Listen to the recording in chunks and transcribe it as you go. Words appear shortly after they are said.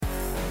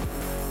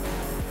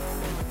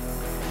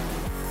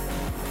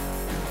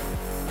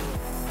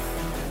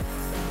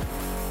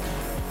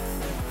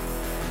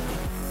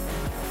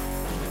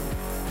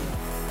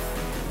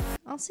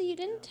Also, you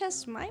didn't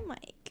test my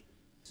mic.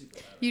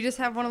 You just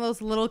have one of those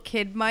little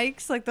kid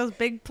mics, like those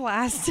big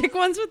plastic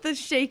ones with the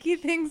shaky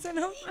things in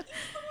them.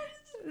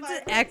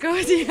 It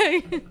echoes.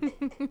 Yeah.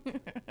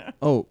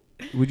 Oh,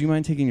 would you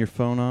mind taking your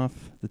phone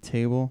off the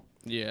table?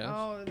 Yeah.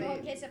 Oh,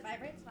 In case it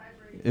vibrates?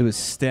 It was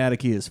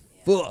staticky as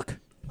fuck.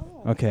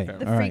 Okay,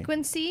 the all right.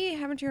 frequency.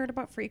 Haven't you heard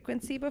about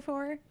frequency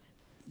before?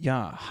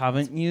 Yeah,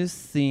 haven't you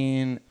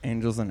seen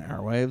Angels and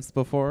Airwaves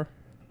before?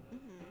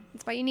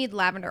 That's why you need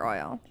lavender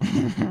oil.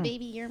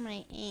 Baby, you're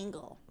my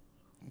angle.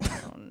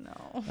 Oh no.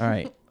 All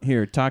right,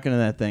 here, talking to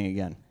that thing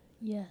again.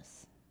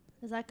 Yes.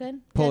 Is that good?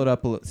 Pull it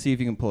up. See if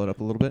you can pull it up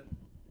a little bit.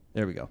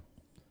 There we go.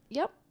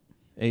 Yep.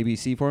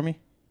 ABC for me.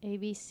 A,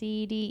 B,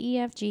 C, D, E,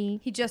 F, G.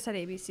 He just said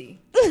ABC.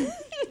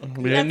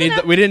 We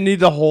didn't need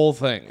the whole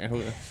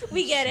thing.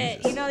 We get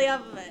it. You know the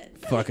alphabet.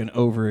 Fucking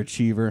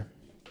overachiever.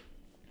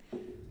 All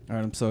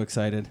right, I'm so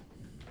excited.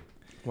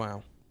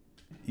 Wow.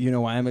 You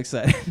know why I'm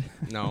excited?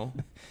 No.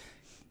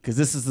 Because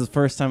this is the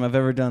first time I've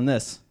ever done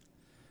this.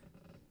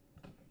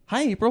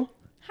 Hi, April.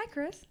 Hi,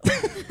 Chris.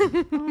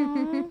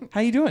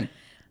 How you doing?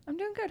 I'm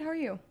doing good. How are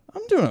you?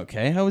 I'm doing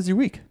okay. How was your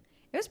week?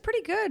 It was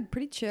pretty good.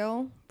 Pretty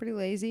chill. Pretty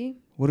lazy.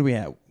 What are we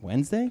at?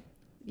 Wednesday?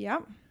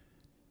 Yep.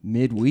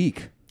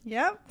 Midweek.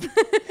 Yep.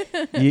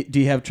 Do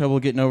you have trouble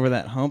getting over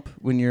that hump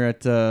when you're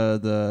at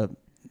the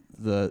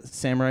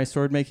samurai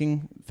sword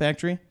making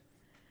factory?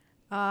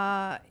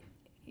 Yep.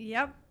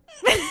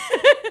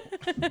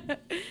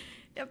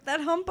 Yep,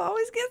 that hump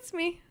always gets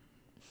me.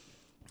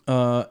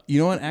 You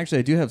know what? Actually,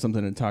 I do have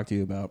something to talk to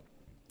you about.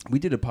 We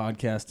did a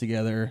podcast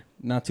together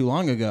not too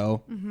long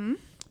ago.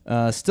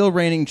 Mm-hmm. Still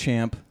reigning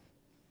champ.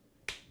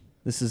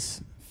 This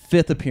is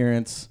 5th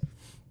appearance.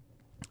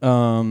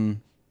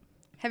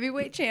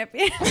 Heavyweight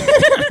champion.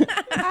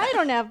 I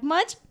don't have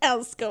much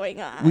else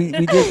going on. We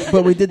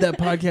did that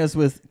podcast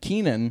with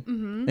Keenan,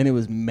 and it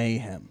was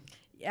mayhem.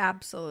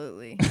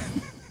 Absolutely.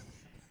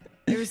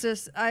 It was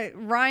just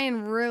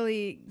Ryan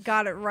really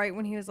got it right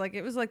when he was like,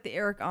 it was like the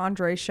Eric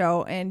Andre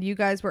show, and you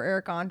guys were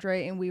Eric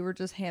Andre, and we were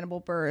just Hannibal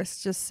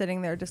Buress, just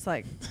sitting there, just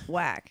like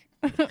whack.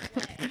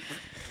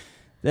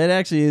 That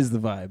actually is the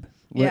vibe.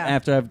 Yeah.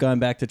 After I've gone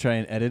back to try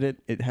and edit it,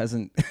 it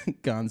hasn't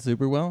gone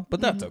super well, but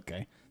that's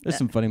okay. There's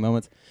some funny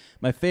moments.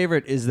 My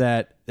favorite is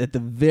that at the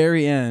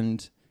very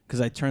end,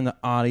 because I turn the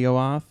audio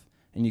off,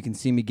 and you can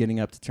see me getting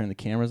up to turn the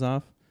cameras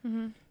off.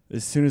 Mm-hmm.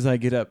 As soon as I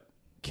get up,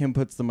 Kim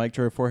puts the mic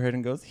to her forehead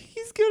and goes,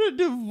 "He's gonna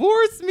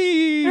divorce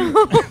me,"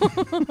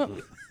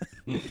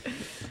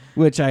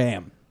 which I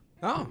am.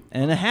 Oh.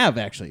 And I have,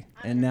 actually.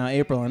 And now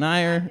April and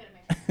I are...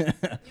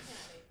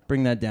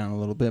 Bring that down a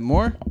little bit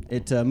more.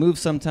 It moves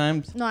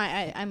sometimes. No,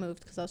 I moved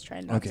because I was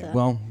trying not to. Okay,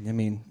 well, I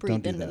mean, breathe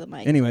don't do into that. the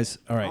mic. Anyways,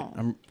 all right.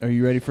 Oh. Are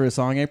you ready for a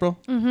song, April?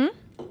 Mm-hmm.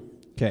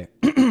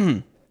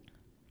 Okay.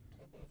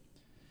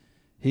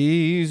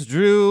 He's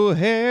Drew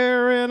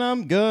Hare and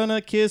I'm gonna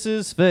kiss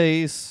his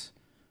face.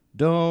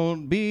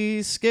 Don't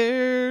be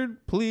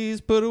scared. Please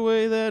put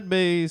away that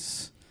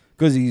bass.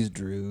 'Cause he's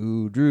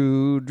Drew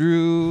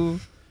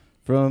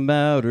from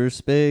outer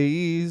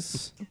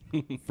space.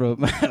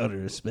 From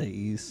outer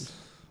space.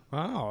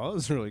 Wow, that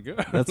was really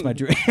good. That's my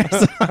dream.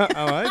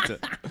 I liked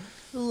it.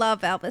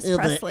 Love Elvis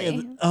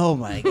Presley. Oh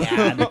my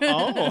God.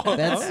 Oh,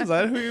 That's- is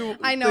that who you?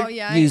 I know,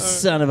 yeah. You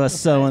son of a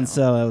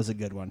so-and-so. That was a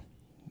good one.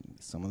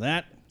 Some of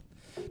that.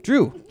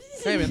 Drew,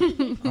 Hey,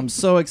 man. I'm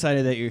so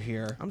excited that you're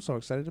here. I'm so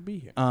excited to be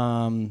here.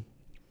 Man,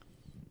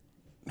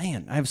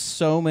 I have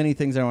so many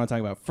things I want to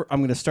talk about.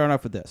 I'm going to start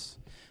off with this.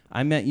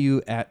 I met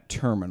you at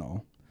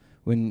Terminal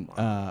when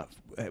I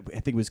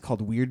think it was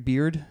called Weird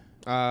Beard.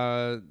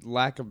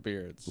 Lack of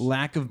beards.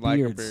 Lack of Lack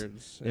beards. of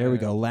beards. There we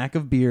go. Lack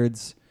of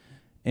beards.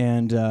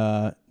 And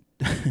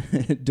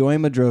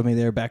Doima drove me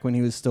there back when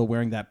he was still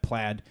wearing that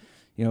plaid.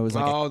 You know, it was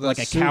like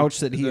a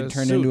couch that he had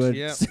turned into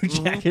a suit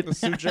jacket. The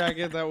suit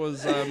jacket that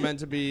was meant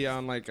to be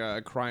on like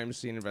a crime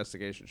scene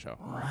investigation show.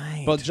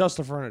 Right. But just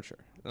the furniture.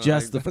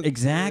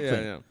 Exactly.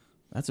 Yeah.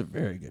 That's a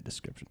very good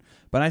description.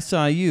 But I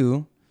saw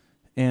you,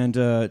 and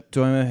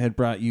Doima had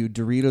brought you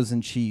Doritos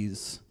and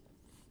cheese.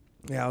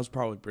 Yeah, I was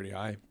probably pretty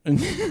high. And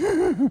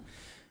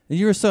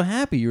you were so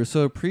happy. You were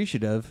so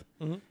appreciative.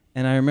 Mm-hmm.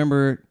 And I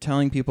remember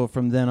telling people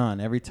from then on,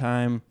 every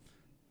time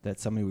that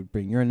somebody would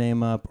bring your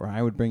name up or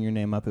I would bring your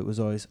name up, it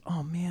was always,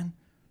 oh, man,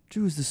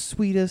 Drew is the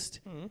sweetest.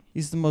 Mm-hmm.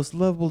 He's the most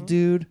lovable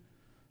dude.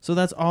 So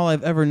that's all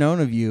I've ever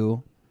known of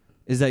you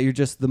is that you're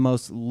just the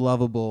most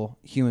lovable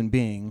human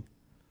being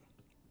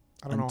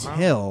I don't know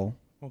until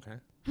how. Okay.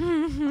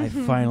 I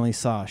finally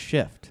saw a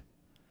shift.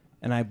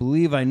 And I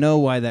believe I know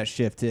why that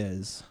shift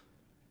is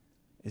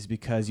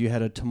because you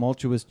had a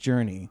tumultuous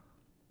journey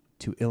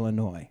to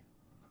Illinois.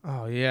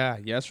 Oh, yeah.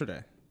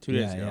 Yesterday. 2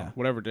 days ago. Yeah.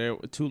 Whatever day.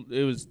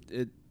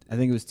 I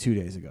think it was 2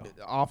 days ago.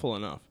 Awful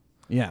enough.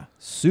 Yeah,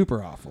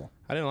 super awful.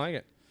 I didn't like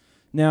it.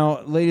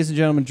 Now, ladies and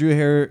gentlemen, Drew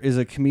Hare is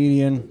a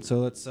comedian, so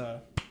let's...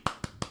 Oh,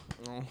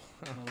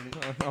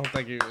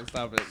 thank you.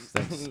 Stop it.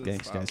 Thanks,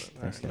 guys. Stop it.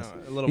 Thanks, guys.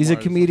 No, He's a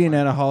more, comedian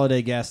at a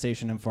Holiday gas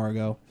station in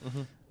Fargo.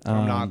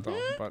 I'm not, though.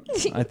 But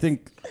I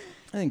think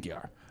you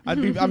are.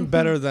 I'm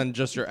better than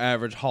just your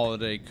average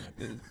holiday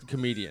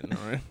comedian.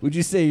 All right. Would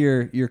you say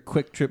you're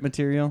quick trip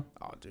material?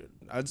 Oh, dude,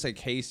 I'd say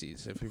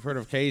Casey's. If you've heard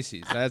of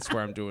Casey's, that's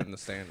where I'm doing the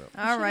stand-up.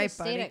 All Should've right,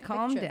 stayed buddy, at Quick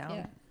calm Trip,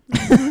 down.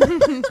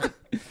 yeah.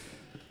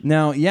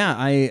 Now, yeah,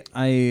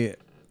 I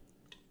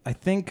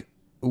think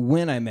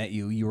when I met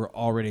you, you were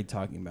already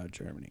talking about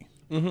Germany.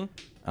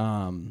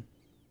 Mm-hmm.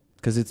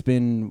 Because it's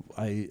been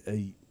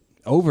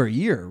over a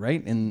year,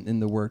 right? In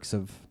the works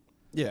of.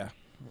 Yeah.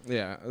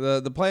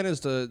 The plan is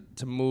to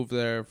move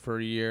there for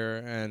a year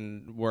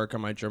and work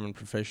on my German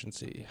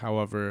proficiency.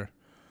 However,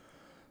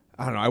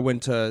 I don't know. I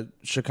went to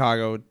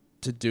Chicago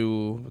to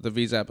do the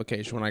visa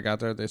application. When I got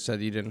there, they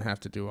said you didn't have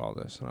to do all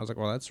this, and I was like,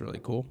 well, that's really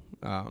cool.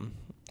 And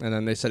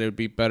then they said it would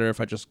be better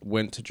if I just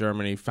went to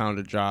Germany, found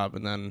a job,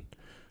 and then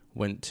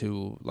went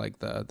to like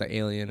the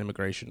alien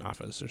immigration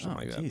office or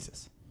something like that.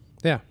 Jesus.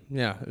 Yeah.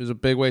 It was a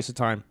big waste of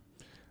time.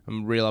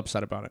 I'm real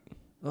upset about it.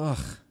 Ugh.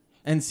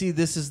 And see,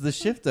 this is the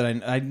shift that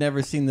I'd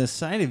never seen this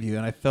side of you,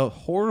 and I felt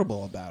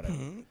horrible about it.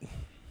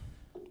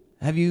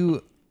 Have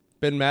you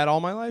been mad all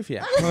my life?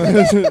 Yeah.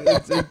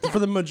 It's for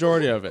the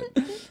majority of it.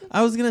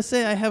 I was gonna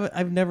say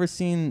I've never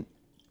seen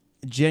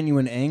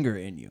genuine anger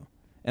in you,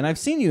 and I've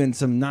seen you in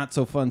some not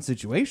so fun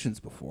situations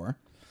before.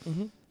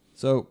 Mm-hmm.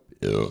 So,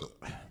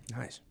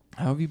 Nice.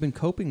 how have you been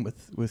coping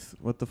with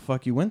what the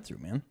fuck you went through,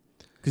 man?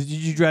 Because did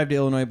you drive to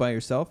Illinois by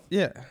yourself?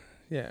 Yeah.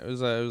 It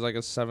was like a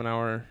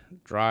 7-hour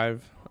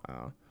drive,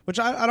 which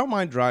I don't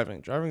mind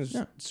driving. Driving is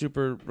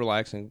super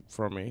relaxing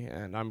for me,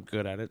 and I'm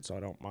good at it, so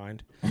I don't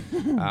mind.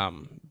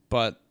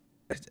 But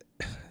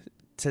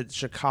to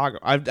Chicago,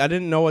 I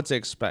didn't know what to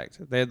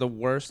expect. They had the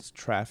worst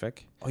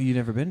traffic. Oh, you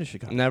never been to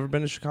Chicago? Never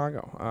been to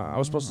Chicago. I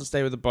was supposed to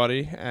stay with a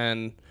buddy,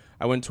 and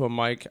I went to a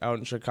mic out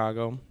in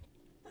Chicago,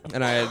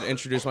 and I had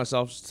introduced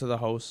myself to the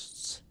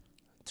hosts,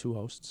 two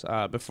hosts,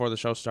 before the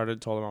show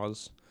started. Told them I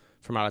was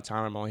from out of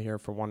town. I'm only here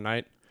for one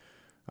night.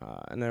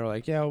 And they were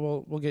like, yeah,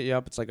 we'll get you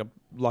up. It's like a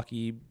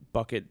lucky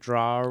bucket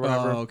draw or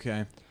whatever. Oh,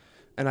 okay.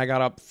 And I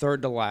got up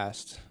third to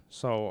last.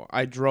 So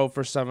I drove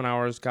for 7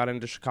 hours, got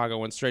into Chicago,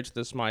 went straight to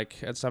this mic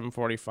at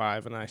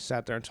 7:45, and I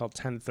sat there until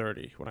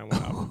 10:30 when I went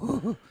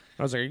up.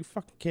 I was like, are you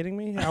fucking kidding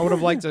me? I would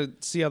have liked to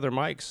see other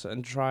mics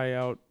and try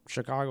out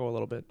Chicago a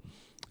little bit.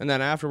 And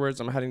then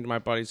afterwards, I'm heading to my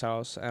buddy's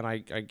house, and I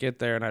get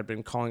there, and I'd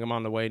been calling him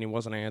on the way, and he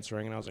wasn't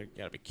answering. And I was like, you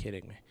gotta be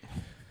kidding me.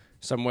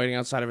 So I'm waiting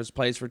outside of his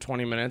place for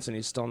 20 minutes, and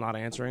he's still not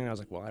answering. I was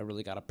like, well, I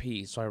really got to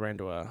pee. So I ran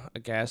to a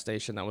gas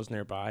station that was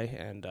nearby,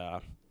 and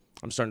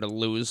I'm starting to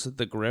lose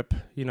the grip.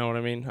 You know what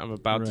I mean? I'm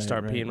about to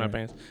start peeing my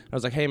pants. I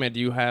was like, hey, man, do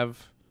you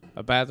have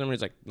a bathroom?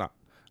 He's like, no. I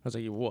was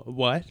like,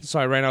 what?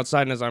 So I ran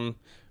outside, and as I'm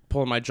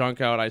pulling my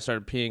junk out, I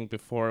started peeing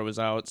before it was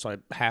out. So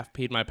I half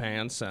peed my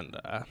pants, and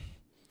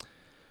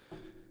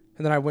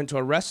then I went to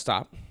a rest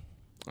stop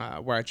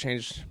where I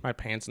changed my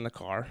pants in the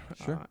car.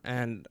 Sure.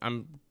 And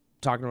I'm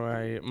talking to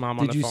my mom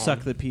on the phone. Did you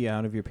suck the pee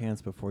out of your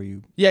pants before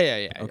you?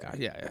 Yeah. Okay.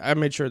 Yeah. I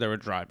made sure they were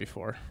dry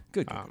before.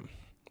 Good.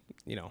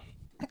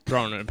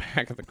 Throwing it in the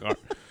back of the car.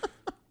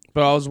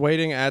 But I was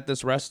waiting at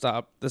this rest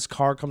stop. This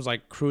car comes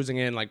like cruising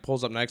in, like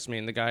pulls up next to me,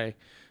 and the guy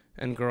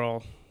and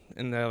girl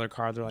in the other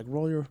car, they're like,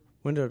 roll your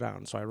window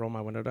down. So I roll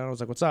my window down. I was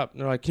like, what's up?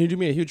 And they're like, can you do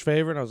me a huge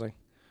favor? And I was like,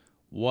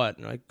 what?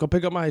 And they're like, go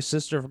pick up my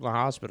sister from the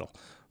hospital. I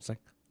was like,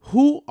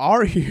 who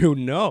are you?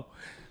 No.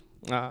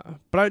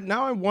 But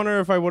now I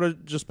wonder if I would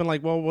have just been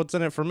like, well, what's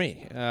in it for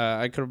me?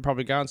 I could have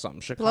probably gotten something.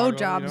 Chicago,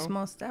 Blowjobs,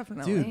 most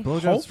definitely. Dude,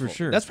 blowjobs for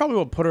sure. That's probably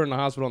what put her in the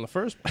hospital in the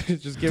first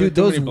place. Just give Dude,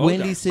 her those too many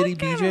Windy blowjobs. City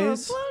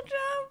BJs.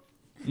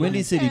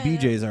 Windy City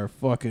BJs are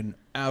fucking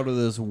out of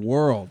this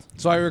world.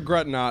 So I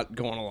regret not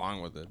going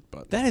along with it.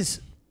 But That is.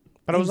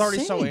 I was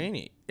already so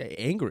insane.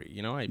 angry.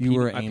 You know, I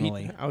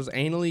was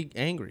anally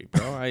angry,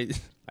 bro. I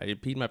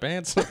peed my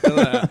pants.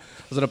 I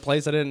was at a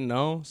place I didn't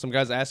know. Some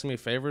guys asking me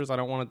favors I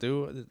don't want to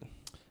do.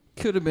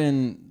 Could have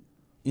been,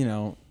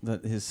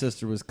 that his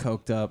sister was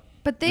coked up.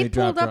 But they pulled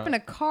dropped her up off. in a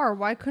car.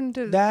 Why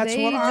couldn't That's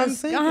they what I'm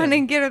just thinking. gone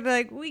and get it?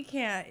 Like, we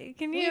can't.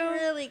 Can We you?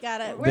 really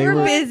got it. They We're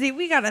were- busy.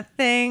 We got a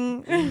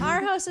thing. Our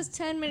house is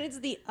 10 minutes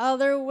the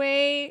other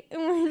way.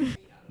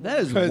 That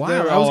is They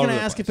wild. were I all was over going to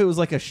the ask place. if it was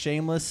like a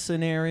Shameless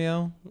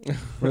scenario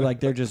where like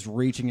they're just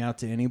reaching out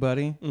to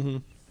anybody. Mm-hmm.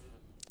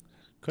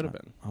 Could have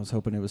been. I was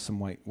hoping it was some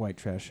white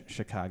trash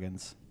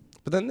Chicagans.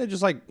 But then they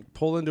just like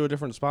pulled into a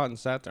different spot and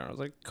sat there. I was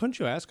like, couldn't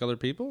you ask other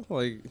people?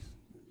 Like,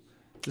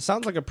 it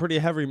sounds like a pretty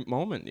heavy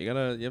moment. You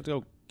have to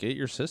go get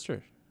your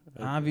sister.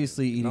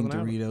 Obviously eating Nothing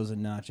happened. Doritos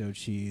and nacho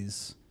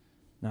cheese,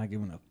 not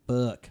giving a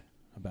fuck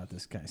about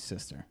this guy's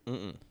sister.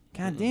 Mm-mm.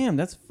 God damn,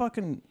 that's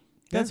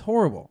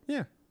horrible.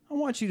 Yeah. I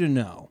want you to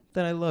know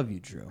that I love you,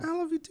 Drew. I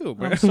love you too,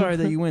 man. I'm sorry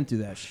that you went through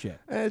that shit.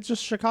 It's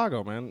just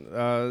Chicago, man.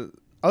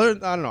 I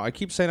don't know. I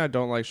keep saying I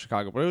don't like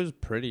Chicago, but it was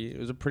pretty. It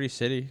was a pretty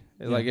city.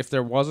 Yeah. Like, if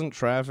there wasn't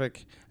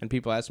traffic and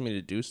people asking me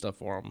to do stuff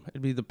for them,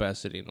 it'd be the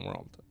best city in the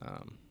world.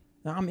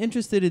 Now, I'm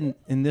interested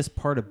in this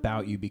part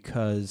about you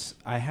because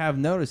I have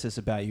noticed this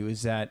about you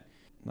is that,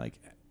 like,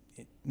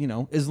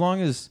 as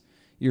long as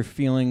you're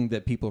feeling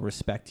that people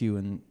respect you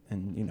and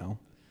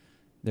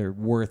they're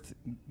worth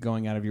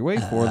going out of your way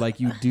for, like,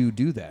 you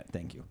do that.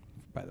 Thank you,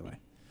 by the way.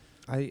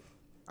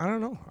 I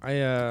don't know.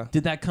 I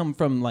Did that come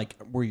from like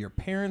were your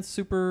parents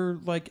super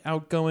like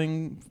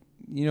outgoing?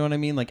 You know what I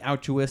mean, like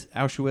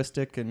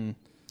altruistic and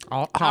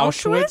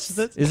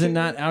Auschwitz. is it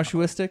not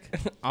altruistic?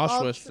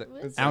 Auschwitz.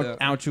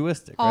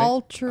 Altruistic, right?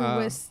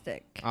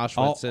 Altruistic.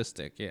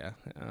 Auschwitzistic. Yeah.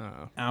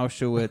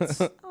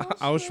 Auschwitz.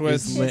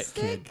 Auschwitz lit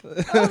kid.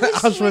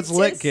 Auschwitz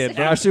lit kid.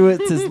 Bro.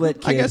 Auschwitz is lit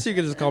kid. I guess you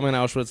could just call me an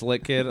Auschwitz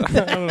lit kid.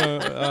 I don't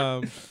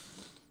know.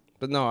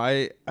 But no,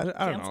 I don't know.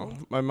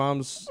 Canceled. My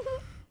mom's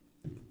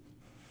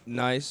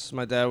nice.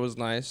 My dad was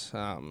nice.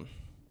 I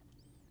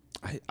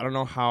don't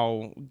know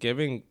how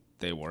giving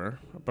they were,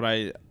 but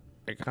I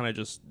kind of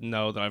just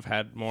know that I've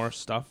had more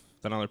stuff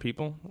than other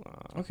people.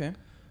 Okay.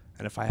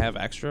 And if I have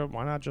extra,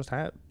 why not just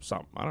have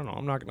some? I don't know.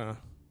 I'm not gonna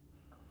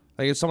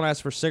like if someone asks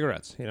for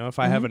cigarettes. You know, if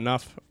I have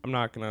enough, I'm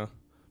not gonna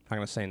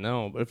say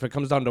no. But if it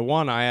comes down to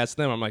one, I ask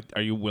them. I'm like,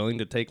 "Are you willing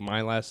to take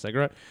my last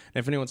cigarette?"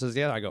 And if anyone says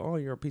yeah, I go, "Oh,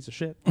 you're a piece of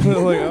shit." I'm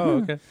like, "Oh,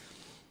 okay."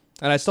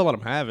 And I still let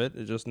them have it.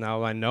 It's just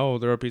now I know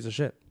they're a piece of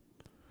shit.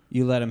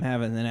 You let him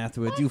have it, and then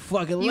afterwards, you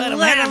fucking You let him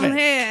let have him it.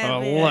 have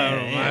Oh, it. let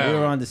 'em Yeah, have we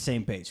were it. on the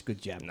same page.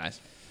 Good job. Nice.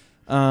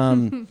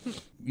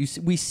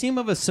 We seem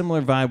of a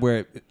similar vibe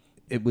where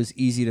it was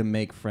easy to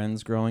make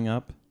friends growing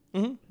up.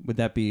 Mm-hmm. Would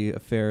that be a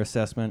fair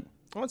assessment?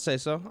 I would say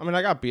so. I mean,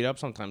 I got beat up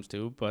sometimes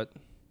too, but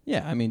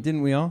Yeah, I mean,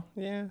 didn't we all?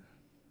 yeah.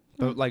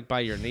 But like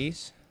by your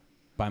niece.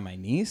 By my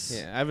niece?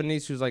 Yeah, I have a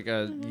niece who's like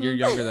a year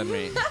younger than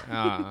me,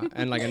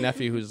 and like a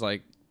nephew who's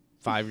like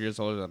 5 years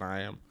older than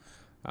I am,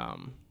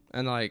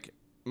 and like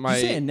my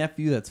Did you say a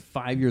nephew that's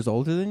 5 years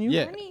older than you?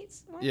 Yeah. My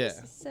niece Yeah.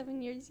 is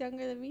 7 years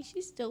younger than me.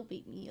 She still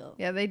beat me up.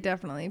 Yeah, they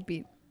definitely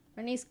beat.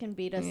 Our niece can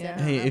beat us. Yeah.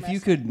 in Hey, arm if you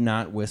wrestling. could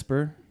not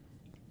whisper,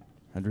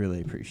 I'd really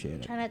appreciate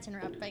it. Try not to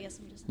interrupt. I guess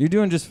I'm just. You're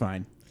doing just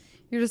fine.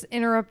 You're just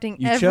interrupting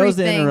You everything. chose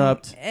to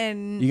interrupt.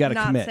 and You got to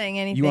not commit. saying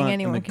You anything want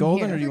anyone the can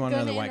golden hear. or do you We're want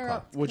another gonna White Claw?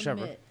 interrupt,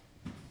 Whichever. commit.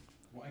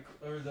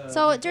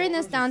 So during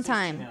this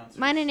downtime,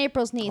 mine and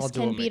April's niece I'll do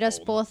can a beat us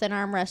McGolden. both in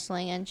arm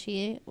wrestling, and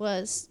she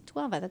was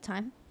 12 at the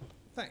time.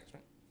 Thanks,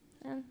 man.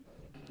 And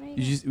there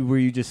you go. Were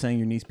you just saying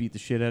your niece beat the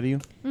shit out of you?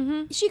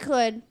 She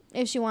could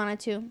if she wanted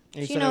to. You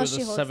she said it knows was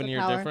she a holds 7-year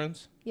the power.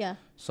 difference. Yeah,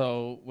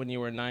 So when you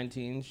were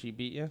 19, she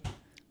beat you.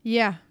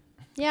 Yeah,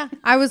 yeah,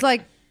 I was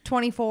like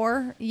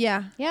 24.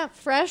 Yeah, yeah.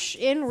 Fresh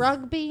in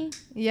rugby.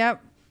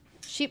 yep.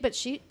 She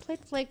played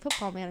flag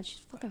football, man. And she's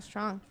fucking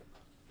strong.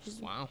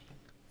 Wow.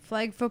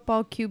 Flag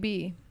football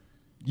QB.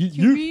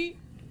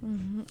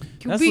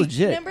 That's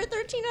legit. Number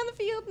 13 on the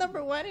field,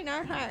 number 1 in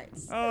our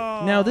hearts.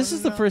 Now, this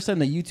is the first time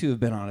that you two have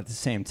been on at the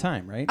same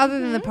time, right? Other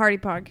than the party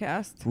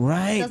podcast.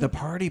 Right, the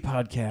party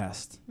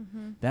podcast.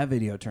 That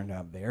video turned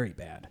out very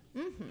bad.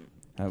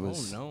 That Oh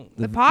was no.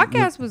 The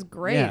podcast was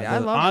great. yeah, I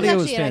the love it. audio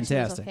was Actually, it was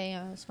fantastic. okay.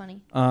 Yeah, it was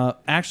funny.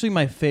 Actually,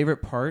 my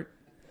favorite part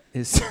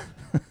is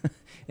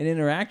an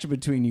interaction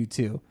between you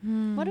two,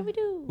 What do we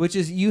do? which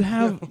is you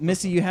have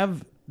Missy. You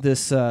have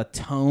this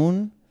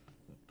tone.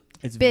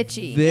 It's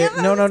Bitchy.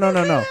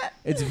 No.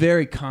 It's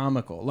very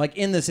comical. Like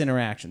in this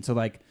interaction.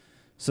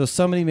 So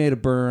somebody made a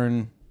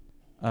burn.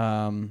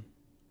 Remember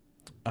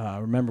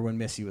when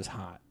Missy was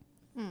hot?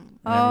 And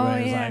Oh,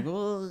 everybody yeah.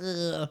 was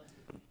like, ugh.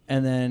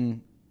 And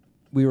then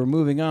we were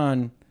moving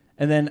on,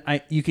 and then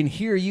you can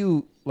hear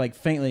you like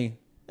faintly.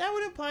 That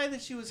would imply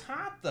that she was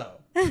hot, though.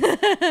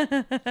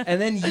 And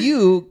then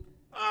you.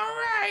 All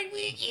right,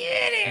 we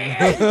get it.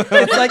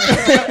 It's like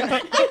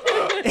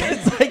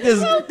it's like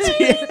this.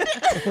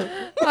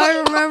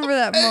 I remember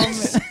that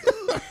moment.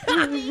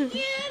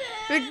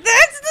 Like,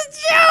 that's the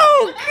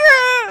joke.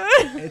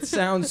 It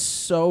sounds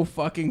so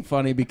fucking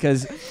funny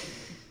because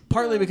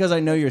partly because I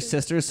know your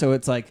sister, so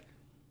it's like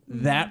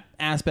that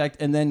aspect,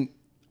 and then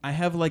I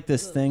have like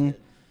this thing.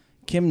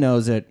 Kim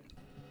knows it,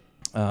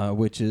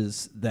 which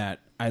is that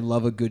I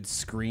love a good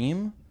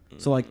scream.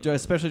 So like,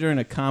 especially during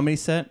a comedy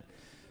set,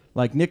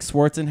 like Nick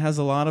Swartzen has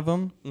a lot of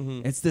them.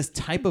 It's this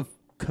type of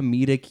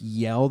comedic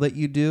yell that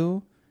you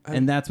do,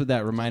 and that's what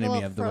that reminded a me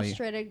little of. The way,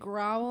 frustrated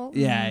growl.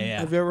 yeah.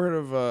 Have you ever heard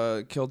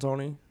of Kill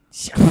Tony?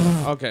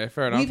 Okay,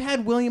 fair enough. We've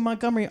had William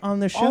Montgomery on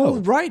the show. Oh,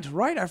 right.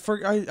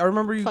 I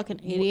remember you.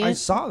 Fucking idiot. I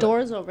saw that.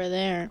 Doors over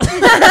there.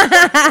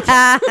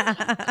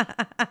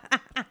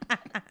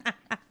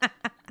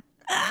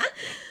 I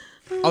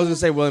was gonna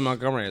say William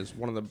Montgomery is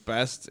one of the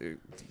best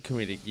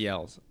comedic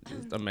yells.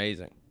 Just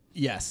amazing.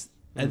 Yes.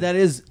 And that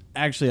is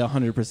actually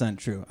 100%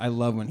 true. I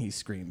love when he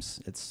screams.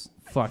 It's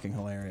fucking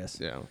hilarious.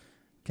 Yeah.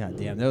 God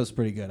damn, that was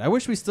pretty good. I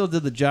wish we still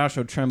did the Josh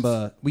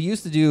Otremba. We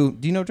used to do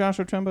you know Josh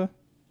Otremba?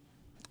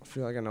 I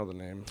feel like I know the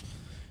name.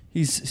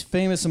 He's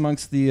famous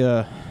amongst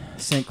the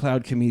St.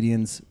 Cloud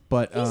comedians,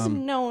 but He's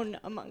known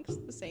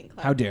amongst the St.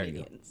 Cloud how dare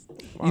you. comedians.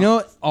 You know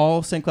what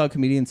all St. Cloud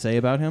comedians say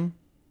about him?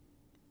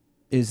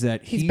 Is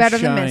that He's he better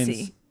than shines,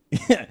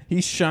 Missy.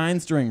 he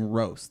shines during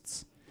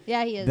roasts.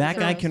 Yeah, he is. That He's a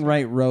guy can roaster.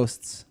 write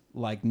roasts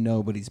like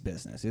nobody's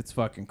business. It's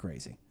fucking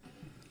crazy.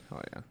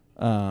 Oh yeah.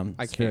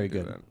 I It's can't very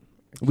do good. that.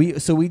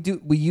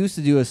 We used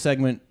to do a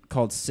segment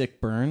called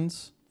Sick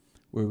Burns,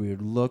 where we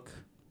would look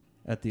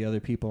at the other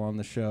people on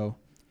the show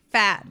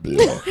fat.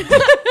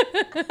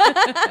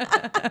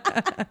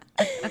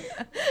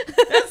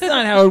 That's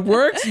not how it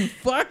works, you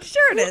fuck.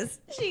 Sure it is.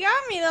 She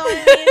got me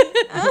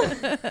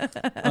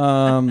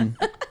though.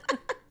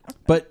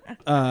 But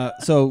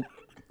so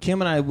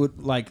Kim and I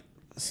would like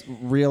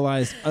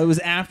realize it was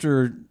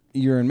after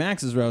your and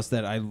Max's roast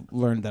that I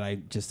learned that I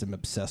just am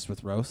obsessed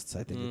with roasts.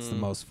 I think it's the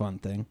most fun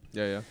thing.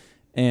 Yeah.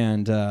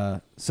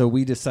 And so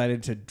we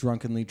decided to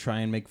drunkenly try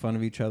and make fun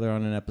of each other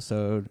on an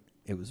episode.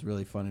 It was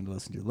really funny to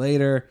listen to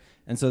later.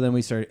 And so then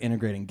we started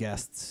integrating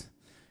guests.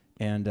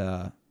 And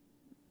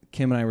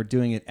Kim and I were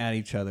doing it at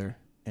each other.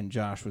 And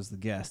Josh was the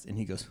guest. And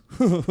he goes,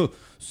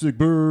 sick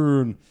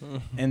burn.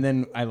 And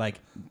then I like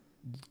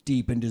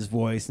deepened his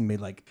voice and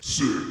made like,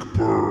 sick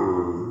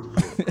burn.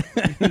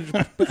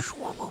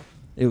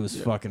 It was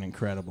fucking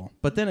incredible.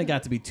 But then it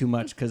got to be too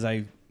much because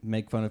I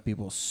make fun of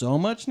people so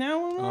much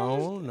now.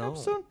 Oh, no.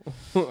 Episode.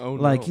 Oh,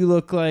 Like, you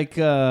look like...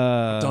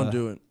 Don't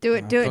do it. Do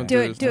it. Don't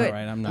do Do All it.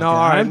 right, I'm not No, gonna,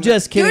 all right. I'm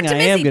just kidding. to I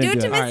am Missy, going to do do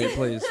it it. to All right,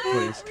 please.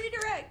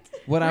 Redirect.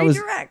 What I was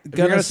Redirect. If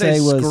you're going to say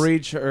say was...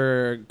 Screech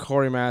or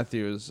Corey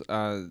Matthews,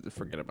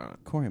 forget about it.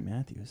 Corey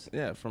Matthews.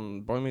 Yeah,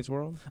 from Boy Meets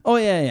World. Oh,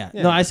 yeah.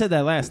 Yeah. No, I said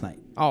that last night.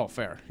 Oh,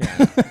 fair. Yeah.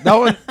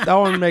 that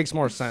one makes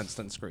more sense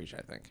than Screech, I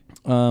think.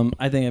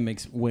 I think it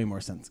makes way more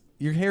sense.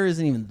 Your hair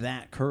isn't even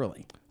that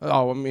curly.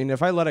 Oh, I mean,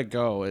 if I let it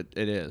go, it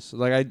is.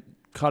 Like, I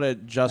cut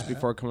it just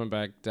before coming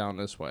back down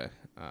this way,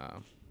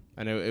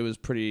 and it was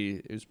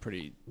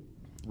pretty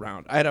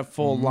round. I had a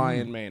full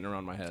lion mane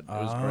around my head. It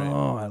was great.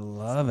 Oh, I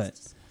love it.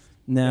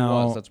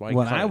 Now, That's why I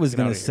what cut I it. was Get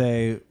going outta to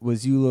say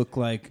was you look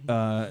like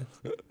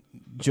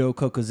Joe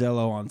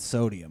Cocozello on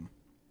sodium.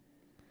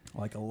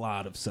 Like a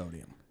lot of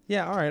sodium.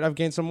 Yeah, all right. I've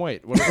gained some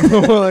weight. What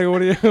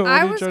are you?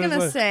 I was going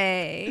to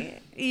say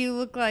you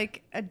look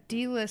like a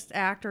D-list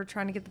actor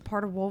trying to get the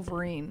part of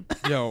Wolverine.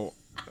 Yo,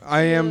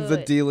 I am the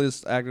Good.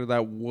 D-list actor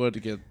that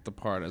would get the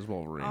part as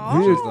Wolverine. Oh.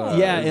 which is the-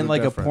 Yeah, is in the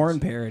like difference. a porn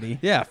parody.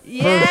 Yeah, for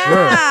Yeah,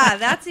 sure.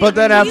 that's But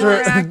then even more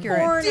after-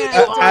 accurate.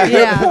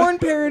 You're porn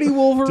parody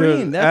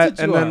Wolverine. Dude, That's what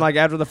you and are. then like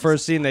after the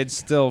first scene, they'd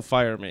still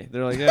fire me.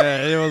 They're like,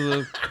 "Yeah, it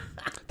was a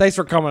thanks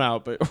for coming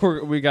out, but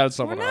we got We're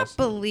someone not else."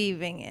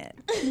 believing it.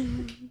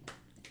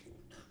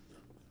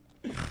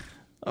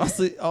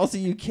 Also,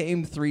 you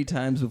came 3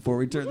 times before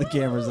we turned the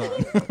cameras on.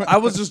 I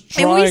was just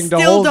And we trying to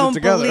still hold don't it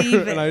together, believe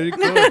it. and I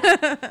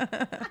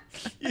couldn't.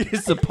 You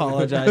just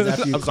apologize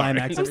after you I'm sorry.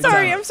 climax. I'm every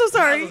sorry. time. I'm so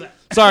sorry.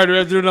 Sorry, do we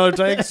have to do another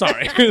take?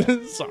 Sorry,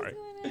 sorry.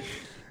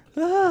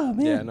 Oh,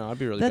 man. Yeah, no, I'd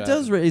be really. That bad.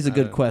 does raise a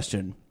good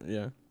question.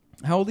 Yeah,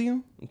 How old are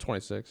you? I'm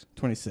 26.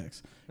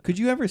 26. Could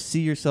you ever see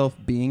yourself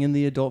being in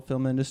the adult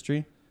film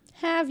industry?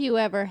 Have you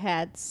ever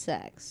had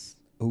sex?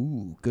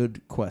 Ooh,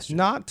 good question.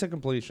 Not to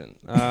completion.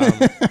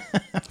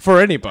 For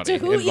anybody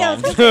To who? involved. Yeah, I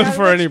was gonna say,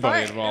 For which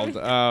anybody part?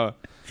 involved.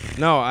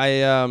 No,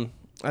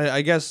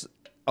 I guess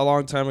a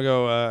long time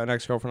ago, an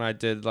ex-girlfriend and I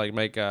did like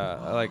make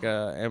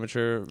a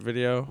amateur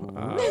video.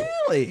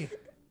 Really?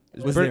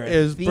 Was pretty- there it a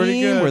was theme?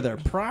 pretty good. Were there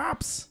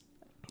props?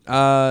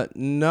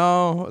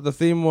 No, the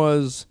theme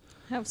was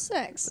Have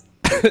sex.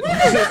 The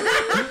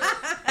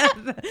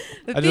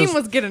I theme just-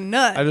 was get a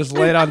nut. I just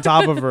laid on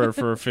top of her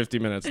for 50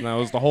 minutes, and that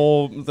was the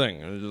whole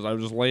thing. I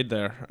just laid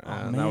there,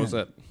 and that was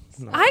man. it.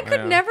 No, I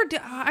could yeah. never do.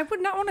 I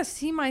would not want to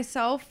see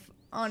myself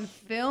on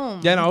film.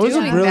 Yeah, no, it was a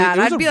doing really- that.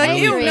 it was I'd a be like,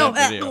 really ew, good no.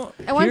 video.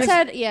 I once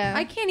Here's- had, yeah.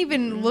 I can't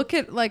even look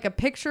at like a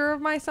picture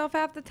of myself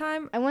half the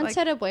time. I once like,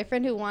 had a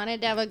boyfriend who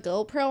wanted to have a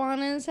GoPro on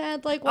his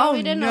head, like while oh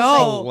we didn't. I was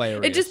no, Hilarious.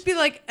 it'd just be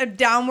like a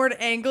downward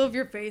angle of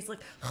your face, like.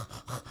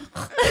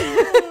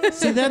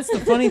 See, that's the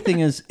funny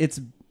thing is it's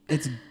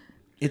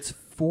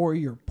for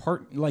your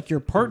part. Like your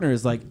partner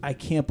is like, I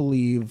can't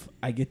believe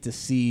I get to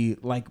see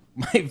like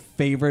my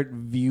favorite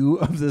view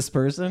of this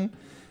person.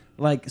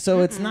 Like,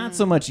 so it's not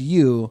so much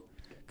you,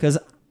 because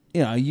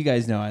you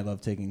guys know I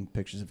love taking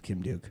pictures of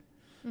Kim Duke.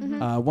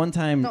 One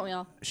time, Don't we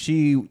all?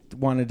 she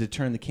wanted to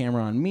turn the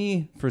camera on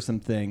me for some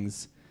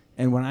things,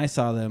 and when I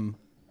saw them,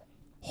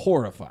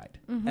 horrified,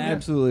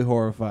 absolutely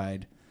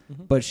horrified.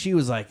 But she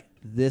was like,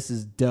 "This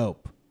is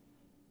dope."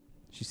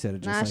 She said it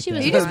just Nah, like she that.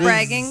 was You just This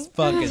bragging.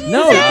 Fucking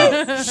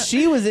no,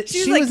 she was She's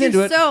she like, was into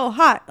you're it. so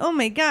hot. Oh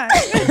my god.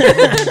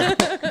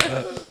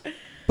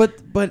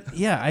 But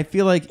yeah, I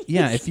feel like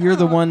if you're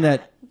the one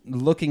that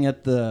looking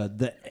at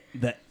the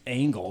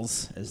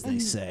angles, as they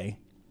say,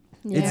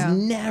 it's Yeah.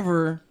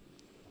 never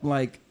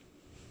like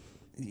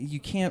you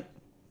can't.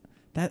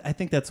 That I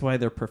think that's why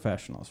they're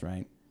professionals,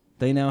 right?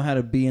 They know how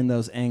to be in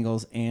those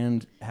angles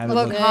and have it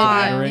Look look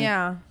hot. flattering.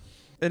 Yeah.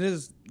 It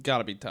is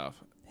gotta be tough.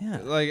 Yeah.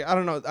 Like, I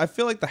don't know. I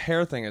feel like the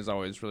hair thing is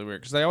always really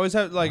weird because they always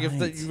have like if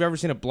Right. you've ever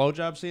seen a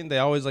blowjob scene, they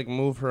always like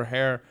move her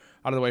hair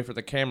out of the way for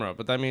the camera,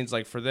 but that means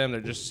like for them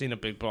they're just seeing a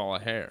big ball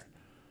of hair.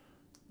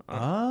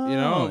 Oh, You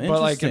know,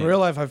 but like in interesting. real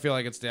life, I feel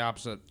like it's the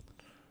opposite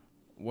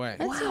way.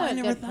 That's Wow, a I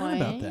never good thought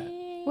about point. that.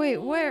 Wait,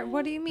 where?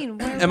 What do you mean?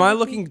 Where Am I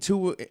looking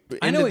too?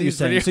 I know into what you're these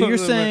saying. So videos? you're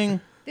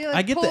saying They, like,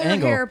 I get pull the her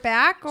angle. hair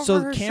back over So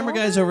her the camera shoulder?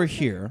 guy's over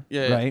here,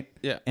 Yeah, right?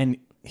 yeah. And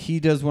he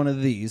does one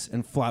of these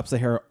and flops the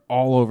hair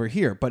all over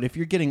here. But if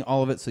you're getting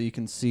all of it so you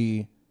can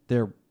see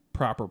their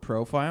proper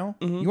profile,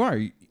 you are.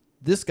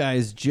 This guy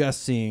is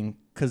just seeing,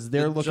 because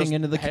they're It's looking just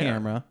into the hair.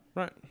 camera.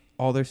 Right.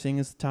 All they're seeing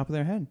is the top of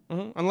their head.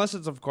 Unless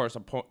it's, of course, a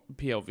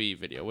POV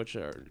video, which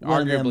are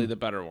One of arguably them- the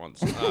better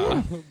ones.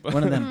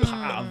 One of them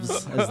povs,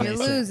 as they You're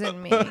say.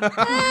 losing me.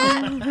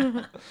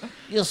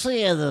 You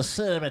see, in the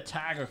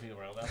cinematography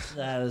world,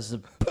 that is the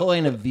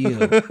point of view,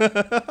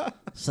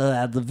 so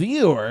that the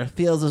viewer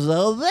feels as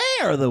though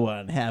they are the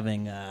one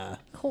having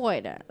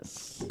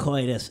Coitus.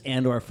 coitus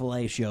and/or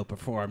fellatio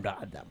performed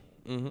on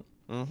them.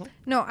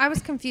 No, I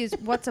was confused.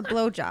 What's a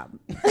blowjob?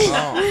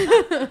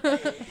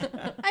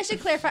 I should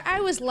clarify.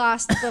 I was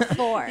lost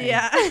before.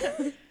 Yeah.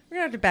 We're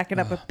gonna have to back it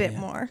up a bit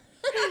more.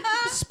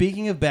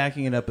 Speaking of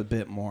backing it up a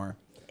bit more,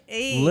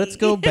 Hey. let's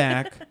go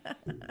back.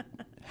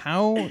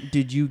 How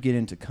did you get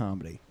into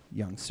comedy,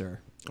 young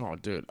sir? Oh,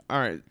 dude. All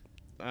right.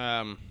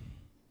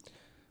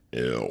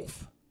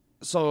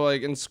 So,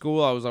 like, in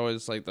school, I was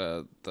always, like,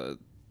 the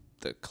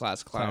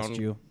class clown Class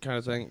Jew. kind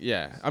of thing.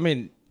 Yeah. I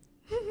mean,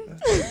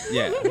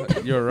 yeah,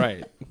 you're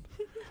right.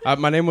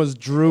 My name was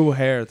Drew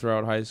Hare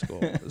throughout high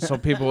school. So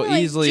people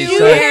Like easily Jew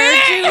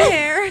said... Jew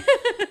hair.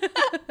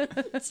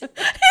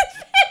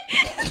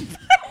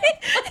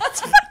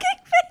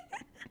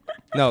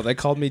 No, they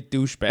called me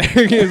douchebag.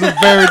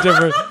 It's very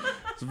different.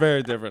 It's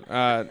very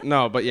different.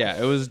 No, but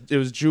yeah, it was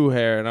Jew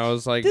Hair, and I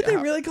was like... Did they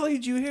really call you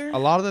Jew hair? A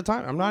lot of the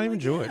time, I'm not even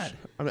Jewish.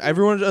 I mean,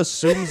 everyone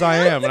assumes I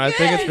am, and I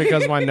think it's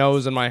because of my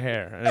nose and my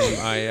hair and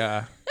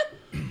my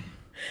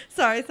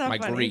Sorry, it's not my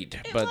funny. greed.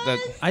 But that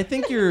I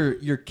think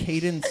your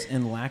cadence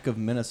and lack of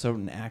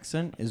Minnesotan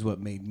accent is what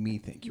made me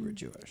think you were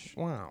Jewish.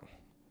 wow,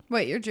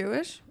 Wait, you're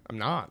Jewish? I'm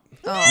not.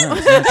 No,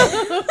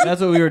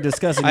 that's what we were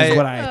discussing. Is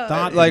what I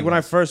thought. Like it when I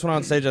was. first went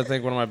on stage, I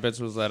think one of my bits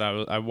was that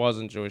I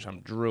wasn't Jewish.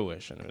 I'm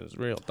Jewish, and it was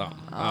real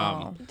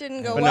dumb.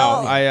 Didn't go But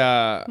well. no,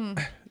 I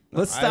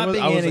Let's I stop was-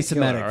 being I was a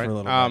anti-Semitic killer, for a right?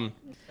 little bit.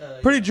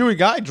 Pretty Jewy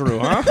guy, Drew,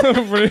 huh?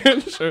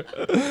 Pretty sure.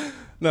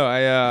 No,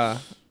 I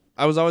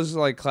was always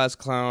like class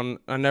clown.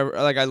 I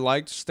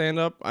liked stand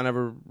up. I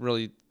never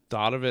really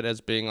thought of it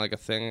as being like a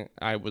thing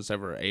I was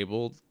ever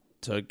able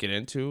to get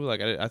into. Like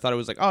I thought it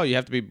was like, oh, you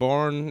have to be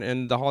born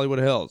in the Hollywood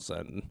Hills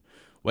and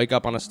wake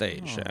up on a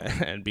stage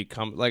and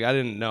become like, I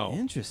didn't know.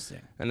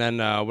 Interesting. And then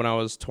when I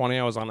was 20,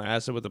 I was on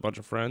acid with a bunch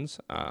of friends,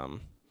 and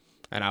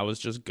I was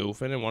just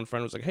goofing. And one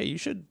friend was like, "Hey, you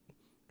should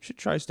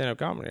try stand-up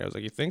comedy." I was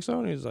like, "You think so?"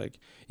 And he was like,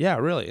 "Yeah,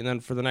 really." And then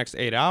for the next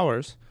 8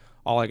 hours,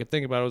 all I could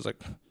think about was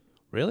like,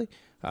 "Really?"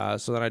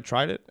 So then I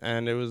tried it,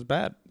 and it was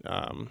bad.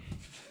 But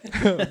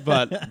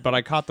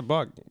I caught the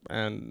bug,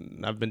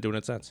 and I've been doing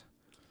it since.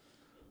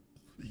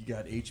 You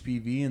got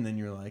HPV, and then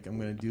you're like, I'm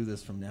going to do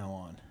this from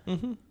now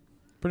on.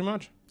 Pretty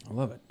much. I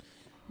love it.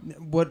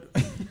 What?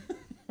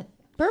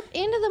 Burp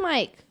into the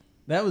mic.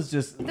 That was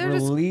just They're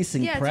just-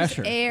 releasing yeah,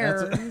 pressure. Just air.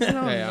 That's- There's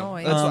no Yeah,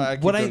 noise. that's why I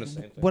keep what doing the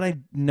same thing. what I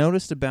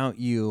noticed about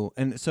you,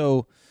 and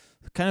so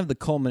kind of the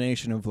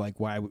culmination of like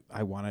why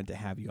I wanted to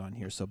have you on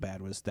here so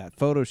bad was that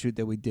photo shoot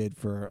that we did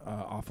for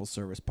Awful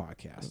Service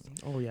podcast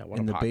Oh yeah, what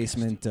in a the podcast.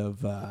 basement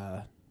of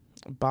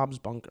Bob's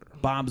Bunker,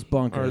 Bob's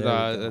Bunker. or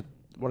There we go. the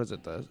what is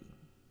it? The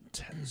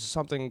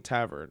something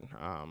tavern.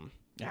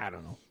 I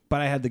don't know.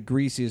 But I had the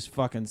greasiest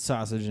fucking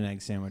sausage and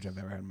egg sandwich I've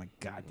ever had in my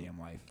goddamn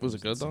life. Was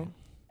it good though? insane.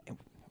 It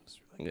was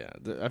really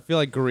Yeah, I feel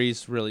like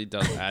grease really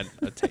does add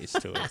a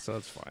taste to it, so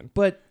that's fine.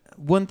 But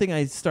one thing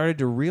I started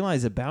to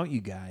realize about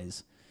you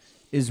guys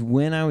is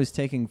when I was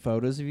taking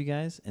photos of you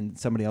guys and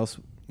somebody else,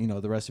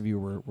 the rest of you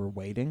were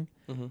waiting,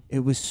 it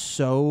was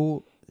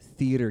so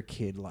theater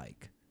kid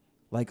like.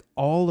 Like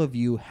all of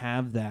you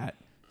have that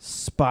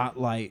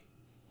spotlight,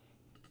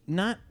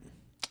 not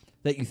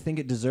that you think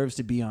it deserves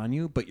to be on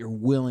you, but you're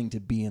willing to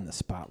be in the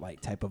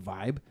spotlight type of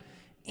vibe.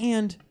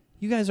 And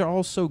you guys are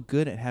all so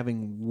good at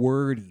having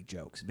wordy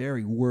jokes,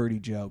 very wordy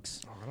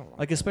jokes. I don't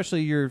Like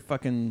especially your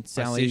fucking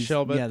Sally's,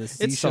 seashell bit. yeah, the It's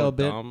seashell so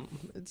bit. dumb.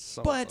 It's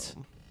so But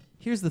dumb.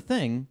 here's the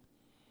thing,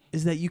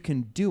 is that you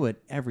can do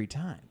it every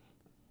time.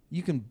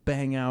 You can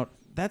bang out.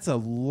 That's so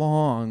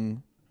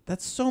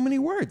many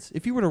words.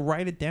 If you were to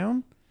write it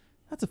down,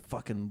 that's a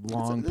fucking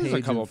long There's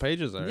page. a couple of,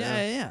 pages there.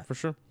 Yeah, for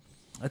sure.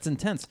 That's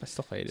intense. I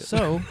still hate it.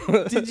 So,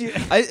 did you?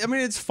 I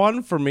mean, it's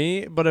fun for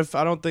me, but if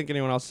I don't think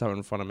anyone else is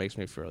having fun, it makes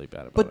me feel really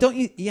bad about But it. don't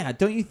you? Yeah,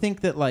 don't you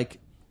think that like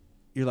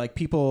you're like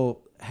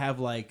people have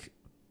like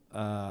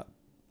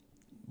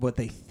what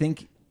they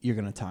think you're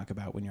gonna talk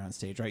about when you're on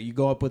stage, right? You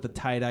go up with a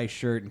tie-dye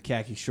shirt and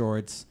khaki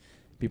shorts.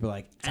 People are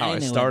like, That's how I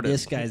know what started.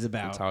 this guy's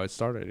about. That's how it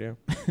started.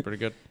 Yeah, pretty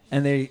good.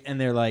 And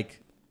they're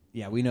like,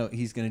 yeah, we know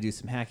he's gonna do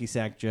some hacky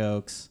sack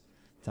jokes,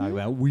 talk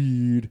about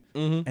weed,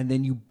 and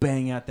then you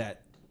bang out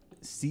that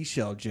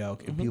seashell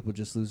joke, and people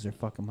just lose their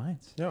fucking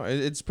minds. No,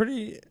 it's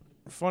pretty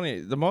funny.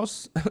 The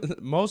most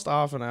most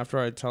often after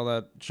I tell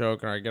that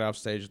joke and I get off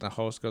stage and the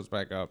host goes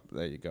back up,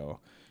 there you go.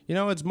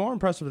 It's more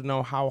impressive to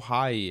know how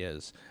high he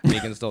is, and he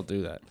can still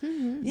do that.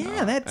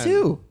 Yeah, that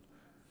too.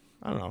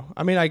 I don't know.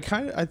 I mean, I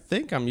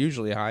think I'm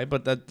usually high,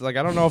 but that I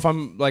don't know if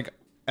I'm like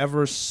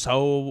ever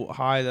so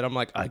high that I'm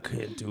like I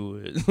can't do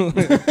it.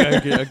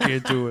 I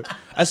can't do it.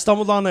 I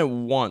stumbled on it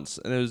once,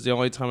 and it was the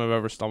only time I've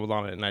ever stumbled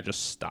on it, and I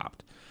just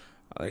stopped.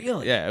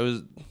 Really? Yeah, it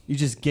was. You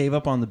just gave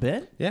up on the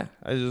bit? Yeah,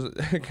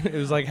 it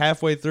was like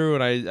halfway through,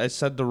 and I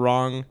said the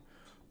wrong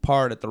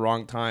part at the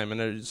wrong time, and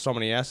there's so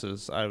many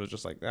S's. I was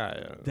just like,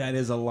 yeah, That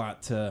is a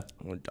lot to.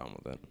 we're done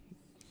with it.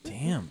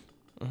 Damn,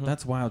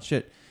 that's wild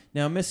shit.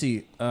 Now,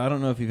 Missy, I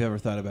don't know if you've ever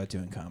thought about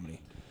doing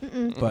comedy,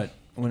 but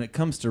when it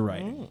comes to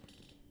writing,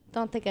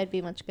 Don't think I'd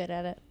be much good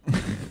at it.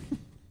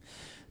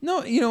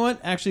 no, you know what?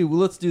 Actually,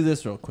 let's do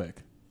this real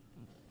quick.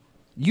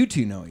 You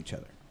two know each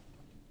other.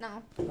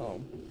 No.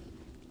 Oh,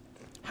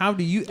 How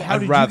did you I'd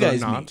guys rather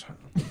meet? not.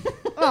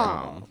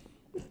 Oh.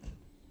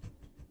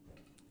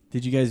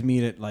 Did you guys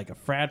meet at like a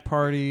frat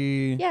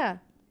party? Yeah.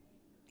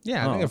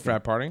 Yeah, I Oh, think a okay.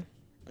 frat party.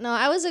 No,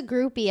 I was a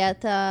groupie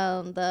at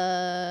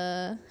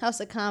the House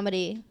of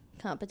Comedy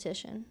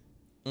competition.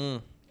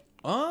 Oh,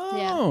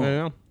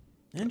 Yeah.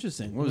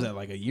 interesting. What was that,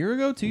 like a year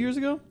ago, 2 years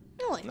ago?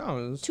 No, like No,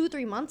 it was.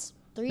 2-3 months.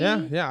 3.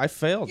 Yeah, I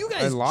failed. You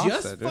I guys lost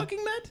just it, dude.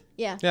 fucking met?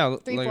 Yeah. Yeah,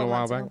 3-4 like a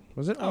while months back. ago.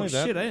 Was it? Oh, really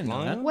shit, I didn't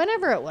know that.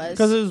 Whenever it was.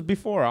 Because it was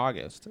before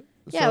August.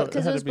 Yeah, So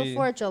because had it was to be-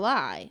 before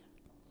July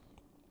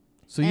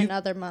So and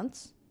other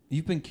months.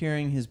 you've been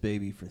carrying his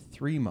baby for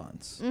 3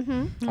 months.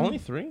 Mm-hmm. Only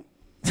 3?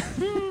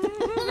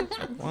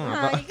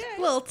 Wow, I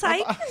Little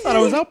tight. thought I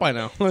was out by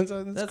now. That's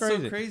That's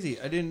crazy. so crazy.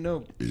 I didn't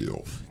know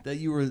that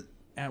you were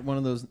at one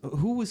of those.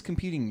 Who was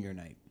competing your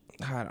night?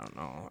 I don't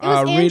know. It was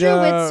Andrew Rita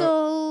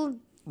Witzel.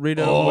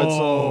 Rita Oh.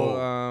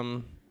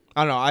 Witzel.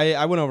 I don't know.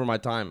 I went over my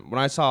time. When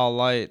I saw a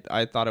light,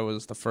 I thought it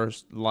was the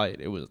first light.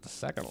 It was the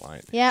second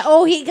light. Yeah.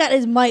 Oh, he got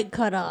his mic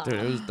cut off. Dude,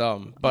 it was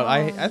dumb. But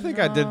I think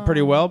I did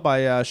pretty well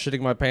by shitting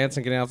my pants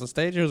and getting off the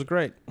stage. It was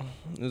great.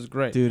 It was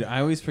great. Dude,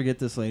 I always forget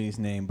this lady's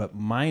name, but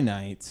my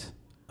night,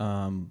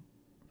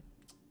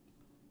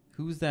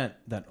 who's that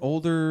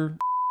older?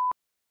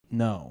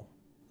 No.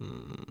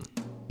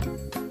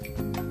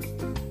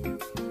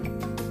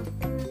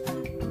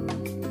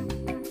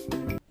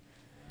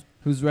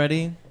 Who's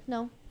ready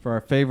No. for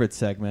our favorite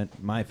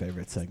segment? My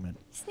favorite segment.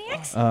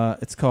 Snacks.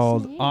 It's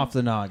called Snacks. Off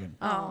the Noggin.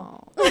 Oh.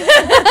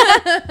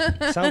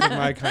 Sounds like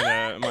my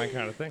kind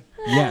of thing.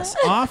 Yes,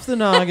 Off the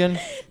Noggin.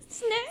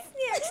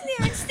 Snacks.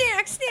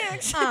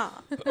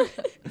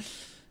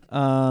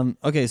 Oh.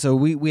 Okay, so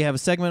we have a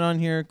segment on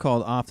here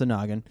called Off the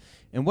Noggin.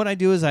 And what I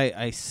do is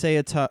I say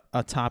a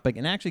topic,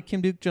 and actually Kim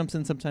Duke jumps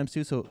in sometimes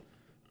too. So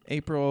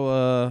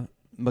April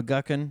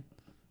McGuckin,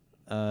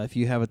 if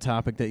you have a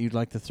topic that you'd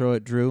like to throw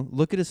at Drew,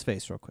 look at his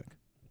face real quick.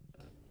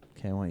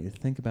 Okay, I want you to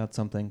think about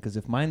something, because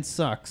if mine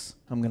sucks,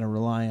 I'm going to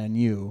rely on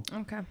you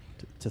Okay.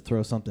 to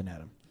throw something at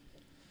him.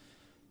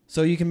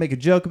 So you can make a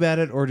joke about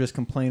it or just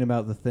complain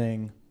about the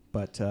thing.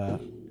 But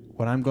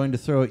what I'm going to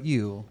throw at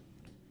you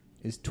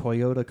is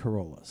Toyota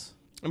Corollas.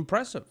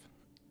 Impressive.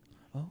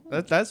 Oh.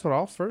 That's what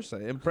I'll first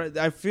say.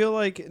 I feel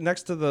like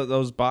next to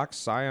those box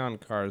Scion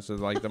cars are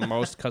like the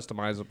most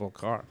customizable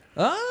car.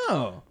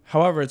 Oh.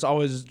 However, it's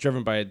always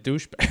driven by a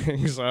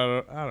douchebag,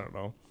 so I don't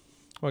know.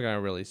 What can I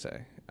really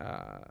say?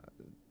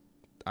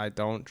 I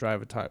don't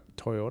drive a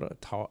Toyota.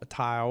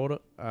 Toyota.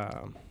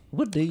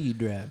 What do you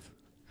drive?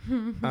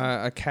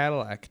 A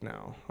Cadillac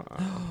now.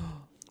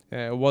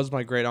 Yeah, it was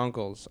my great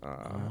uncle's.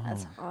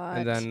 That's hot.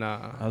 And then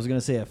I was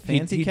going to say a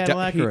fancy he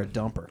Cadillac or a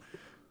dumper.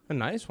 a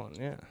nice one,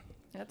 yeah.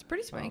 That's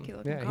pretty swanky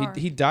looking Yeah, car.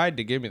 he died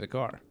to give me the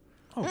car.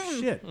 Oh,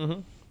 shit.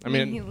 I he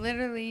mean,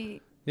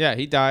 literally. yeah,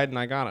 he died and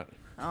I got it.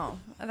 Oh,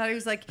 I thought he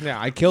was like. Yeah,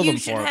 I killed You him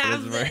should for it, but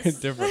have it's very this.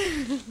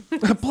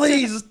 different.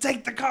 Please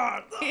take the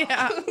car.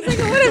 Yeah. I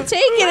would have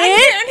taken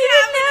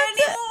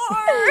it.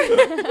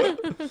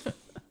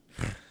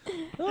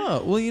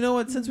 Oh, well, you know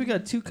what? Since we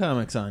got 2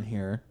 comics on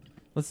here,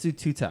 let's do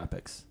 2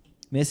 topics.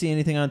 Missy,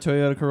 anything on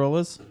Toyota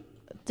Corollas?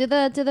 Do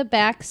the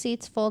back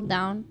seats fold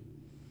down?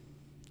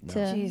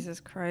 To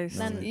Jesus Christ.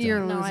 Then, You're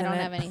no, losing I don't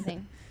it. have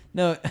anything.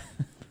 No,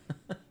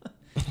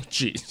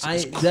 Jesus.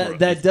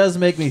 that does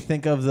make me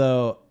think of,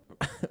 though,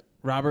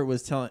 Robert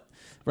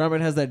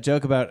has that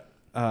joke about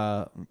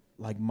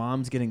like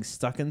moms getting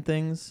stuck in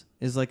things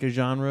is like a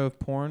genre of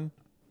porn.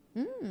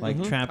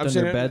 Like trapped I've in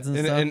seen their it beds and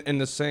in, stuff. in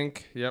the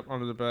sink. Yep,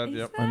 under the bed. Is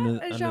Yep. that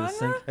Under a the genre?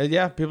 sink. And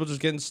yeah, people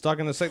just getting stuck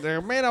in the sink. They're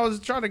like, man, I was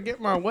trying to get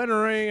my wedding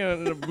ring,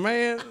 and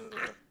man,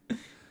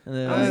 And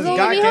then, This Go,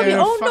 guy let me can't help you. even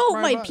Oh fuck no,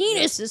 my my butt.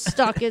 penis is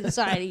stuck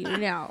inside of you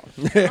now.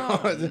 the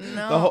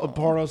whole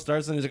porno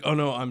starts and he's like, oh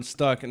no, I'm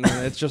stuck, and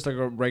then it's just like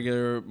a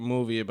regular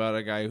movie about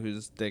a guy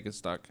whose dick is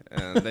stuck,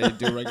 and they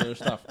do regular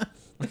stuff.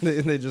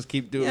 they just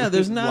keep doing. Yeah,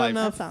 there's not life.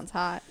 enough- That sounds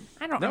hot.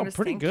 I don't No, understand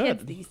pretty good.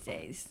 kids these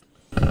days.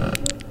 that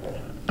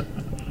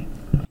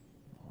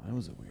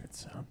was a weird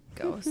sound.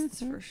 Ghosts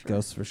for sure.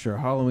 Ghosts for sure.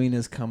 Halloween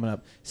is coming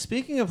up.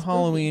 Speaking of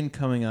Halloween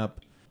coming up,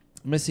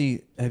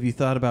 Missy, have you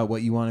thought about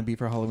what you want to be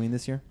for Halloween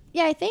this year?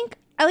 Yeah, I think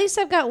at least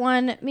I've got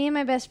one. Me and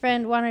my best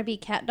friend want to be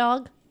cat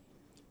dog.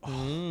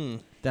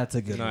 That's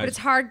a good Nice. But it's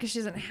hard because she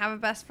doesn't have a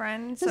best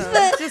friend, so the-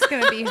 it's just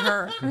gonna be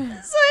her. So I've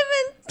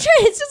been.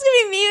 It's just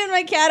gonna be me and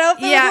my cat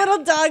outfit. Yeah. With a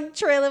little dog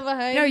trailing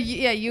behind. No,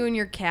 you and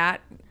your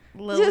cat.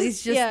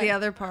 Lily's just yeah. the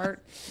other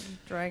part,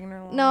 dragging her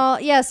along. No,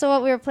 yeah. So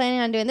what we were planning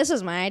on doing. This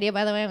was my idea,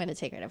 by the way. I'm gonna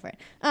take credit for it.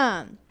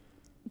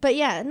 But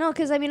yeah, no,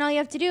 because I mean, all you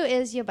have to do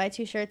is you buy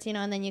 2 shirts, you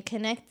know, and then you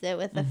connect it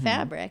with the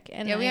fabric.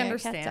 And Yeah, now we you're a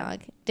understand. cat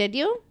dog. Did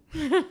you?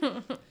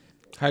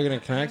 How are you gonna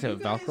connect it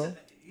with Velcro?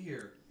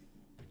 Here.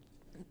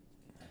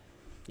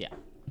 Yeah.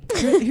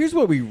 Here's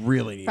what we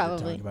really need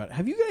Probably. to talk about.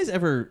 Have you guys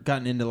ever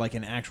gotten into like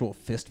an actual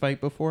fist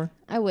fight before?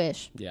 I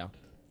wish. Yeah.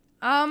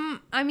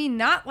 I mean,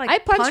 not like I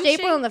punched punching.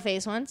 April in the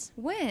face once.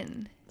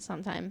 When?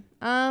 Sometime.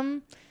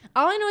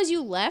 All I know is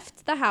you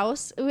left the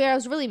house. I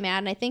was really mad,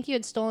 and I think you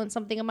had stolen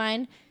something of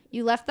mine.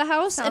 You left the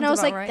house, and Sounds I was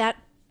about like, right. that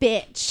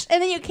bitch.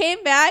 And then you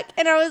came back,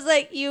 and I was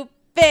like, you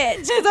bitch.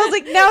 Because I was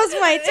like, now's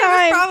my It was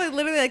time. probably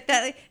literally like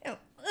that. Like,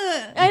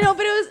 I know,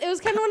 but it was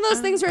kind of one of those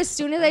things where as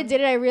soon as I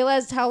did it, I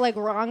realized how like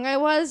wrong I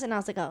was, and I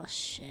was like, oh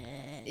shit.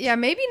 yeah,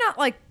 maybe not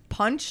like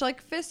punch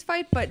like fist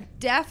fight, but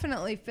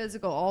definitely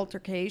physical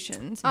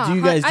altercations. Do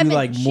you guys I do mean,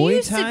 like she Muay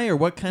used to- Thai or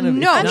what kind of?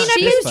 No, it's I not mean, fist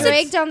I've been fights.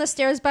 dragged down the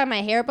stairs by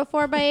my hair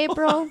before by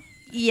April.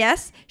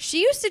 Yes, she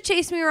used to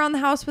chase me around the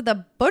house with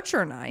a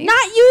butcher knife.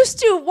 Not used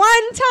to.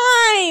 One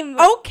time.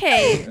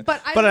 Okay,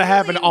 but But it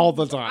happened all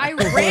the time.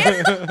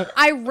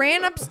 I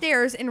ran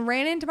upstairs and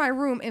ran into my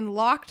room and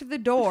locked the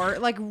door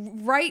like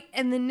right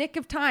in the nick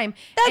of time.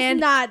 That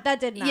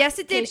did not. Yes,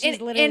 it Okay, did.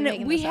 she's literally And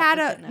making we this up. had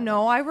This a didn't happen.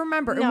 no. I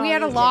remember, and No, we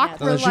had a this didn't lock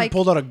happen. where And then she like.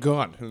 pulled out a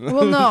gun.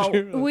 Well,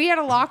 no, we had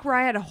a lock where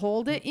I had to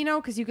hold it, you know,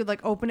 because you could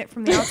like open it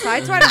from the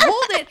outside. So I had to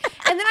hold it,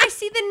 and then I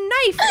see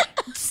the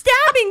knife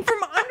stabbing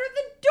from under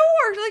the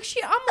door. Like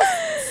she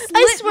almost slit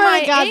I swear my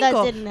to God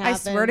ankle. that didn't happen. I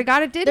swear to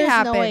God it did There's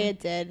happen. no way it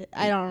did.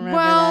 I don't remember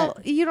Well,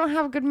 that. you don't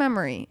have a good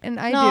memory, and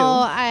I No, do.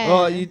 I.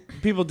 Well,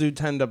 people do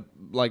tend to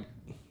like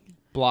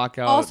block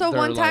out. Also, their,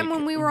 one time like,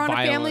 when we were on a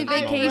family violent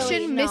I don't moments.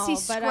 vacation, really Missy know,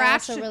 but I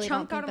scratched also a really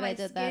chunk don't out of think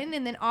that my I did that. skin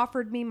and then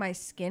offered me my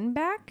skin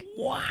back.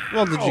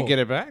 Well, did you get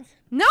it back?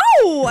 No,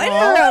 I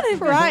didn't have it.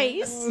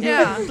 Price.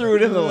 Yeah, Threw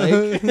it in the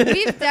lake.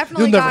 we've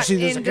definitely You'll never got see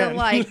this into again.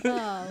 like Oh,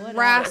 what else?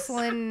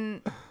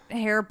 wrestling,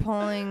 hair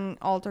pulling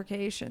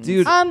altercations.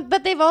 Dude.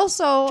 But they've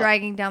also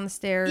Dragging down the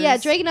stairs. Yeah,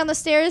 dragging down the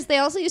stairs. They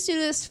also used to do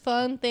this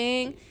fun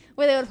thing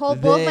where they would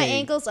hold both my They.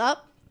 ankles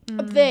up.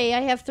 Mm.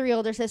 I have 3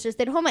 older sisters.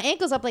 They'd hold my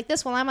ankles up like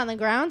this while I'm on the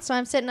ground, so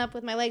I'm sitting up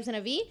with my legs in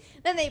a V.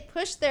 Then they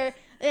push their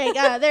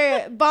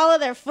ball of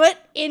their foot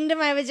into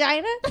my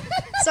vagina,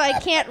 so I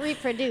can't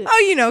reproduce. Oh,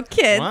 you know,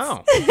 kids.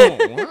 Wow.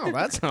 Oh, wow,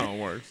 that's how it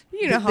works.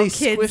 You know how They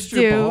kids squished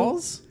do. your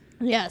balls.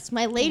 Yes,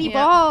 my lady Yeah.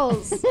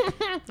 balls.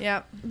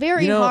 Yep.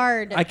 Very You know,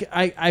 hard.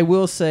 I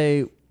will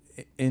say,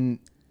 in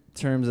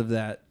terms of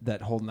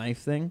that whole knife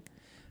thing,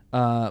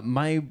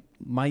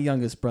 my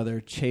youngest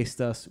brother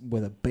chased us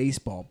with a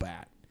baseball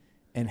bat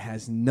and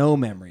has no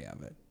memory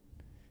of it.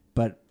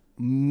 But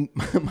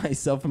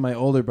myself and my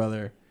older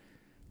brother,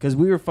 because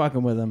we were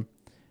fucking with him,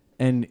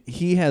 and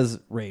he has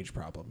rage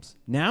problems.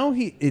 Now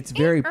it's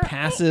very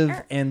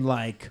passive and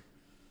like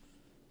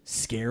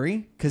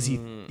scary because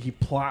he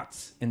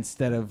plots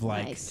instead of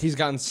like. Nice. He's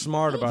gotten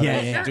smart about Yeah,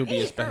 his yeah.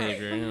 dubious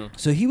behavior. You know.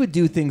 So he would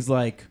do things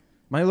like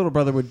my little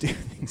brother would do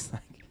things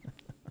like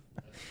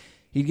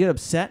he'd get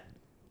upset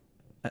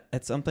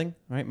at something,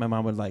 right? My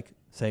mom would like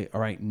say,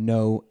 "All right,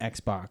 no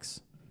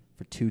Xbox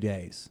for 2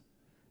 days,"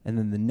 and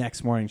then the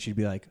next morning she'd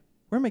be like,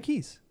 "Where are my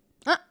keys?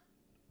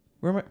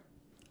 Where am I?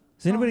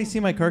 Does anybody see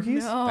my car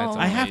keys? No. That's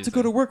I have to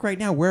go to work right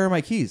now. Where are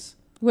my keys?"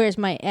 Where's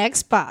my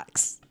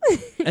Xbox?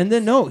 And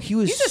then no, he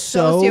was He's a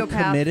so sociopath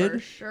committed. for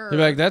sure. They're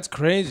like, that's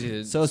crazy.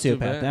 It's too Sociopath.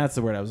 bad." That's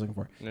the word I was looking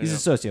for. He's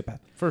Yeah. a sociopath,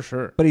 For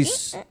sure. but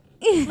he's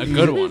A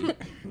good one.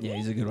 yeah,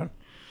 he's a good one.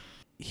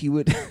 He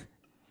would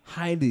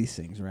hide these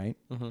things, right?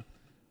 Mhm.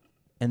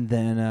 And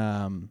then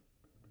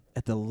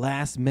at the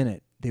last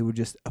minute, they would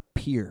just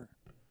appear.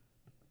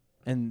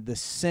 And the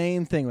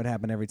same thing would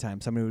happen every time.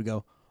 Somebody would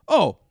go,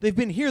 "Oh, they've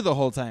been here the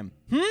whole time.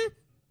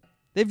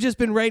 They've just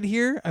been right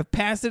here. I've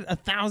passed it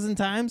 1,000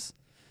 times."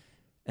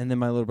 And then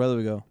my little brother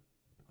would go,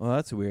 "Well,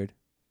 that's weird."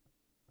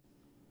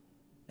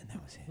 And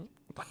that was it.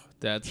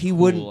 That's He cool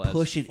wouldn't as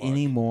push it fuck.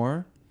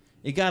 anymore.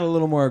 It got a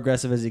little more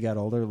aggressive as he got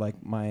older. Like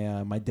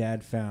my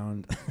dad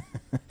found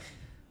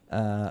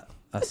a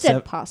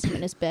Dead possum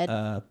in his bed.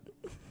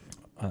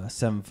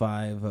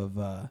 7.5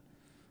 of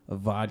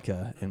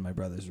vodka in my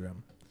brother's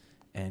room,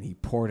 and he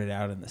poured it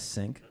out in the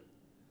sink.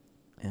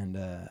 And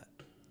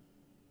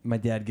my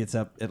dad gets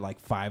up at like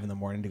 5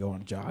 a.m. to go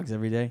on jogs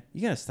every day.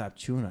 You gotta stop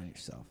chewing on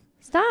yourself.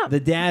 Stop. The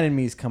dad in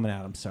me is coming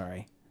out. I'm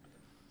sorry,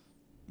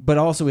 but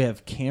also we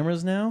have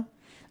cameras now.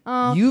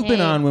 Okay. You've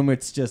been on when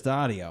it's just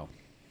audio.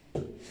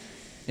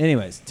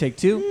 Anyways, take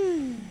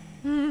 2.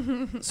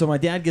 So my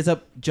dad gets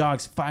up,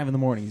 jogs 5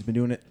 a.m. He's been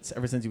doing it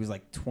ever since he was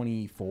like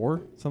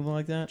 24, something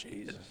like that.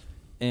 Jesus.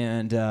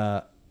 And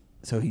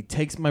so he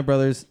takes my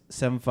brother's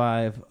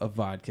 7.5 of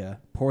vodka,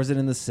 pours it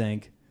in the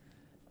sink,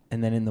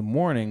 and then in the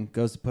morning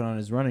goes to put on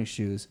his running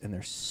shoes, and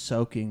they're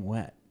soaking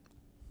wet.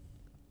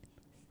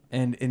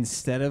 And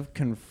instead of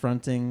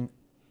confronting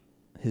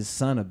his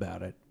son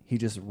about it, he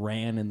just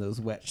ran in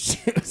those wet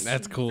shoes.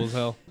 That's cool as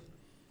hell.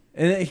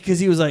 And because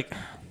he was like,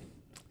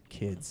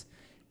 kids,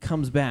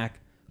 comes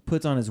back,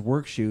 puts on his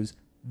work shoes.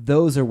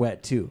 Those are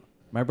wet too.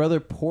 My brother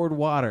poured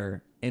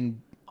water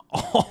in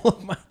all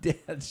of my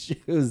dad's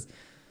shoes.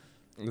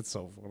 It's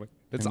so funny.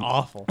 It's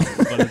awful.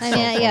 I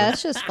mean, yeah,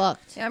 it's just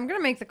fucked. Yeah, I'm gonna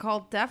make the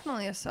call.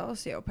 Definitely a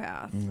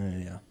sociopath.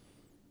 Yeah.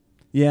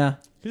 Yeah.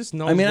 He just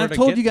knows I mean, where I've to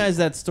told get you guys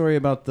that story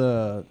about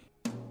the.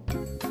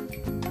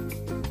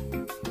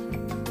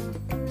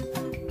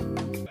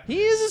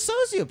 He is a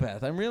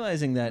sociopath. I'm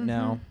realizing that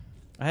now.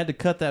 I had to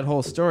cut that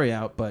whole story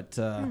out, but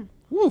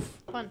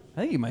woof. Fun.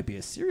 I think he might be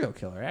a serial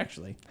killer,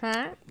 actually.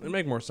 Huh? It'd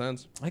make more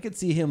sense. I could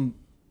see him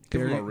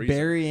Give him a reason.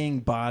 burying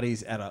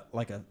bodies at a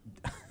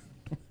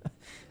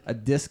a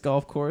disc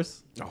golf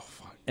course Oh,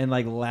 fuck. and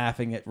like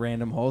laughing at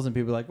random holes, and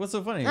people are like, "What's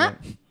so funny?" Huh?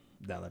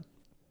 Nothing.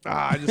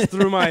 I just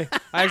I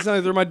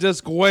accidentally threw my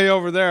disc way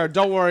over there.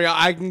 Don't worry,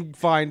 I can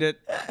find it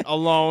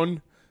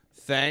alone.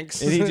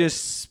 Thanks. And he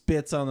just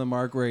spits on the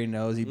mark where he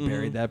knows he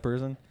buried that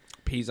person.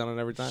 pees on it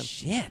every time.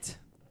 Shit.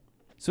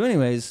 So,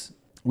 anyways,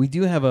 we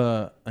do have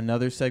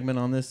another segment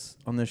on this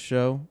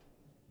show.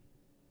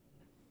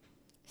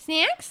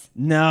 Snacks?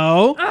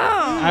 No, Oh.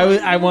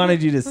 I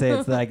wanted you to say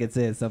it so that I could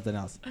say it's something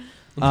else.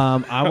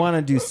 I want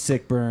to do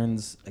sick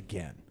burns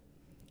again.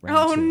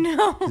 Oh,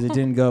 no. Because it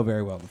didn't go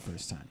very well the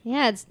first time.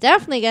 Yeah, it's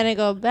definitely gonna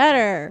go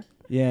better.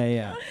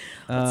 Yeah.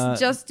 Let's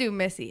just do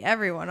Missy.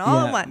 Everyone,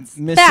 all at once.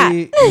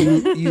 Missy,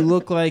 you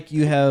look like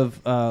you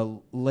have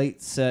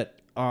late set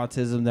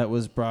autism that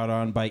was brought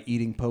on by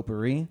eating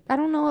potpourri. I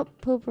don't know what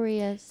potpourri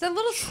is. The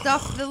little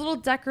stuff, the little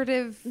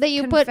decorative That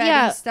you put- confetti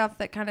yeah. stuff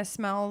that kind of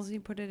smells.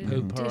 You put it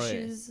in Potpourri.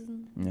 dishes.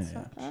 And Yeah.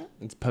 stuff.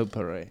 It's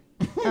potpourri.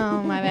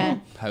 Oh my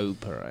bad.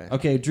 Potpourri.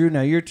 Okay, Drew,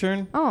 now your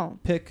turn. Oh.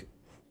 Pick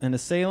an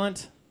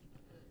assailant.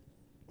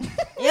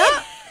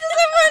 Yeah.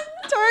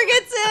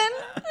 Targets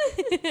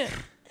in.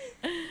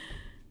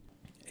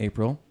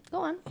 April, Go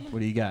on. what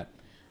do you got?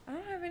 I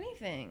don't have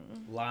anything.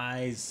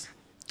 Lies.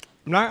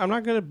 I'm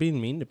not good at being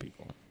mean to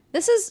people.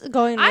 This is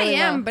going really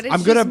I am, well. but it's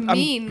I'm good just at- I'm-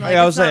 mean. yeah, Like, I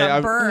it's was saying, not a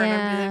I'm- burn. I'm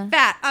Yeah. like,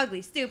 fat,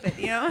 ugly, stupid,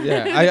 you know?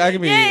 Yeah, I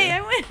can be. Yay,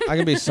 I win. I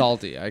can be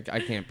salty. I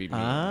can't be mean.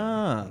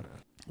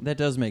 That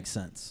does make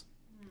sense.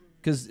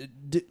 Because,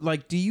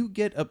 do you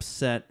get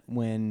upset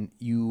when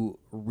you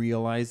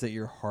realize that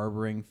you're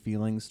harboring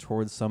feelings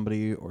towards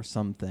somebody or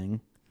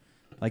something?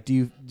 Like,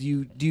 do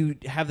you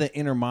have that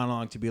inner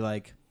monologue to be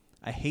like,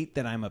 I hate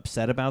that I'm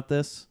upset about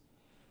this?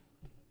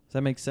 Does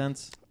that make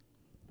sense?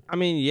 I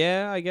mean,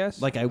 yeah, I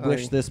guess. Like, I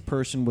wish this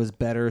person was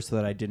better so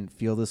that I didn't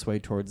feel this way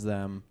towards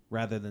them,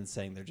 rather than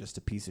saying they're just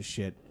a piece of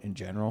shit in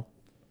general.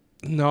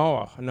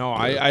 No,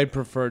 I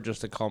prefer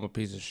just to call him a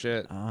piece of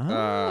shit.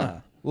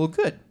 Well,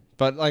 good.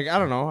 But like, I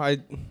don't know.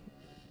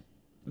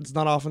 It's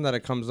not often that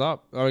it comes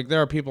up. Like,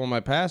 there are people in my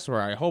past where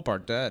I hope are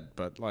dead,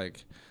 but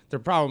like, they're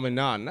probably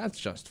not, and that's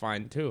just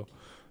fine too.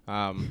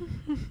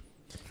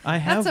 I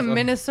have That's a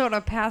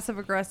Minnesota passive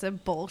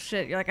aggressive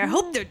bullshit. You're like, I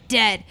hope they're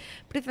dead.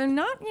 But if they're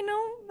not,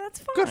 that's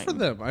fine. Good for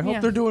them. I hope Yeah.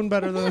 they're doing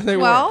better than they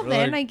Well, were.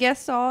 then Like, I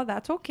guess so.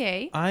 That's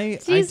okay. I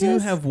do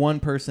Jesus. have one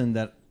person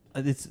that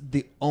it's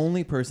the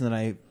only person that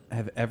I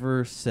have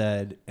ever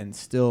said and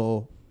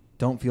still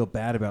don't feel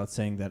bad about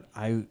saying that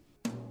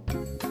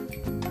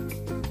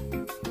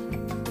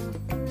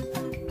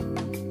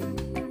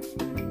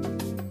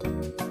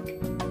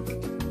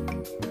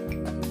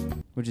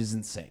which is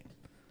insane.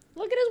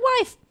 Look at his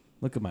wife.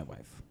 Look at my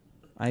wife.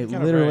 I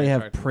got a literally very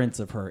have attractive prints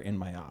of her in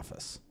my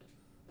office.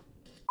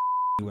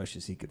 He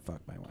wishes he could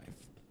fuck my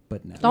wife,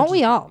 but no. Don't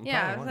we all?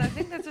 Yeah, I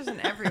think that's just an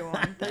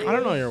everyone thing. I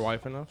don't know your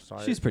wife enough. So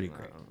She's pretty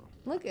great.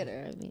 Look at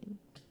her. I mean,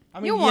 I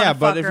mean, You'll wanna yeah,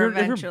 but fuck if her you're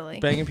eventually.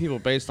 banging people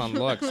based on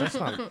looks,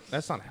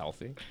 that's not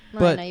healthy. no,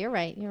 But- no, you're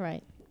right. You're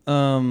right.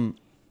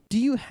 Do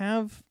you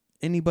have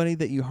anybody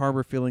that you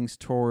harbor feelings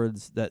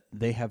towards that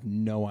they have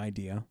no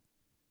idea?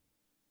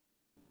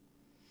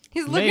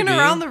 He's looking Maybe.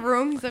 around the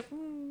room. He's like,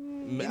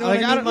 know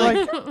Like, what I I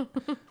mean? don't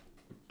like.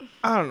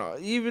 I don't know.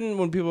 Even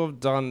when people have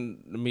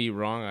done me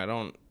wrong, I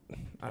don't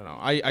know.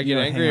 I You get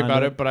don't angry hang on about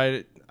to it, but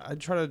I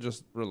try to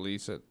just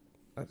release it.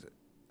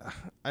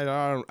 I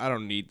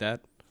don't need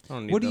that. I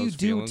don't need What do you those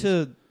do feelings.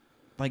 to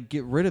like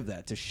get rid of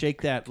that, to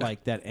shake that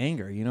that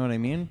anger? You know what I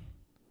mean?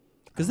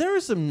 Because there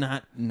are some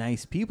not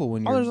nice people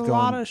when you're Oh, there's going. a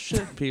lot of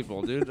shit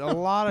people, dude. A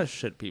lot of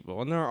shit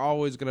people, and there are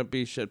always gonna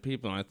be shit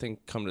people. And I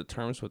think come to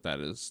terms with that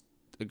is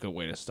a good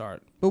way to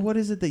start. But what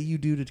is it that you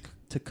do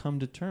to come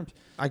to terms?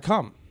 I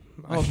come.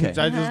 Okay.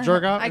 I just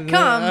jerk out. I and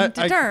come then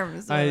to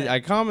terms. with it. I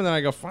come and then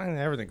I go, fine,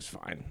 everything's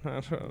fine.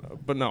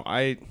 But no,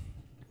 I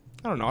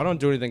don't know. I don't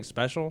do anything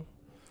special.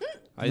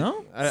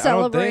 No? I don't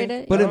Celebrate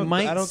think- it. But I it don't- I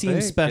might don't seem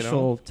think,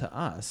 special to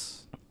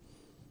us.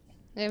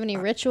 Do you have any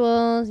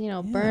rituals?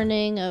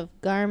 Burning of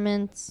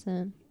garments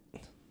and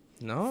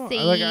No,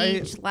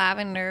 Sage,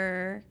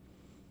 lavender.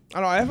 I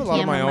don't know. I have a lot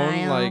of my own,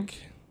 Chamomile. like,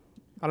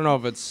 I don't know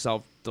if it's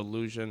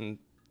self-delusion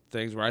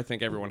things where I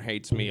think everyone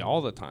hates me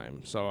all the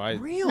time. So I,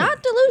 Really?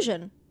 not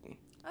delusion.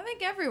 I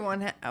think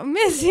everyone.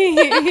 Missy.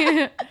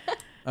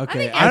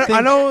 Okay.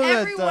 I know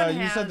that everyone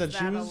you has said that she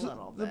that a was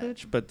little the bit.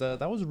 bitch, but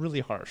that was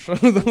really harsh.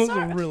 That was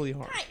really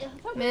harsh.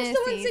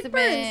 Missy's a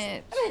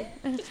bitch.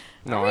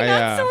 No, Are we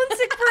not sewing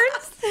sick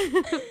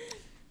birds?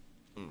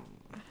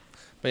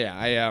 But yeah,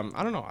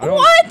 I don't know.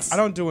 What? I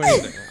don't do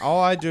anything.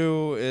 All I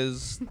do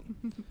is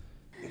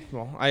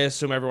well, I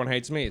assume everyone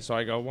hates me. So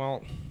I go,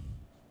 well,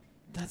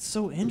 That's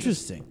so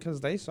interesting.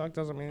 because they suck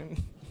doesn't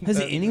mean. Has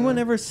that- anyone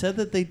ever said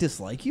that they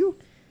dislike you?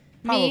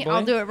 Me, I'll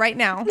Probably. do it right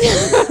now.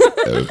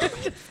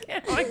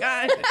 Oh my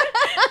god.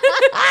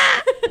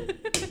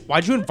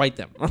 Why'd you invite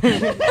them? He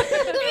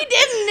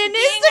didn't. In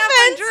his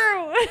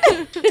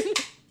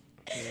defense,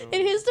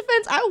 in his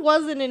defense, I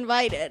wasn't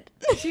invited.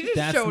 She just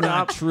That's showed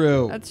not up.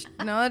 true.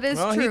 No, it is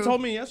well, true. he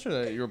told me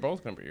yesterday that you were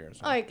both gonna be here.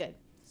 So. All right, good.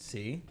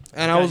 See?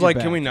 And I was like,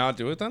 "Can we not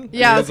do it then?"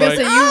 Yeah, I was gonna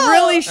say you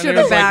really should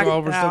have backed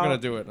well, we're still out. gonna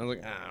do it. And I was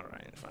like, all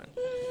right, fine.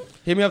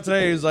 Hit me up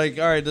today. He was like,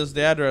 all right, this is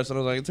the address. And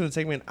I was like, it's gonna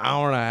take me an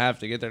hour and a half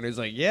to get there. And he's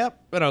like, yep.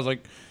 And I was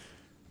like,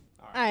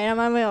 All right, I'm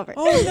on my way over.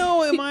 Oh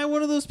no, am I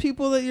one of those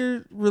people that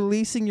you're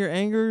releasing your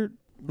anger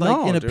like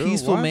no, in a dude,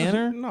 peaceful what?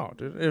 manner? No,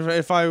 dude.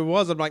 If I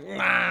was, I'm like,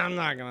 nah, I'm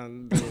not gonna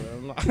do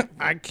it.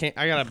 I can't.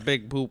 I got a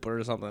big poop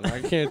or something.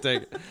 I can't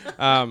take it.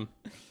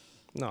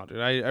 No, dude.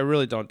 I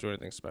really don't do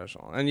anything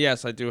special. And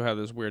yes, I do have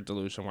this weird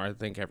delusion where I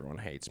think everyone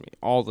hates me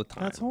all the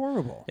time. That's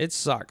horrible. It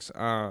sucks.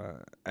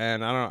 And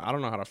I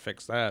don't know how to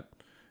fix that.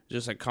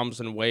 Just it comes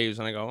in waves,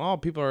 and I go, oh,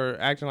 people are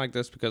acting like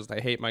this because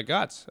they hate my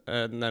guts,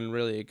 and then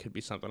really it could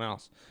be something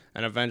else.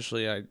 And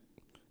eventually, I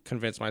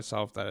convince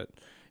myself that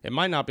it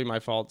might not be my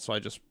fault, so I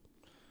just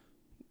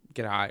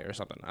get high or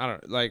something. I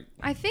don't like.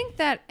 I think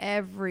that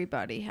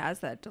everybody has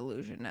that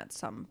delusion at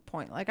some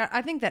point. Like,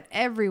 I think that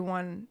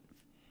everyone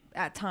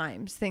at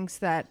times thinks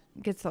that,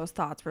 gets those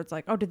thoughts where it's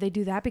like, oh, did they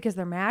do that because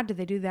they're mad? Did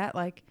they do that?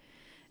 Like,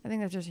 I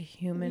think that's just a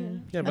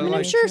human. Yeah, I but mean, I'm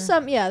like, sure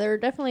some. Yeah, there are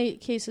definitely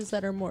cases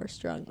that are more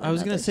strong. I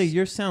was going to say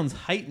yours sounds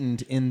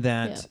heightened in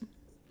that Yeah.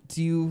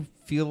 do you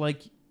feel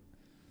like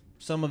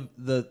some of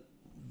the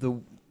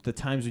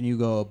times when you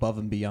go above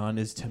and beyond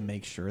is to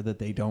make sure that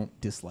they don't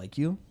dislike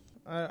you?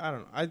 I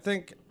don't know. I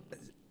think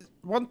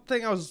one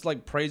thing I was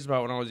like praised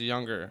about when I was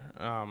younger,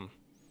 I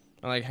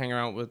like hang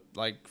around with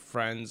like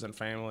friends and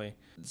family.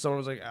 Someone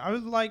was like, I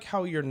would like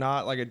how you're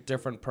not like a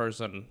different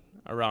person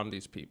around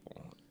these people.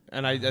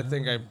 And I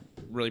think I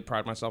really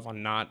pride myself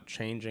on not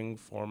changing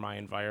for my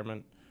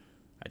environment.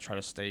 I try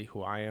to stay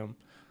who I am,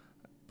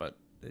 but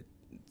it's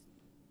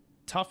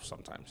tough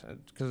sometimes.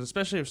 Because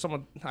especially if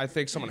I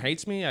think someone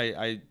hates me,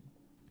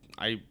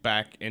 I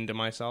back into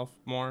myself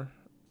more.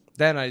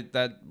 Then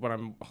when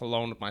I'm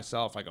alone with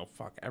myself, I go,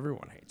 fuck,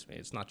 everyone hates me.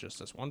 It's not just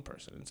this one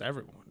person. It's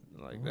everyone.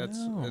 Like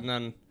and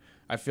then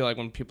I feel like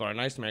when people are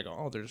nice to me, I go,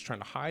 oh, they're just trying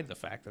to hide the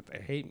fact that they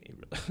hate me.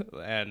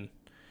 And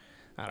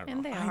I don't know.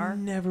 And they I are.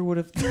 never would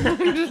have.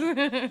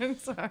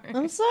 Sorry.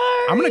 I'm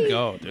sorry. I'm gonna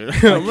go, dude. I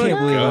can't believe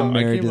I'm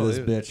married to this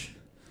bitch. bitch.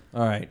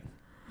 All right.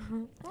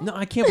 No,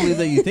 I can't believe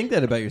that you think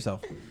that about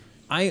yourself.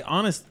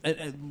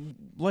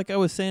 Like I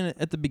was saying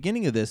at the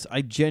beginning of this,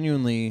 I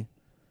genuinely,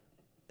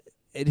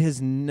 it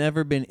has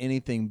never been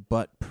anything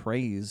but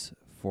praise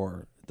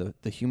for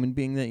the human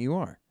being that you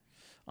are.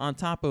 On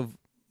top of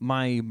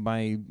my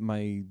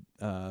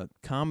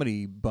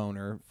comedy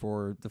boner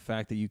for the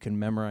fact that you can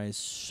memorize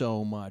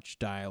so much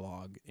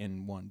dialogue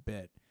in one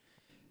bit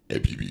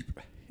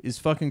is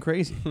fucking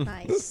crazy.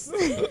 Nice.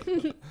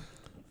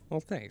 Well,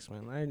 thanks,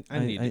 man. I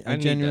need I that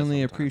genuinely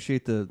sometimes.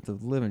 appreciate the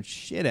living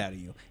shit out of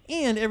you.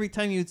 And every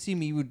time you would see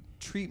me, you would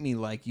treat me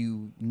like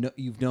you've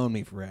known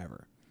me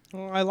forever.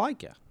 Well, I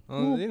like you.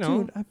 Well, You know,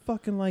 dude, I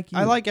fucking like you.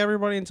 I like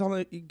everybody until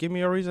they give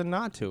me a reason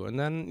not to, and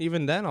then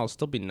even then, I'll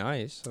still be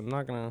nice. I'm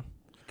not gonna.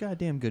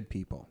 goddamn good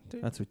people.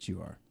 Dude. That's what you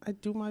are. I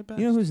do my best.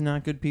 You know who's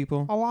not good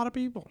people? a lot of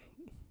people.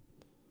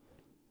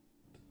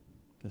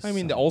 The I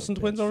mean, the son of a Olsen bitch.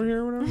 twins over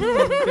here, or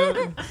whatever.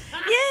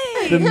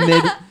 Yay!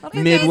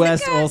 The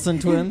Midwest Olsen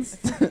twins.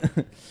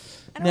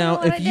 Now,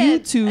 what if I you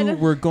did. I two don't-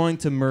 were going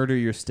to murder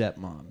your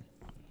stepmom,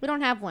 We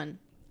don't have one.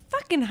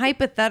 Fucking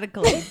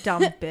hypothetical, you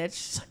dumb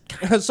bitch.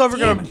 so we're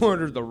gonna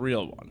murder the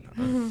real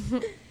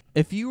one.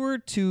 if you were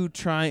to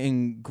try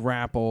and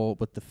grapple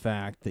with the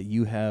fact that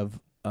you have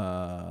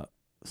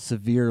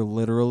severe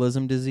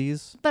literalism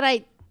disease, But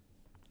I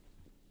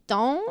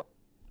don't.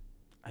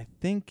 I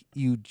think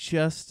you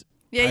just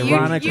Yeah,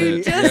 Ironically-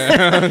 you just,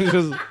 Yeah,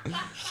 just-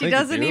 she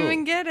doesn't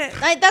even get it.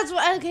 That's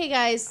what. Okay,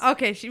 guys.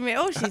 Okay, she's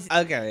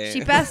okay.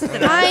 she bested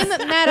I'm us.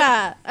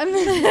 meta.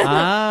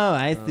 Oh,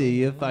 I see.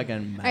 You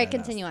fucking. All right,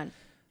 continue on.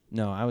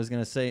 No, I was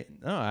gonna say.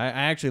 No, I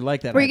actually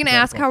like that. Were you gonna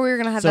ask hypothetical. how we were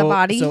gonna have so, that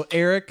body? So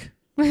Eric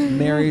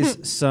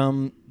marries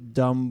some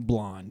dumb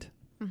blonde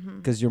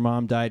because your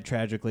mom died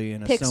tragically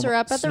in a Picks her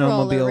up at the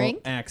roller snowmobile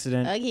rink.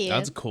 accident. Again.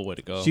 That's a cool way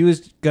to go. She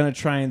was gonna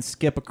try and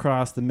skip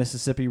across the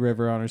Mississippi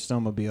River on her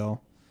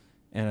snowmobile,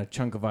 and a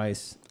chunk of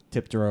ice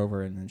tipped her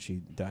over, and then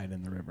she died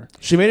in the river.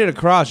 She made it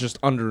across just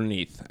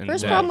underneath. And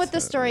First dead. problem with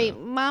this story: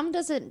 Mom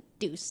doesn't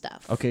do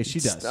stuff. Okay, she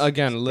does.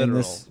 Again, In literal.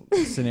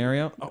 this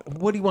scenario, oh,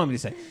 what do you want me to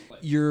say?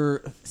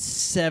 Your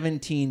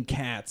 17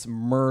 cats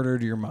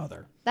murdered your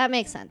mother. That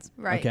makes sense.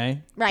 right.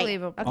 Okay, Right.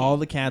 Believable. Okay. all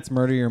the cats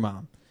murder your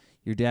mom.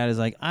 Your dad is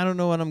like, I don't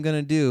know what I'm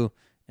gonna do,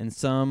 and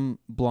some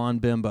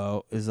blonde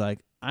bimbo is like,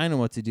 I know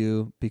what to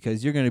do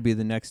because you're gonna be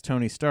the next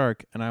Tony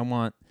Stark, and I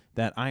want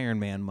that Iron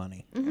Man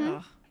money.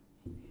 Ugh.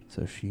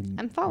 So she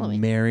I'm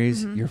following.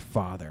 marries your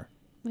father,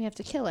 We have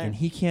to kill her. and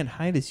he can't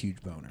hide his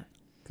huge boner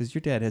because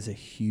your dad has a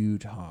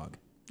huge hog.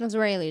 That's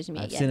where he losing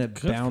me I've again. seen it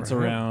Good bounce for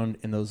him. around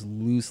in those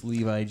loose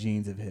Levi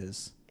jeans of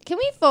his. Can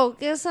we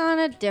focus on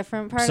a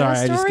different part Sorry, of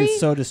I the just story? get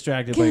so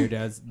distracted by your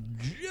dad's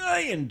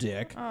giant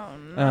dick. Oh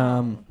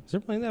no. Is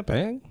it really that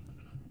big?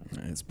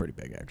 It's pretty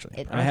big, actually.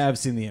 It- I have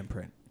seen the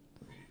imprint.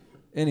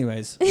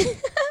 Anyways,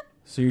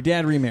 so your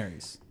dad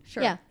remarries.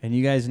 Sure. Yeah. And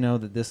you guys know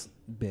that this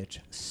bitch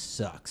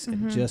sucks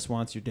and just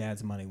wants your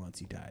dad's money once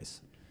he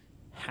dies.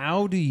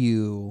 How do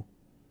you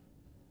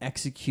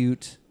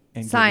execute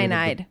and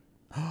Cyanide.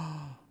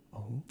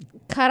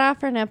 Cut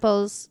off her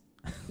nipples,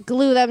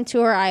 glue them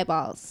to her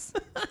eyeballs.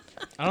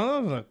 I don't know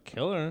if it'll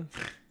kill her.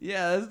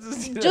 Yeah,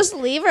 that's Just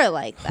leave her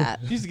like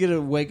that. she's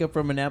gonna wake up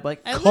from a nap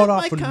like I Cut left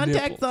off my a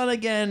contacts nipple. on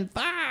again.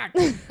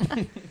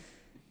 Fuck.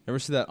 Ever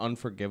see that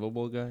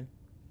Unforgivable guy?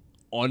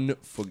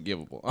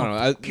 Unforgivable.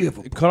 I don't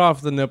know. Cut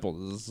off the nipple.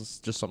 This is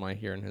just something I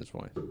hear in his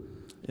voice.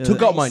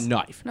 Took out my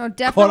knife. No, Cut off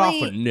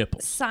definitely a nipple.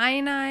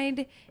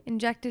 cyanide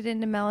injected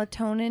into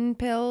melatonin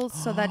pills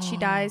so that she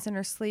dies in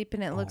her sleep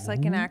and it looks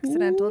like an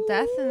accidental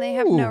death and they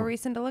have no Ooh.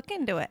 reason to look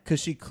into it.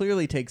 Because she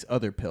clearly takes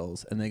other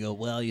pills, and they go,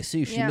 "Well, you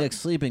see, she Yeah.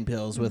 mixed sleeping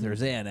pills with her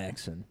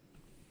Xanax, and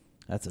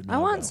that's a no-go." I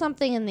want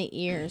something in the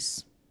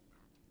ears.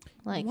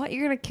 Like, What,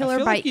 you're going to kill I her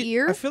feel by like you-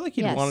 ear? I feel like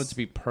you'd Yes. want it to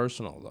be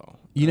personal, though.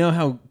 You know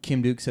how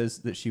Kim Duke says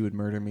that she would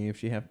murder me if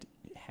she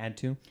had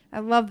to? I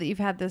love that you've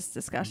had this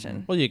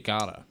discussion. Well, you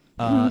gotta.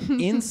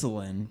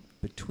 Insulin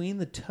between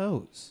the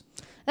toes,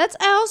 that's,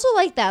 I also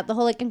like that. The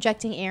whole like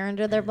injecting air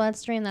into their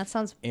bloodstream. That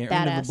sounds air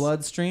badass. into the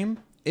bloodstream.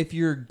 If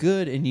you're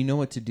good and you know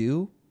what to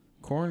do,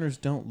 coroners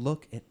don't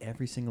look at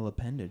every single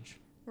appendage.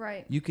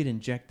 Right. You could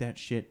inject that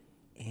shit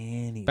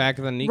anywhere. Back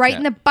of the kneecap. Right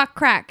in the butt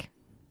crack.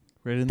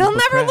 Right in They'll the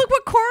butt never crack. look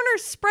what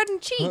coroners spreading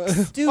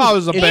cheeks. Dude, Oh,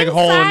 there's a big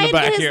hole in the Inside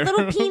back his here.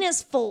 little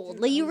penis fold,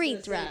 the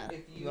urethra.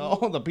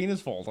 No, the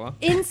penis fold, huh?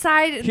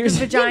 Inside Here's-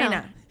 the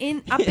vagina.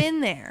 Up in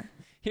there.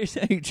 Here's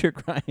how you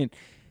trick Ryan.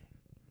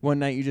 One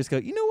night you just go,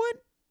 you know what?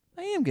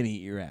 I am going to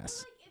eat your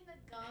ass.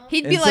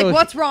 He'd And be like, so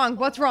what's wrong?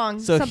 What's wrong?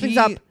 So Something's he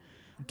up.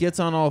 gets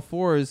on all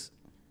fours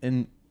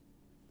and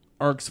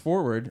arcs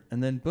forward,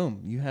 and then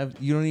boom, you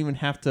don't even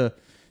have to.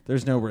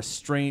 There's no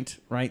restraint,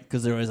 right?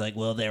 Because there was like,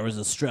 well, there was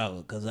a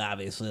struggle because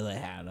obviously they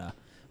had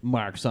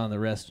marks on the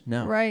wrist.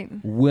 No, Right.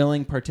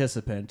 willing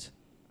participant,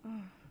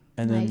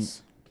 and then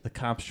Nice. the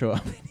cops show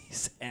up and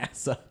he's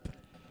ass up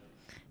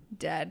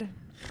Dead.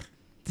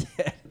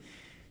 at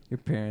your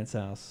parents'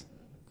 house.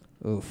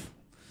 Oof.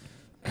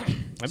 That'd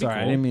be Sorry, I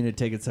cool. didn't mean to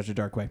take it such a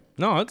dark way.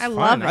 No, it's I fine.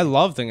 love it. I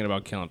love thinking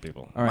about killing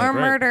people. All right, Or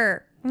great.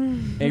 murder.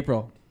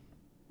 April,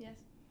 Yes.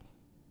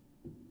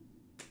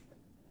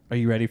 are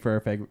you ready for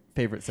our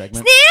favorite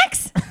segment?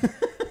 Snacks!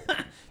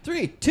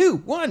 3, 2,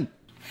 1.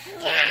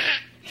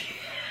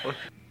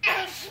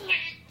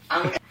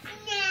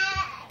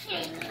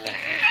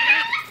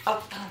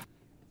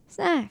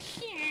 Snack.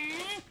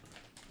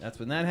 That's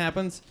when that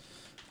happens.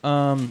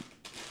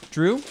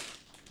 Drew,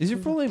 is your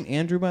full name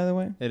Andrew, by the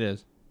way? It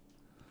is.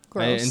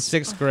 Gross. In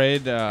 6th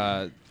grade,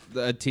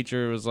 a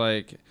teacher was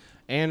like,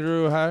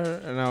 Andrew,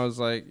 and I was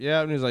like,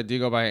 yeah. And he was like, do you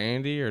go by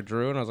Andy or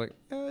Drew? And I was like,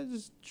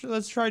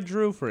 let's try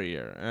Drew for a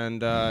year.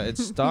 And it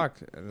stuck.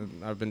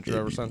 And I've been Drew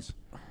ever since.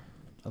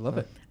 I love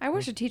it. I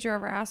wish a teacher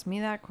ever asked me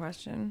that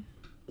question.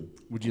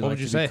 Would you What like would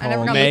you to say? be I never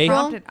called got May?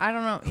 prompted. I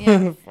don't know.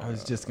 Yeah. I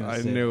was just gonna I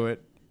say. knew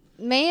it.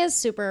 May is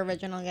super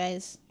original,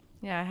 guys.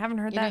 Yeah, I haven't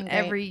heard You're that doing great.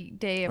 every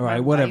day of All my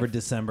right, whatever. life.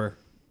 December.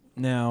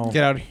 Now,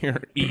 Get out of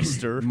here,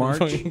 Easter.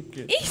 March.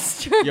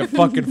 Easter. You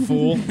fucking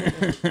fool.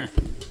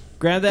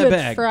 grab that Good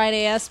bag.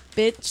 Friday ass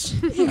bitch.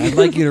 I'd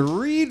like you to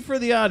read for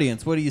the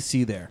audience. What do you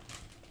see there?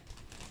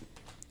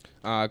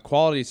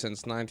 Quality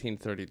since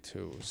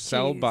 1932.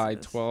 Sell by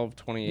Jesus.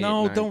 12/28.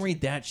 No, don't read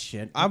that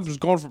shit. I'm just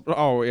going for.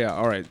 Oh yeah,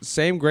 all right.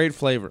 Same great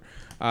flavor.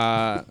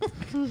 What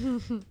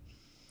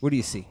do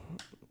you see?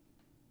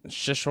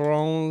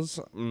 Chicharrones,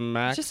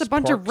 Max. Just a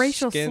bunch of pork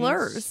racial skins.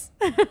 slurs.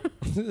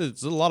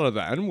 It's a lot of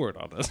the N word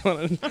on this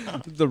one.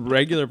 The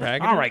regular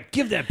package. All right,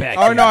 give that back.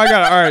 Oh no, I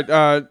got it.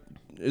 All right.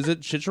 Is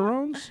it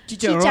chicharrones?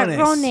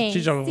 Chicharrones.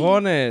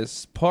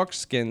 Chicharrones, pork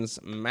skins,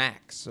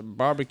 Max,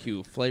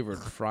 barbecue flavored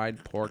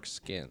fried pork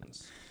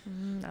skins.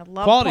 I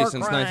love Quality pork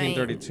since rinds.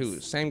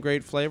 1932. Same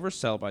great flavor.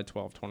 Sell by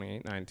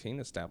 12/28/19.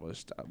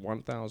 Established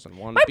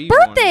 1001. My B1.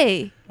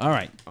 birthday. All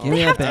right, Oh, give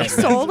me that They back.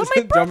 sold on my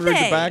Do you want me to read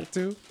birthday. the back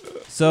too?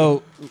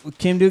 So,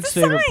 Kim Duke's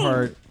a favorite sign.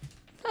 part.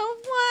 Oh,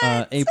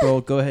 what?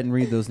 April, go ahead and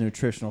read those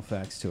nutritional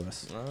facts to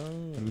us.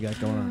 What do we got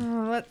going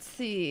on? Let's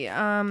see.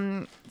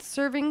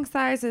 Serving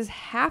size is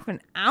half an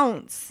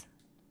ounce.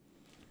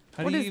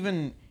 How What do you is-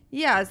 even?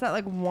 Yeah, is that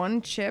like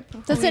one chip?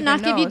 Does Who it not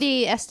even give you knows?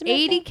 the estimate?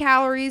 80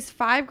 calories,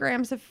 5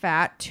 grams of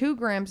fat, 2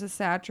 grams of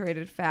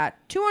saturated fat,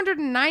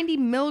 290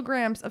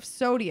 milligrams of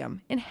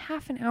sodium in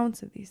half an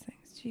ounce of these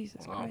things.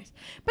 Jesus Christ.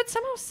 But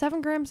somehow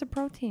 7 grams of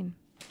protein.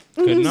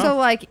 Good enough. So,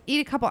 like,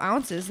 eat a couple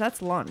ounces.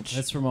 That's lunch.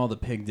 That's from all the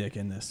pig dick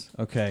in this.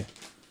 Okay,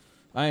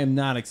 I am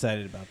not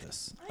excited about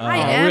this. I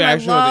we am. I actually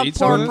have to love eat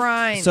some of pork this?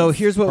 rinds. So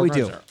here's what we Pork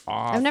do. rinds are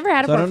off. I've never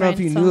had a So I pork don't know if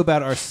you rind, knew so-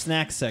 about our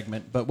snack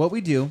segment, but what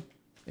we do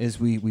is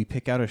we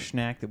pick out a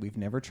snack that we've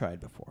never tried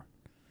before.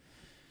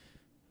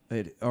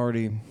 It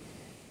already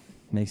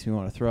makes me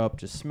want to throw up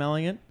just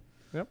smelling it.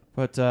 Yep.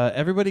 But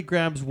everybody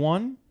grabs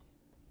one.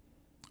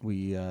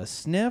 We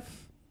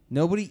sniff.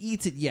 Nobody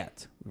eats it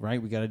yet,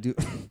 right? We got to do.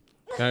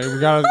 Okay, we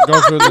gotta go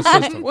through the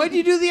system. Why'd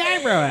you do the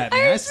eyebrow at me?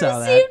 I saw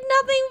received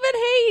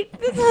that.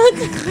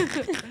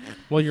 nothing but hate.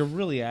 Well, you're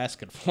really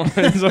asking for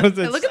it. So it's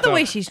Look at the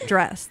way she's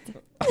dressed.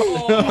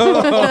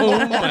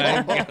 Oh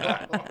my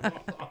god.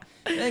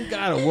 Thank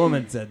God a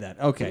woman said that.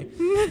 Okay.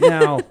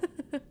 Now,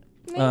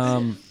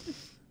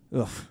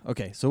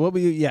 okay. So what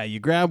you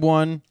grab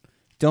one.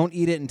 Don't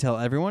eat it until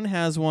everyone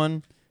has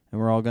one, and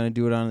we're all going to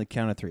do it on the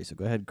count of 3. So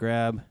go ahead,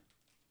 grab.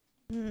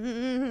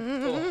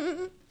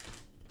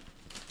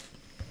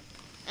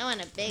 I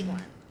want a big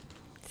one.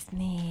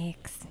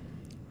 Snakes.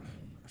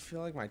 I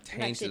feel like my It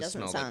taint actually has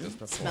doesn't smelled like this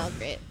before. smell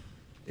great.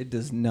 It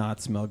does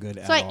not smell good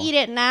at So all. I eat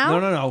it now?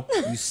 No.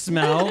 You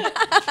smell.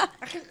 I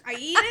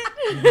eat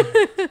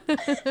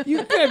it?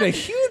 You grabbed a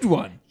huge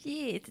one.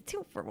 Yeah, it's a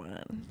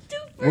 2-for-1.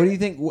 What do you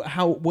think?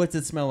 What's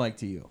it smell like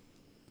to you?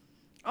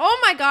 Oh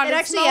my god, It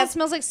actually smells.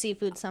 smells like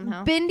seafood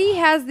somehow. Bindi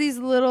has these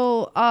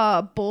little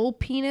bull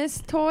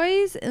penis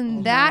toys,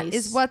 and that nice.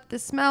 is what the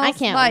smells I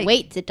can't like.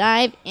 wait to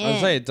dive I was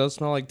in. say it does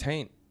smell like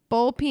taint.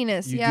 Bull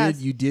penis,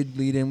 yes. You did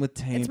lead in with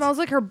taint. It smells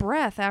like her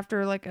breath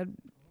after like a.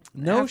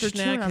 No after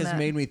chewing snack on has that.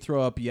 made me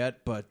throw up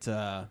yet, but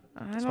I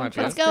my don't bad. trust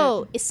Let's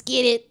go. Let's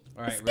get it.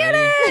 all right,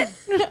 ready?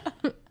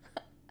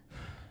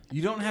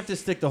 You don't have to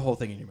stick the whole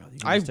thing in your mouth. You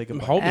can I just take a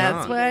bite. hope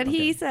That's not. what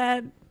he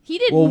said. He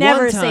did Well,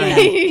 never one say time,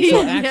 that.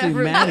 so actually,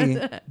 Never Maddie,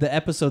 does that. the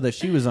episode that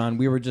she was on,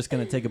 we were just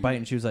gonna take a bite,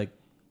 and she was like,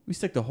 "We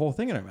stick the whole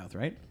thing in our mouth,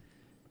 right?"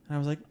 And I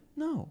was like,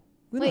 "No,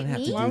 we Wait, don't have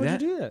me? to Why do would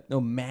that." you do that? No,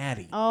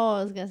 Maddie. Oh,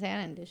 I was going to say I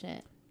didn't do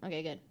shit.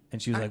 Okay, good.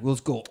 And she was like, "Let's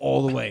go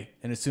all the way."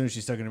 And as soon as she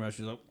stuck it in her mouth,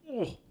 she was like,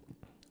 "Oh."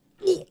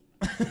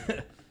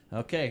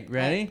 Okay,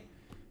 ready?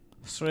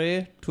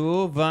 3,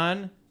 2,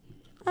 1.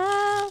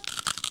 Oh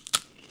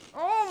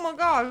my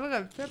god, look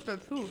at Peppa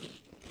Poo.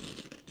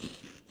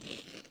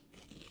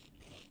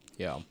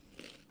 Yeah.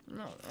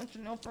 No, that's a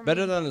no for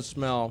Better me. than the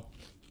smell.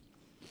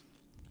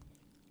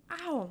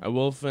 Ow. I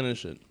will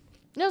finish it.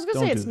 No, I was going to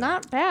Don't say do it's that.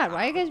 not bad.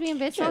 Why are you guys being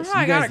bitches? Somehow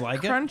I guys got a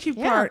like it? crunchy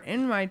Yeah. part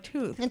in my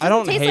tooth. It I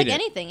don't doesn't taste hate like it.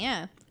 anything,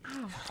 yeah.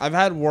 I've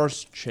had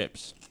worse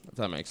chips, if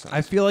that makes sense.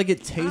 I feel like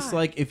it tastes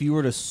like if you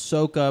were to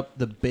soak up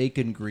the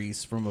bacon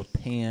grease from a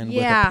pan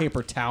Yeah. with a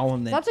paper towel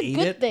and then That's a ate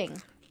good it.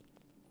 thing.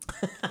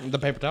 The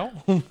paper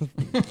towel?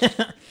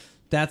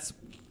 That's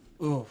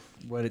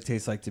what it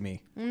tastes like to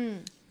me.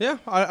 Yeah,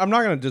 I'm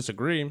not going to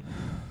disagree.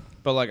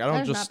 But, like, I don't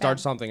That's just not start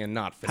bad. something and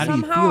not How finish do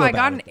you Somehow feel I about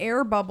got it? an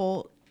air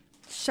bubble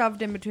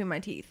shoved in between my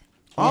teeth.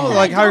 Oh,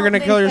 like how you're don't going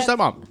to kill think your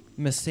that- stepmom.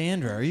 Miss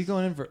Sandra, are you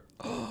going in for?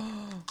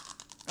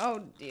 Oh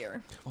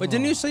dear. Wait,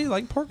 didn't you say you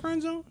like pork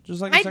rinds, though?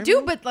 Just like a I second do,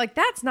 ago? but like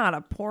that's not a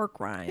pork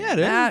rind. Yeah, it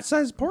is. That- It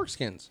says pork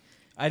skins.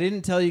 I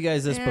didn't tell you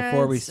guys this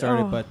before we Yes,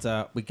 started, oh.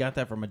 but we got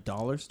that from a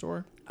dollar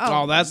store.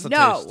 Oh, that's the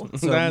no.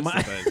 taste. So That's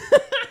my- the taste.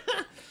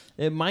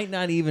 It might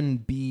not even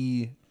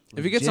be.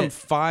 If you get some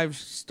legit.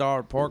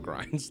 5-star pork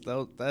rinds,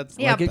 though, that's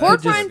Yeah, Like, it pork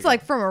could just- rinds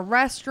like from a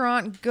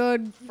restaurant,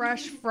 good,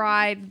 fresh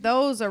fried.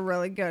 Those are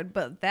really good,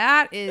 but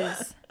that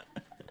is.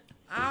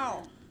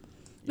 Ow.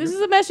 This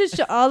is a message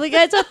to all the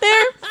guys out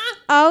there.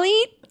 I'll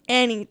eat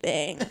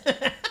anything.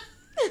 That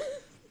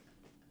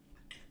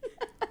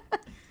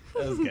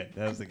was good.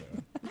 That was a good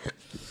one.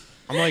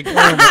 I'm like, Die,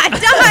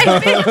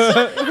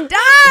 bitch!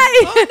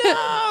 Die!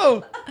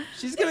 No,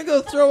 she's gonna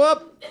go throw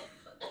up.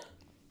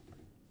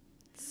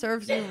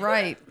 Serves you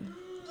right.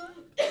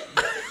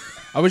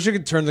 I wish you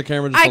could turn the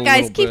camera just All right, a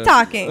guys, little keep bit.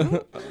 talking.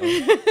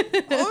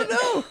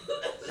 Oh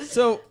no.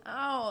 So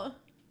Oh.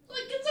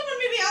 Can someone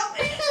maybe help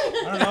me?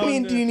 I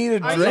mean, do you need a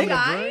Are you drink?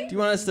 dying? Do you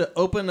want us to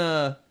open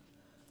a?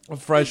 A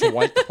fresh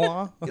White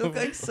Claw. You look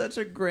like such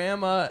a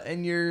grandma,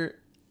 and you're.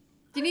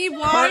 Do you need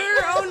water?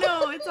 Oh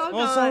no, it's all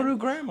Well, so gone. do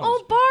grandmas.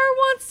 Oh, Bar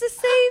wants to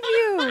save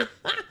you.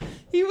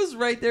 He was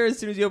right there as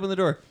soon as you opened the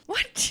door.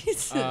 What?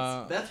 Jesus.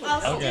 That's what.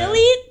 I'll still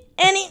eat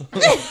any.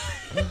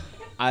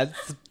 I'd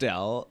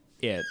still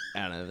eat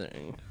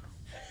anything.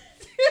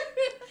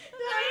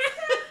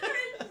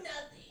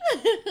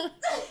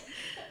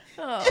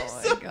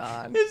 Oh my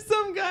god. If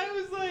some guy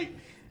was like,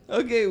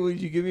 "Okay,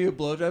 would you give me a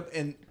blowjob?"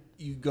 and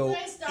you go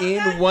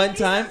in one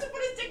time,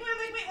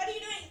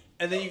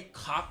 and then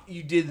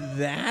you did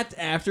that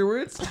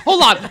afterwards.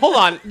 Hold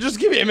on. Just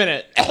give me a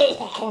minute.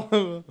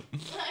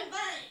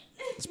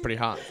 It's pretty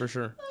hot, for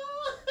sure.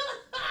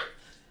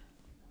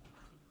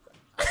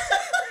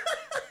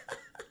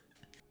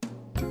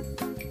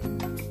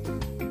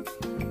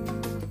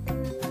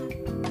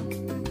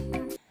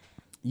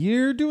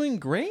 You're doing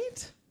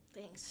great.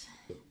 Thanks.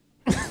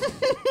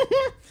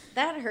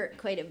 That hurt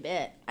quite a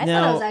bit. I thought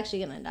Now- I was actually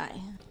gonna die.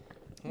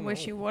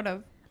 Wish you would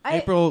have.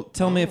 April,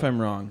 tell me if I'm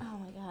wrong. Oh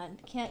my god,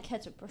 can't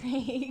catch a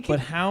break. But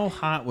how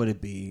hot would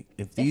it be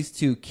if these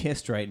two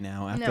kissed right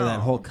now after No. that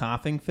whole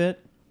coughing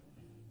fit?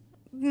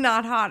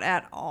 Not hot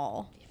at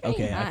all.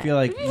 Okay, I hot. feel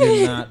like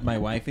you're not my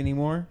wife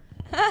anymore.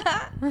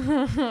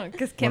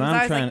 Because Kim's I'm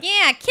always trying like,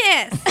 yeah,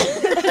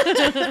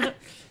 kiss.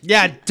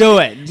 Yeah, do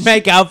it.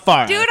 Make out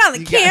for Do it on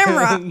the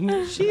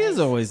camera. She is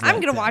always. I'm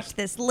like going to that. watch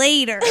this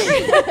later.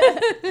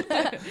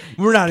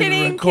 We're not Kidding,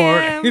 even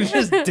recording. Kim.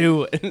 Just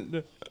do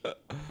it.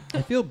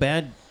 I feel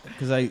bad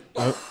because I.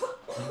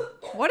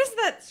 What is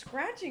that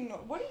scratching?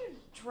 What are you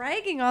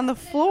dragging on the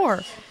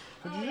floor?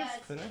 Did you just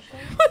finish?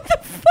 What the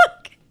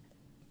fuck?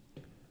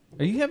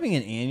 Are you having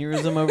an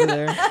aneurysm over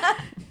there?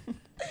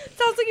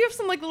 Sounds like you have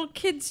some like little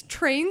kid's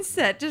train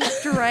set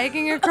just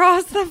dragging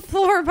across the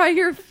floor by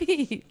your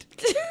feet.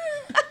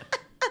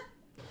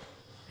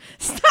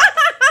 Stop!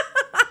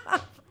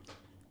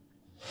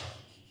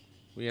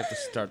 We have to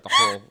start the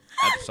whole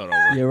episode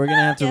over. Yeah, we're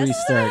gonna have to Yes.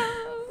 restart.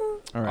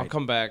 All I'll right,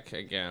 come back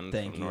again.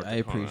 Thank from you. North I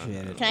Dakota, appreciate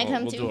it. and Can I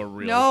come we'll too? do a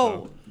real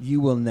No.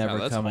 you will show. never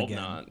let's come hope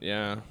again. not.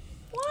 Yeah.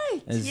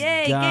 What? As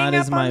Yay, God gang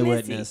is up my on Missy.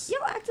 witness. Yo,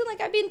 acting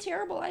like I've been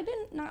terrible. I've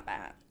been not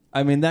bad.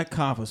 I mean, that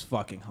cough was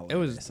fucking hilarious. It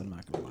was- I'm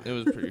not gonna lie. It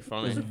was pretty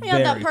funny. Yeah,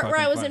 that Very part where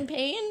I fucking was funny.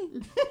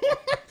 in pain.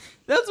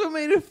 That's what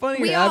made it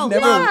funny. We I've all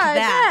never. loved Yeah,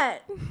 that.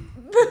 Can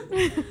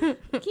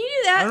you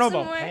do that I don't know some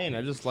about more? pain.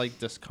 I just like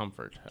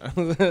discomfort.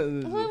 Well,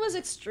 it was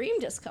extreme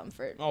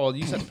discomfort. Oh, well,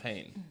 you said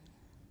pain.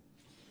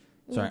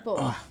 Sorry. Both.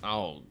 Ugh,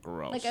 Oh,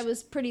 gross. Like I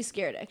was pretty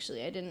scared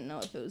actually. I didn't know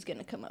if it was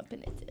gonna come up,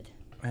 and it did.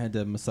 I had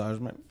to massage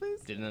my face.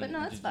 Didn't, But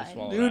no, it's did you fine.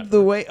 swallow Dude, that?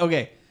 the way.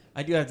 Okay,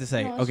 I do have to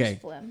say. No, it's okay,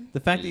 just phlegm. the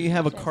fact that you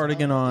have a Just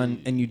cardigan all-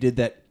 on and you did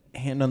that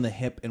hand on the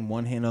hip and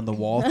one hand on the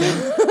wall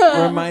thing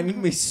reminded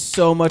me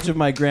so much of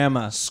my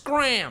grandma.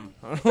 Scram!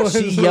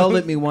 She yelled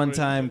at me one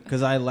time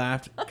because I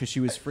laughed because she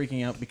was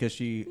freaking out because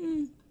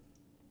she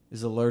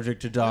is allergic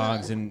to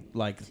dogs and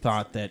like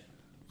thought that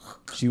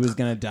she was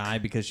gonna die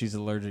because she's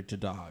allergic to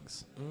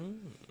dogs.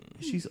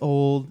 She's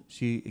old.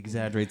 She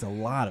exaggerates a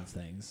lot of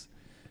things,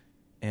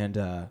 and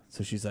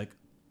so she's like,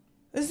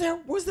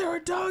 was there a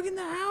dog in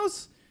the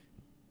house?"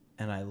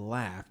 And I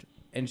laughed,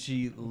 and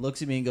she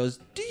looks at me and goes,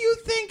 "Do you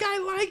think I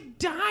like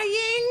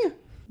dying?"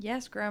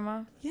 Yes,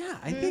 Grandma. Yeah,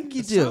 I think you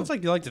It do. sounds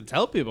like you like to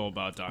tell people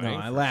about dying. No,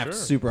 I for laughed sure.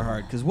 super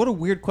hard because what a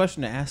weird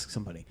question to ask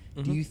somebody.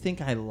 Do you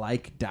think I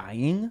like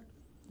dying?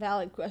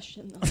 Valid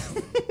question though.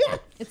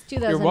 It's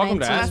 2019. You're welcome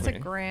to ask Classic me.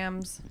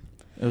 Grams.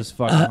 It was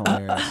fucking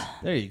hilarious.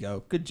 There you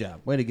go. Good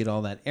job. Way to get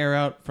all that air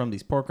out from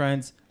these pork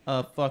rinds.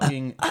 A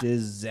fucking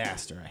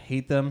disaster. I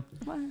hate them.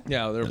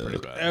 Yeah, they're pretty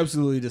bad.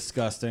 Absolutely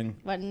disgusting.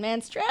 One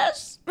man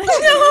stress.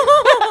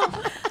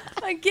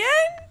 Again?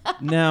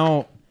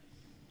 Now,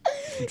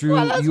 Drew,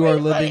 Well, that's you are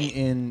pretty living funny.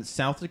 in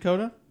South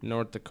Dakota?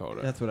 North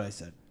Dakota. That's what I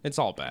said. It's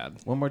all bad.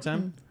 One more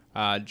time?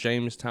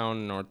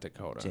 Jamestown, North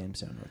Dakota.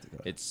 Jamestown, North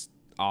Dakota. It's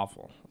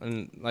awful.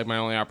 And like my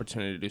only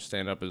opportunity to do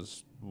stand up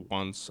is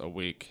once a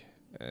week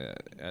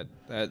at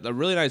a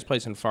really nice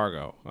place in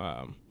Fargo.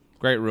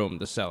 Great room,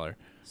 the Cellar.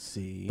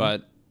 See?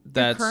 But You're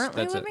that's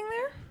currently that's living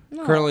there?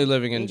 No. Currently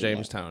living in Idiot.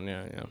 Jamestown.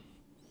 Yeah, yeah.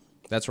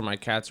 That's where my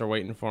cats are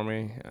waiting for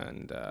me.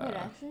 And Wait,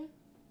 actually?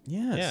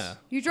 yes. yeah.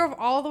 You drove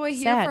all the way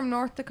here Sad. from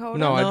North Dakota?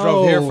 No, I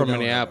drove here No, from no, no, no.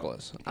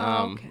 Minneapolis.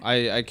 Oh,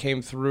 okay. I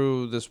came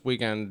through this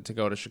weekend to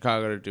go to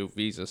Chicago to do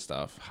visa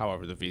stuff.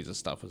 However, the visa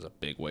stuff was a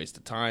big waste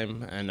of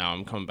time, and now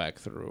I'm coming back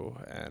through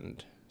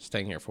and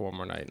staying here for one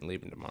more night and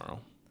leaving tomorrow.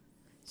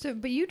 So,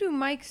 but you do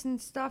mics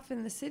and stuff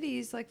in the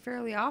cities like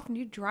fairly often.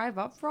 You drive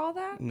up for all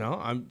that? No,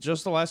 I'm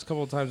just the last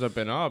couple of times I've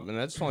been up, and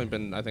that's only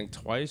been I think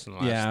twice in the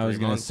last Yeah, I was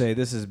 3 gonna months. say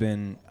this has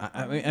been.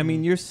 I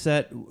mean, you're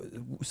set.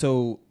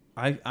 So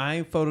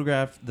I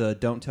photographed the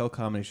Don't Tell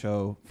comedy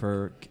show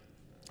for.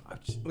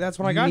 That's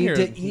when I You got need here.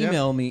 to Yeah.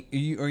 email me,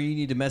 or you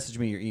need to message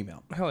me your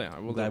email. Hell yeah,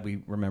 I'm we'll glad do.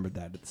 we remembered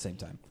that at the same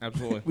time.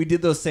 Absolutely. We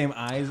did those same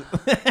eyes.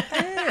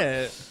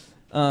 yeah.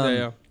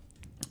 Yeah.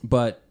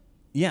 But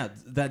yeah,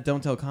 that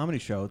Don't Tell comedy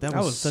show that, That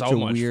was was such so a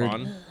much weird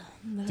fun.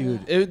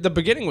 dude. The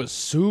beginning was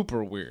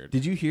super weird.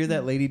 Did you hear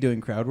that lady doing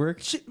crowd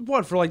work?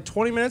 What, for like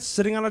 20 minutes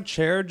sitting on a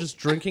chair just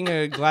drinking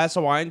a glass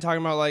of wine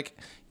talking about like,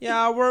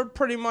 yeah, we're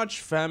pretty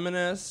much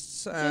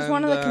feminists. She was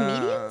one of the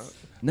comedians?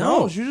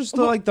 No, she was just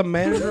like the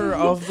manager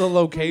of the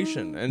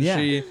location. And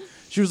Yeah.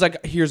 she was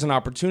like, here's an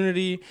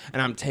opportunity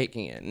and I'm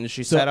taking it. And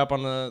she sat up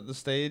on the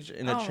stage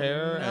in a Oh,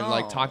 chair and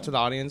like no. talked to the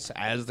audience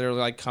as they're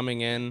like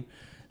coming in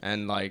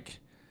and like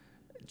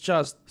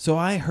just So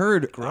I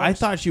heard. I Gross.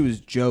 thought she was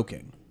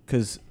joking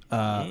because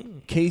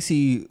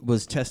Casey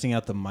was testing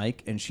out the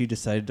mic and she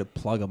decided to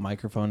plug a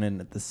microphone in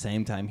at the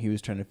same time he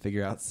was trying to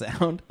figure out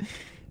sound,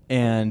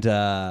 and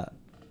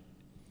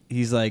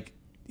he's like,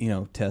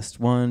 test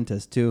 1,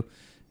 test 2.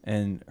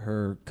 And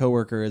her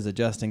coworker is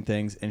adjusting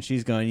things, and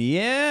she's going,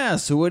 "Yeah,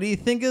 so what do you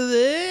think of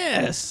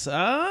this?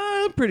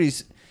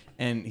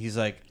 And he's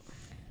like,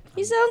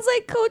 He sounds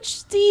like Coach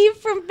Steve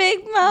from Big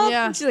Mouth.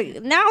 Yeah. And she's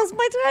like, now's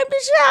my time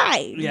to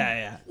shine.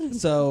 "Yeah."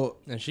 So,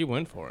 and she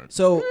went for it.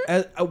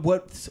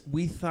 what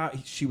we thought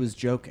she was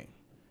joking.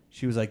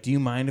 She was like, "Do you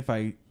mind if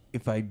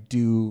I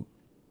do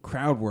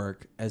crowd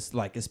work as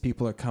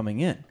people are coming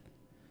in?"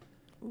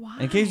 Why?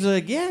 And Casey's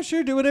like, "Yeah,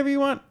 sure, do whatever you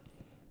want."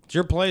 It's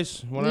your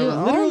place, You whatever. own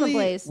the Literally,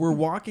 place. we're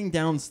walking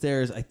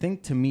downstairs, I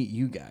think, to meet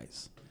you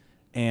guys,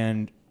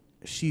 and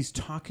she's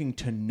talking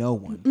to no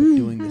one, but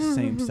doing the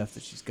same stuff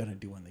that she's gonna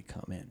do when they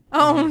come in.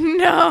 Oh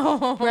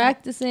no!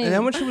 Practicing. And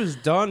then when she was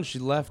done, she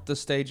left the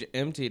stage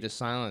empty to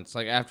silence.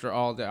 Like after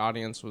all the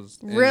audience was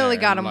in Really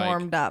there, got and, him like,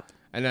 warmed up.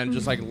 and then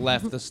just like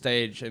left the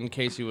stage in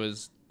case he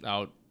was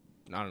out.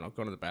 I don't know,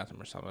 going to the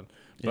bathroom or something.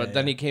 But Yeah,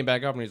 then yeah. he came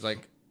back up and he's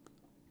like,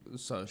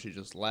 "So she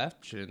just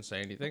left. She didn't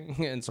say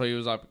anything." And so he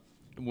was up,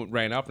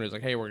 ran up and he was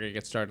like, "Hey, we're gonna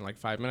get started in like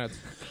 5 minutes,"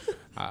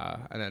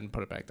 and then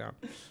put it back down.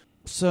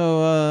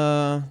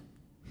 So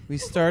we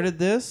started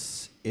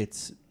this.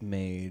 It's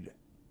made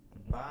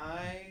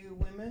by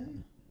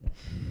women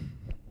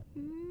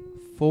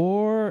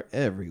for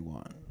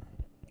everyone.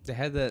 They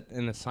had that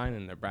in a sign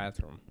in their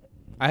bathroom.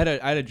 I had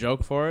a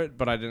joke for it,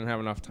 but I didn't have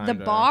enough time. The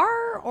to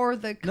bar or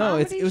the No,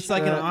 comedy it's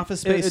like an show?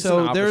 office space. It's an So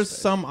office there's space.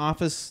 some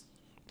office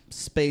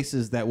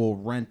spaces that will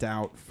rent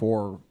out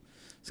for,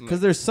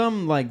 because there's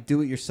some like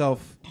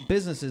do-it-yourself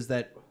businesses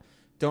that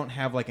don't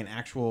have like an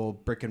actual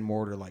brick and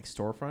mortar like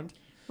storefront.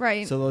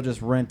 right. So they'll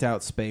just rent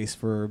out space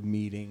for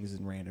meetings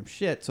and random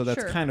shit. So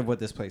that's Sure. kind of what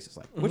this place is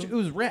like, which it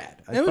was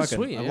rad. It was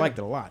sweet, I yeah. liked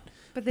it a lot.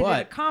 but they did a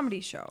but- comedy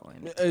show.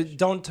 And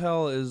Don't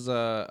Tell is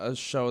a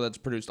show that's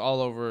produced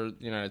all over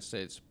the United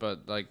States,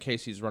 but like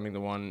Casey's running the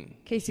one.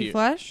 Casey here.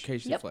 Flesh?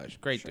 Casey Yep. Flesh,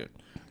 great dude.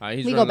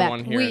 He's We running go the back.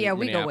 one here. we in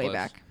we go way Minneapolis.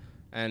 back.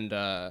 And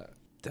I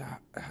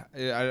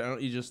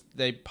don't. You just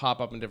they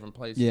pop up in different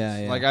places. Yeah,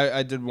 yeah. Like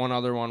I did one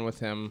other one with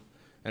him,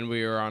 and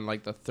we were on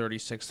like the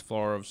 36th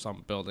floor of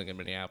some building in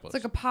Minneapolis.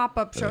 It's like a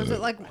pop-up show. Is it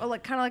like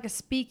kind of like a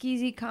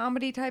speakeasy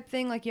comedy type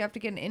thing? Like you have to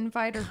get an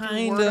invite or through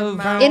Kind word of.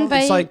 mouth?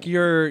 Invite. It's like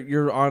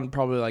you're on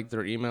probably like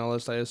their email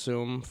list, I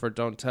assume, for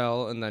Don't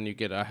Tell, and then you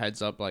get a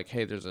heads up like,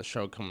 hey, there's a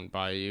show coming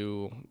by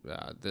you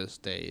this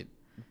date.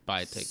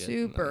 Buy a ticket.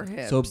 Super And then-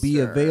 hip. So be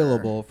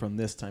available from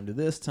this time to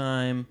this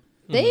time.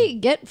 They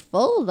get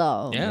full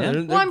though. Yeah, Yeah.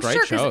 they're Well, I'm great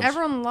sure because shows.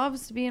 everyone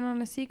loves being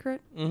on a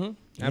secret.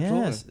 Mm-hmm. Absolutely.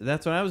 Yes,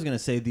 that's what I was going to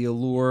say. The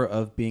allure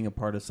of being a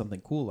part of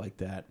something cool like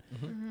that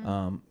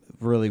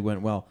really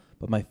went well.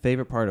 But my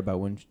favorite part about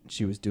when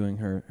she was doing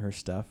her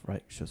stuff,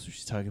 right? So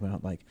she's talking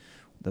about like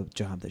the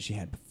job that she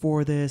had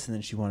before this, and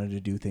then she wanted to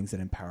do things that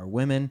empower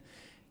women.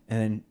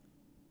 And then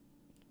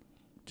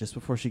just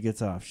before she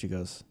gets off, she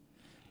goes,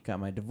 "Got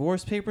my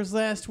divorce papers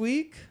last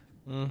week.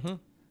 Mm-hmm.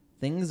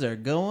 Things are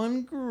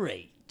going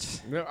great."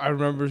 Yeah, I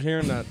remember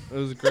hearing that. It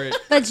was great.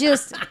 But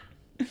just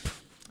It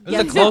was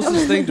the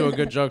closest thing to a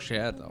good joke she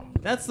had, though.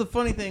 That's the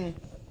funny thing,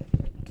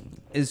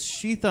 is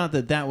she thought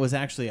that was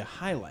actually a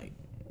highlight.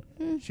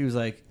 She was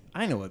like,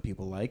 I know what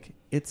people like.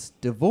 It's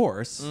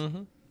divorce.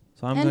 Mm-hmm.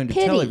 So I'm And going to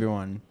tell pity.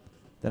 everyone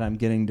that I'm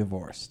getting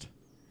divorced.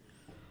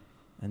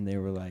 And they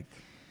were like,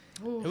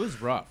 It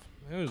was rough.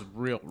 It was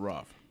real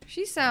rough.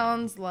 She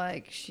sounds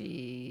like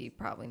she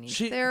probably needs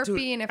therapy,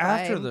 dude, and if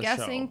after I'm the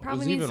guessing, show, probably it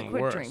was needs even to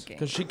quit worse, drinking.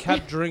 because she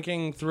kept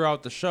drinking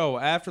throughout the show.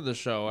 After the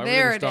show,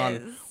 There everything's it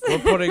done.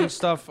 is. We're putting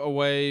stuff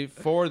away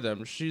for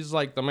them. She's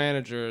like the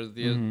manager.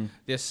 The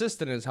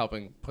assistant is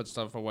helping put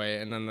stuff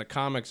away, and then the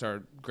comics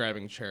are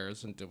grabbing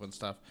chairs and doing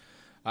stuff.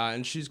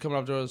 And she's coming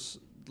up to us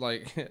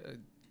like,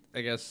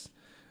 I guess.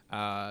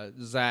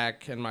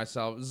 Zach and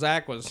myself.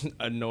 Zach was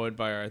annoyed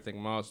by her, I think,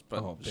 most,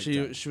 but big she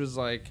time. she was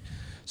like,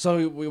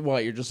 "So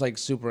what? You're just like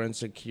super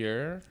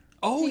insecure?"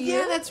 oh,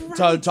 yeah, that's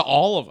right. To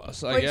all of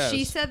us, I Wait, guess.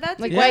 she said that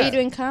to like, you? why are Yeah. you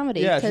doing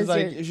comedy? Yeah, 'Cause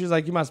she's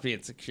like, you must be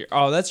insecure.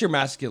 Oh, that's your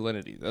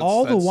masculinity. That's,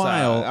 All the that's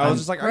while, sad. I was I'm-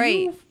 just like, Great.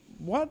 Are you,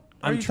 what?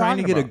 I'm are you trying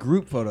to talking get a about?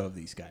 group photo of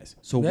these guys.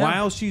 So Yeah.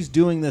 while she's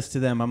doing this to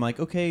them, I'm like,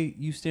 okay,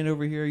 you stand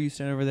over here, you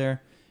stand over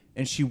there.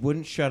 And she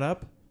wouldn't shut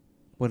up.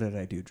 What did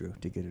I do, Drew,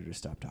 to get her to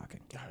stop talking?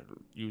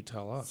 You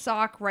tell us.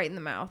 Sock right in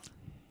the mouth.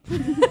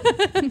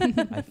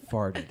 I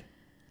farted.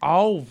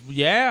 Oh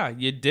yeah,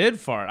 you did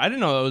fart. I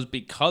didn't know that was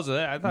because of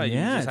that. I thought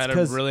Yeah, you just it's had a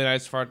 'cause, really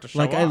nice fart to show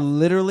Like, I off.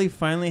 literally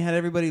finally had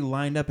everybody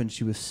lined up, and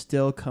she was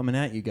still coming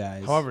at you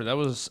guys. However, that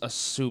was a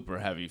super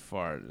heavy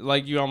fart.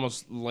 Like you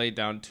almost laid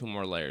down 2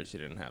 more layers. You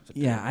didn't have to. do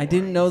yeah, I more.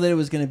 didn't know that it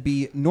was going to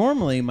be.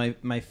 Normally,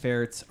 my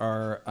ferrets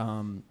are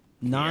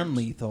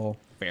non-lethal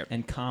Fair.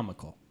 and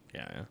comical,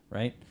 Yeah.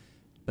 right?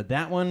 But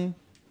that one,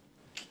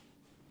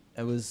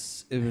 it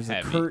was a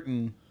Heavy.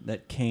 curtain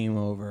that came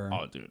over.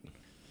 Oh, dude.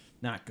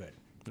 Not good.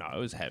 No, it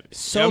was heavy.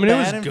 So I mean,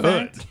 bad, it was in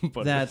good. fact,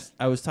 but that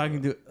I was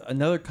talking to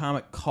another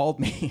comic called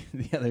me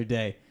the other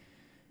day,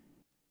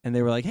 and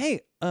they were like,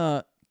 "Hey,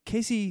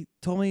 Casey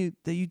told me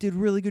that you did a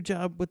really good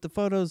job with the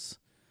photos,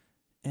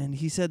 and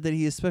he said that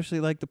he especially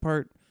liked the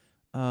part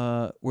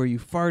where you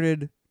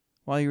farted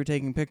while you were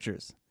taking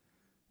pictures."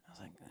 I was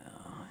like,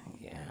 "Oh,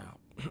 yeah,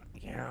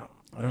 yeah.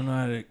 I don't know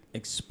how to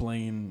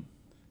explain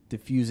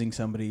diffusing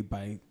somebody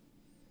by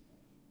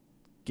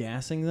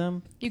gassing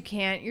them. You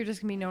can't. You're just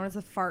gonna be known as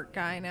a fart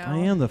guy now. I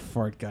am the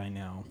fart guy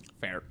now."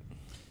 Fair.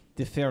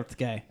 The fart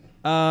guy.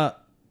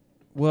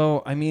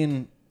 Well, I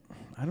mean,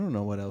 I don't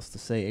know what else to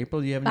say.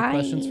 April, do you have any Bye.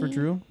 questions for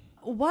Drew?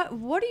 What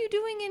are you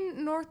doing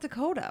in North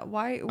Dakota?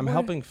 Why? I'm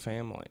helping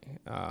family.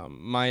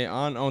 My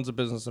aunt owns a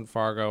business in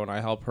Fargo, and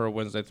I help her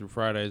Wednesday through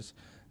Fridays.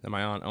 Then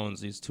my aunt owns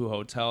these 2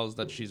 hotels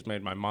that she's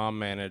made my mom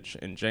manage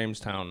in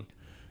Jamestown,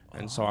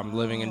 and so I'm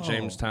living in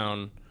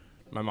Jamestown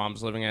My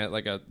mom's living at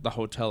like the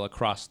hotel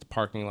across the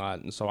parking lot,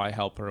 and so I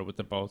help her with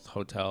the both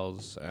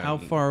hotels. And How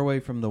far away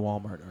from the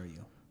Walmart are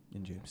you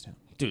in Jamestown?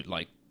 dude?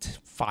 Like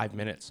 5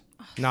 minutes.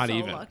 Not so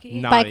even. lucky.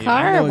 Not By even.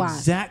 car? I know Or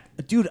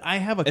what? Dude, I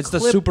have a It's the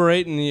clip. Super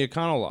 8 and the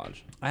Econo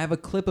Lodge. I have a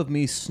clip of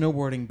me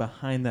snowboarding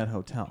behind that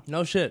hotel.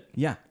 No shit.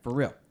 Yeah, for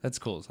real. That's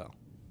cool as hell.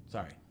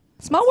 Sorry.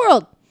 Small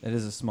world. It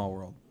is a small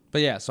world.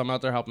 But yeah, so I'm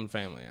out there helping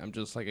family. I'm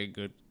just like a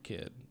good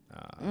kid.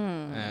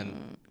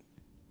 And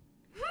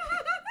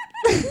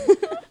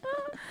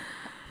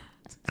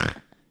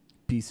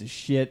Piece of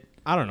shit.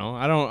 I don't know.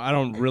 I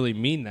don't really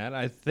mean that.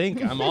 I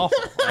think I'm awful.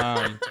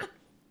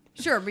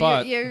 Sure, But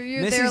but you're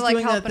Missy's there like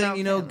doing that helping thing, out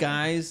you know, family.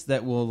 guys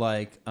that will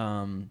like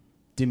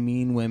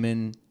demean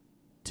women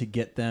to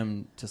get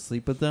them to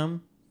sleep with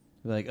them.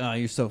 They're like, oh,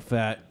 you're so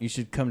fat. You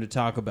should come to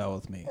Taco Bell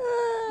with me.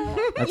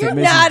 That's You're what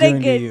Missy's not a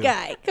doing to good you.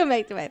 guy. Come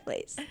back to my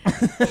place.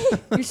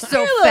 You're so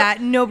You're a little-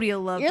 fat, nobody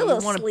will love You're you. a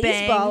little Want to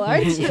bang? sleazeball,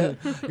 aren't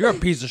you? You're a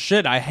piece of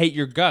shit. I hate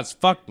your guts.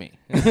 Fuck me.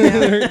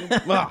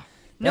 Ugh.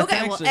 No That's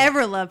guy will actually-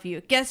 ever love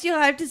you. Guess you'll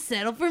have to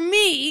settle for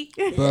me.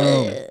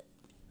 Boom.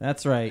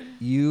 That's right.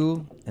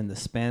 You and the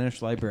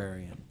Spanish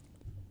librarian.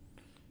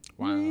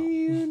 Wow.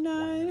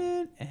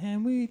 Reunited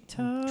and we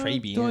talk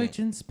Très bien. Deutsch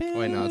and Spanish.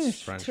 Wait, no,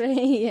 it's French.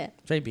 Très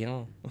Très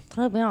bien.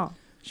 bien.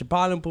 Je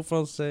parle un peu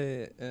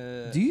français.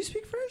 Do you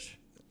speak French?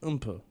 Un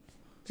peu.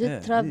 Je Yeah.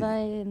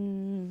 travaille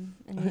in...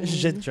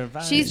 Je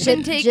travaille. She's Je,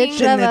 been taking. je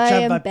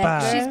travaille in travaille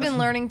pas. She's Becker. been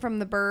learning from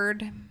the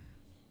bird.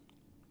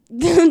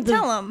 The-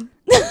 Tell him.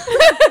 Tell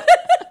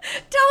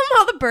him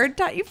how the bird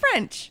taught you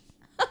French.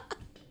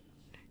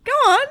 Go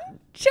on.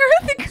 Share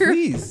with the group.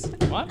 Please.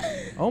 What?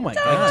 Oh my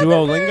Like god.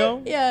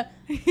 Duolingo? Yeah.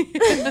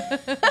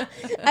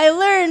 I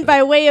learned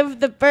by way of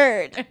the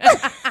bird.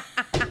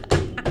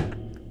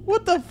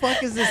 What the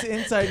fuck is this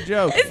inside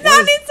joke? It's What not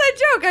an is- inside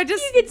joke. I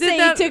just You could did say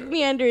that. he took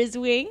me under his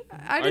wing.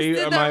 I just Are you-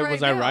 did am that I- right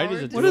was I now. right? We're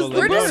Is it just- Duolingo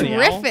We're just or the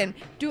owl? riffing.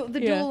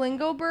 The Yeah.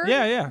 Duolingo bird?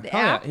 Yeah, yeah. The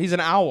Hell yeah. owl? He's an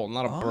owl,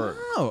 not a bird.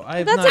 Oh, I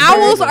have That's not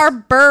heard Owls this. are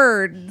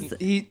birds.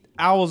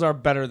 Owls are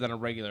better than a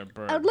regular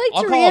bird. I'd like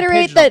I'll to call a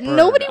reiterate pigeon a that bird.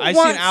 nobody I see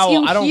wants an owl.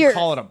 you I don't here.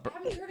 call it a bird.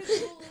 Have you heard of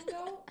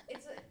Duolingo?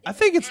 I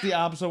think it's the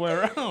opposite way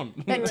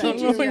around. That You're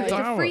teaches right. you. It's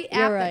a free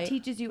You're app right. that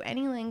teaches you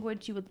any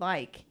language you would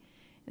like.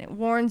 And it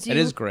warns you It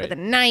is great. with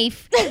a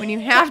knife when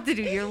you have to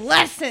do your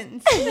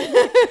lessons.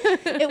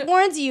 It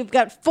warns you you've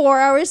got 4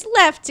 hours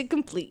left to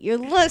complete your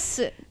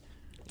lesson.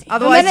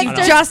 Otherwise, then you it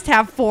starts- just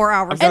have 4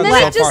 hours I've And done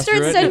then so it just far through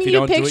starts it, sending if you you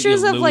don't do it,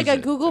 pictures you of like a lose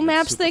it. Google And it's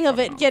Maps super thing of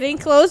fucking it awesome. getting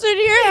closer to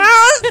your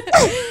house.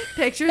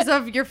 Pictures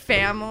of your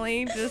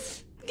family.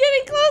 Just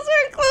Getting closer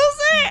and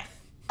closer.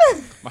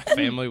 My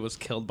family was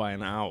killed by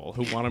an owl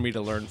who wanted me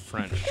to learn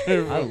French.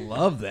 I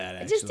love that.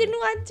 Actually. I just didn't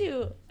want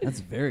to. That's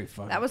very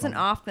fun. that was an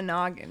off the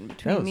noggin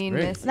between was me and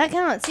great. Miss. That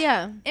counts,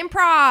 yeah.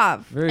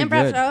 Improv. Very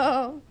Improv good.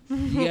 show.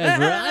 You guys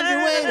were on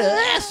your way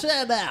to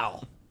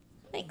SNL.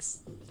 Thanks.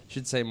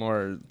 Should say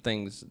more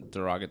things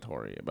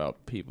derogatory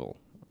about people.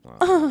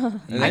 And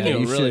then think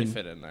you'll you really should.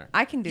 fit in there.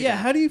 I can do Yeah,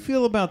 that. how do you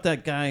feel about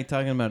that guy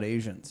talking about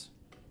Asians?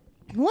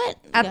 What?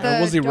 At Yeah.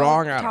 the Was he Don't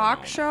wrong? I don't talk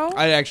know. show?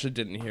 I actually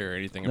didn't hear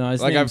anything. No,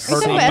 his like I've name's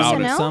heard Sam about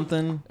SNL? it.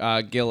 something.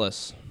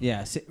 Gillis.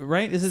 Yeah,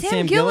 right? Is it Sam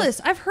Sam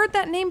Gillis. I've heard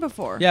that name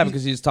before. Yeah,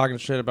 because he's talking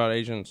shit about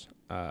Asians.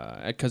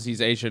 Because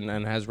he's Asian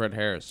and has red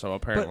hair. So But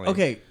apparently,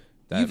 okay,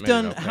 that you've made it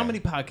done okay. how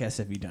many podcasts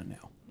have you done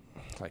now?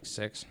 like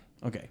 6,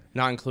 Okay,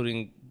 not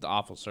including the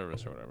awful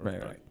service or whatever. right,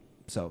 but right.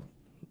 So,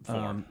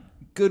 4.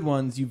 good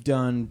ones. You've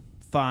done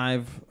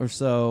 5 or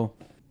so.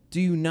 Do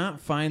you not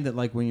find that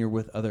like when you're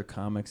with other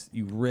comics,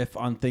 you riff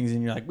on things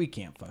and you're like, we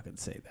can't fucking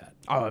say that?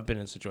 Oh, I've been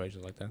in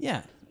situations like that.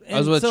 Yeah, I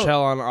was And with so-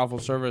 Chell on Awful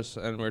Service,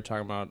 and we were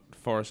talking about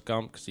Forrest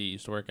Gump because he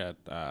used to work at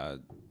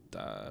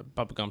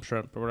Bubba Gump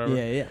Shrimp or whatever.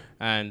 Yeah, yeah.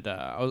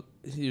 And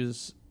he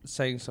was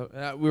saying so.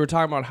 We were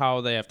talking about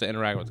how they have to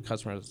interact with the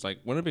customers. It's like,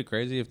 wouldn't it be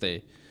crazy if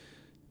they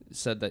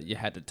said that you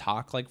had to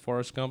talk like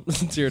Forrest Gump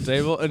to your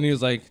table? And he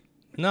was like,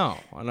 no.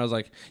 And I was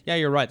like, yeah,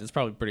 you're right. That's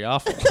probably pretty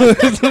awful.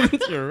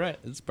 You're right.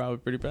 It's probably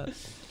pretty bad.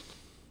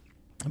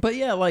 But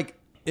yeah, like,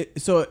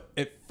 so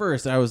at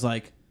first I was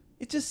like,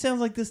 it just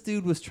sounds like this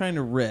dude was trying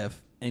to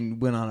riff and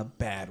went on a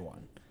bad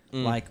one.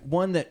 Like,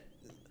 one that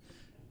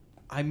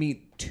I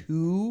meet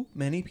too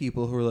many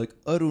people who are like,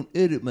 I don't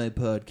edit my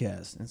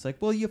podcast. And it's like,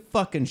 well, you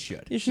fucking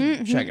should. You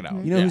should check it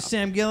out. You know Yeah. who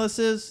Sam Gillis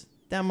is?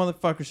 That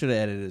motherfucker should have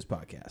edited his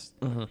podcast.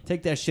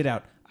 Take that shit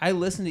out. I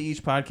listen to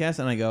each podcast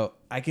and I go,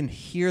 I can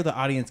hear the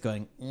audience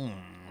going,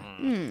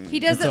 He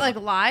does it like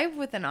live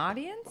with an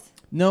audience?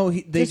 no,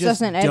 they Just just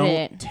doesn't edit don't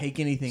it. take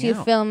anything So you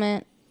out. film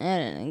it,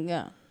 edit, and go.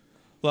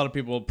 A lot of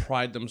people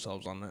pride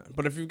themselves on that.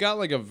 But if you've got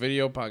like a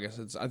video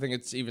podcast, I think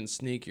it's even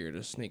sneakier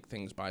to sneak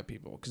things by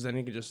people. Because then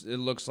you can just, it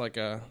looks like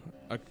a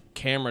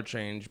camera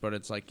change, but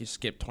it's like you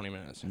skip 20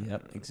 minutes.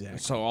 Yep, exactly.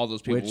 So all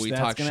those people Which we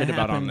that's talk gonna shit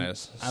about on happen.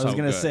 this. I was so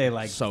gonna good. say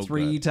like So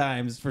 3 good.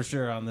 times for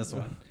sure on this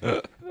one.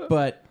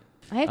 But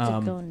I have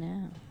to go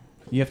now.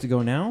 you have to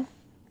go now?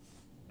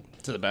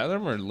 To the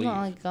bathroom or leave? No,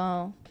 I go.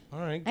 All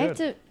right, I have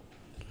good.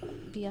 to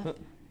be up.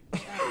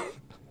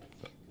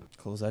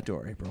 Close that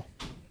door, April.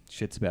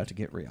 Shit's about to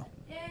get real.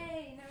 Yay, now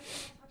we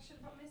can talk shit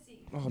about Missy.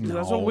 Oh, dude,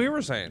 that's what we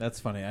were saying. That's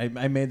funny.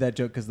 I made that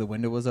joke because the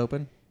window was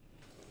open,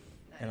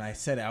 and I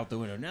said out the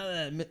window, "Now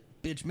that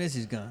bitch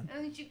Missy's gone."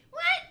 And then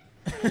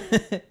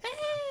what?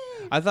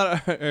 I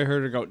thought I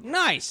heard her go,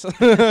 nice.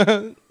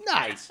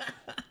 Nice.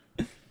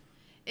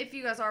 If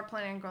you guys are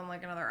planning on going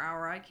like another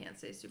hour, I can't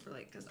stay super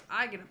late because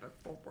I get up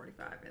at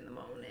 4:45 in the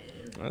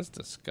morning. That's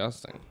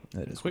disgusting.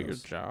 That is Quit your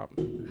gross. job.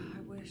 I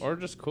wish. Or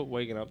just quit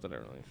waking up that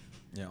early.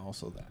 Yeah,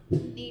 also that.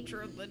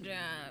 Nature of the job,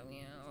 you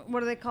know. What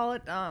do they call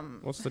it?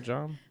 What's the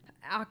job?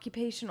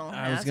 Occupational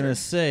I was hazard. gonna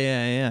say,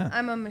 yeah.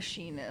 I'm a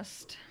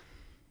machinist.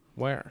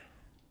 Where?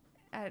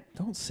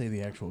 Don't say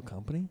the actual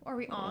company. Are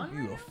we on?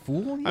 You a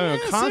fool? I mean,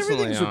 Yes,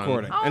 constantly everything's on.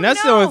 recording. Oh, And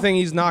that's the no. only thing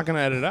he's not going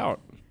to edit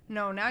out.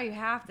 No, now you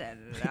have to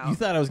edit it You out.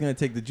 thought I was gonna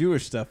take the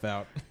Jewish stuff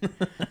out.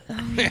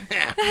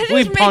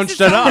 We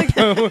punched it up.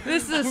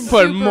 This is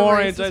Put super more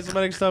racist.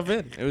 anti-Semitic stuff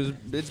in.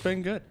 It's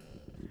been good.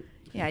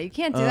 Yeah, you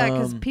can't do that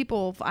because Um,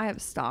 people. I have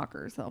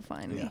stalkers. They'll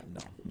find me. No,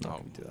 not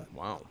gonna do that.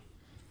 Wow.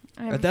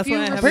 I have a That's few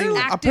why I have-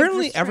 active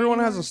Apparently everyone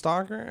has a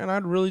restraining stalker, and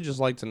I'd really just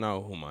like to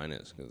know who mine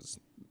is,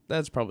 because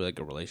that's probably like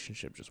a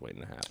relationship just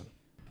waiting to happen.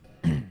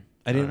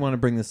 I didn't want to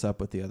bring this up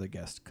with the other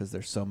guests because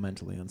they're so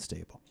mentally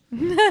unstable.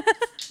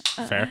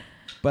 Fair.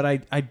 But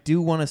I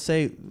do want to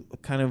say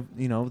kind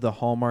of, the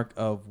hallmark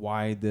of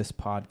why this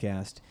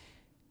podcast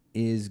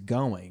is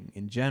going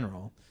in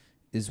general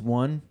is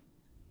 1,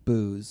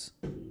 booze,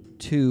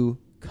 2,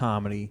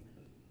 comedy,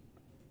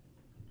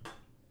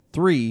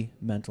 3,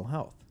 mental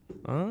health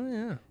Oh,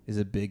 yeah. is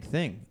a big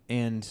thing.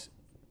 And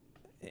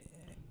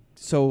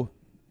so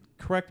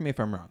correct me if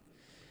I'm wrong.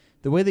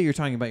 The way that you're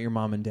talking about your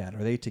mom and dad,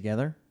 are they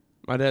together?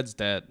 My dad's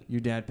dead. Your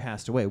dad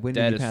passed away. When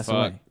Dead did he as pass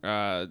fuck.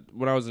 away?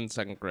 When I was in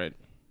 2nd grade.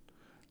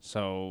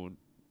 So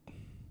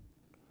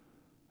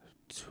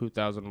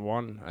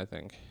 2001, I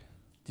think.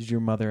 Did your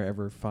mother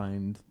ever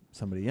find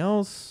somebody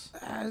else?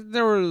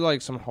 There were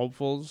like some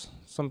hopefuls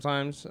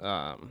sometimes,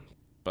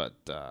 but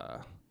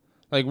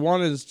like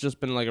one has just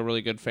been like a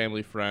really good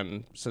family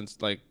friend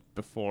since like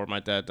before my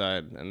dad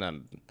died, and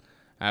then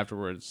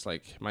afterwards,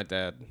 like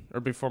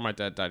before my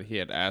dad died, he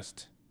had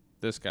asked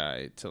this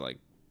guy to like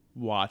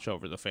watch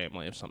over the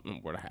family if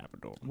something were to happen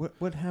to him.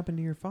 What happened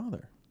to your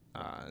father?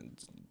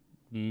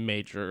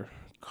 Major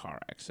car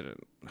accident.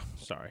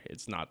 Sorry,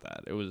 it's not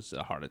that. It was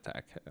a heart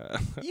attack.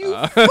 You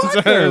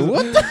fucker!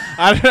 What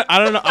the? I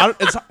don't know.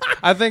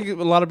 I think a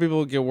lot of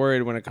people get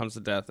worried when it comes to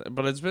death,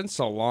 but it's been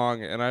so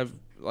long, and I've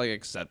like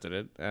accepted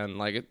it. And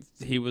like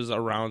he was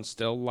around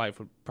still, life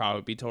would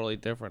probably be totally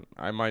different.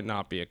 I might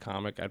not be a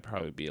comic. I'd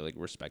probably be like a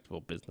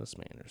respectable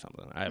businessman or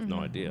something. I have no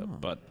idea,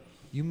 but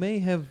You may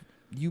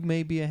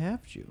be a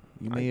half Jew.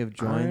 You may have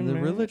joined the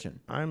religion.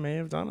 I may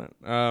have done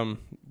it.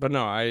 But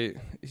no,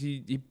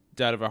 he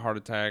died of a heart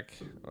attack.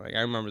 Like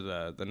I remember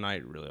the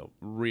night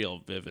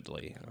real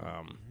vividly.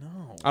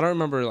 No. I don't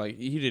remember like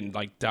he didn't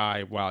like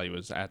die while he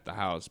was at the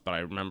house, but I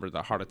remember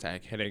the heart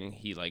attack hitting.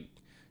 He like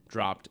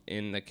dropped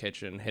in the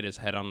kitchen, hit his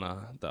head on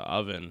the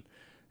oven,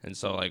 and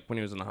so like when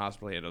he was in the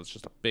hospital, he had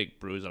just a big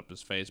bruise up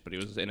his face. But he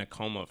was in a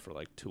coma for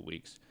like 2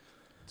 weeks.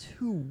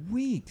 2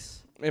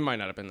 weeks. It might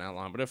not have been that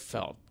long, but it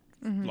felt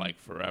like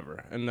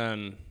forever. And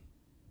then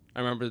I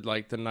remember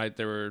like the night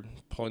they were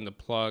pulling the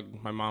plug,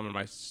 my mom and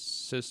my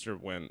sister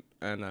went,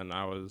 and then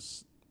I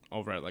was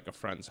over at like a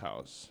friend's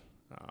house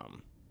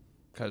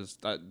because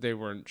they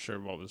weren't sure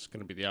what was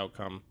going to be the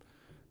outcome.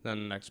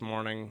 Then the next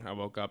morning I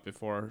woke up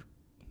before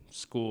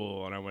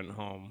school and I went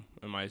home,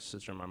 and my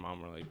sister and my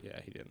mom were like, yeah,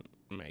 he didn't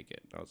make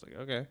it. I was like,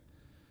 okay.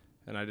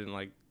 And I didn't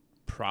like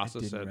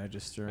process Didn't it.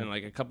 register. And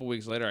like a couple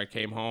weeks later I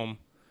came home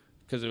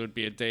because it would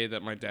be a day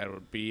that my dad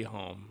would be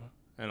home.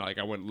 And like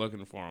I went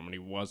looking for him and he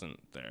wasn't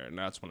there, and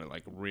that's when it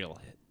like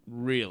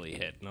really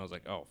hit, and I was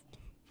like, oh,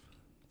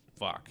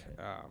 fuck.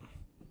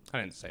 I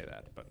didn't say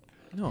that, but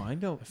No, I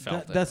know.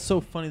 felt it. That's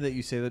so funny that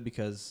you say that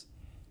because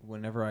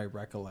whenever I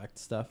recollect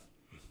stuff,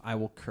 I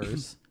will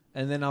curse,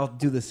 and then I'll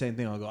do the same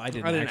thing. I'll go, I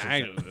didn't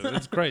actually say that."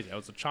 It's crazy. I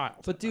was a child.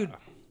 But dude,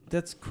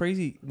 that's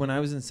crazy. When I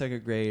was in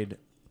 2nd grade,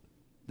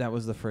 that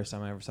was the first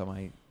time I ever saw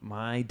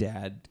my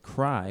dad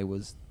cry,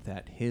 was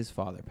that his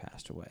father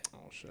passed away.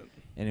 Oh shit.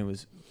 And it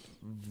was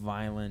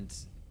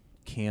violent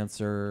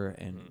cancer,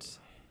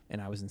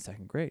 and I was in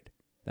 2nd grade.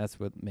 That's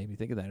what made me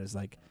think of that, is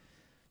like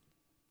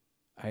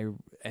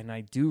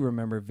I do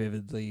remember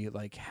vividly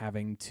like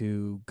having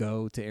to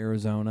go to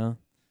Arizona,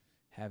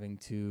 having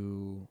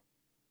to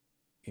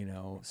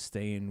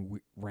stay in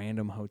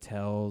random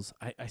hotels.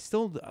 I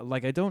still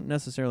like, I don't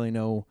necessarily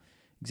know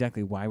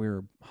exactly why we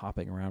were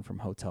hopping around from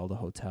hotel to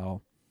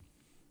hotel,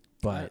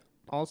 but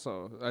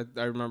Also,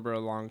 I remember a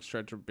long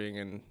stretch of being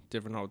in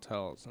different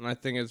hotels, and I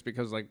think it's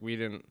because like we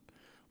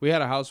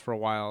had a house for a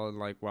while, and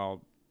like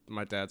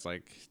my dad's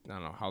like, I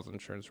don't know, house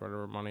insurance or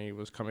whatever money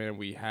was coming in,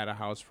 we had a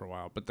house for a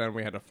while, but then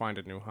we had to find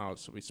a new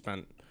house, so we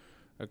spent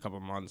a couple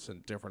months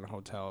in different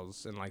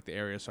hotels in like the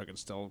area so I could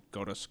still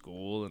go to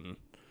school and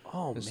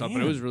stuff.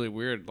 But it was really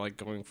weird, like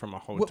going from a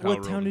hotel what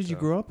room town did you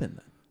grow up in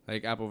then?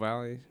 Like Apple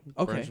Valley,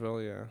 Okay.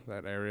 Burnsville, yeah,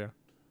 that area.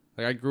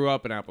 Like I grew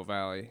up in Apple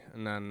Valley,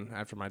 and then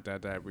after my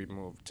dad died, we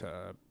moved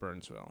to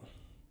Burnsville.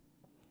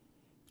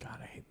 God,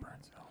 I hate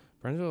Burnsville.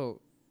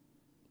 Burnsville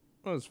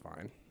was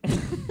fine.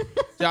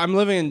 Yeah, I'm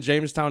living in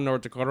Jamestown,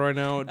 North Dakota right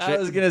now. I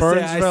was gonna say I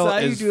Burnsville saw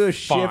you is do a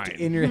shift fine.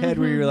 in your head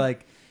where you're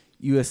like,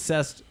 you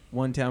assessed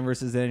one town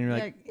versus then, and you're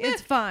like, Like,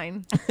 it's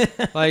fine.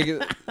 Like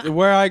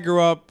where I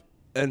grew up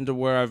and to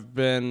where I've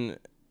been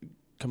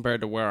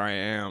compared to where I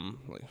am.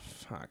 Like,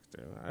 fuck,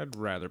 dude. I'd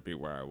rather be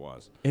where I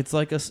was. it's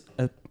like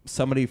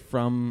somebody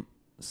from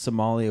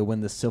Somalia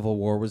when the Civil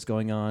War was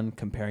going on,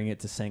 comparing it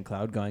to St.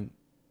 Cloud, going,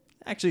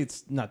 actually,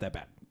 it's not that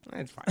bad.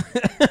 It's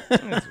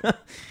fine.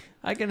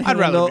 I can I'd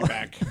rather handle. be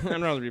back.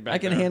 I'd rather be back. I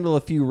can there. handle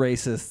a few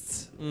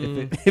racists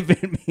if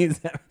it means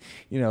that,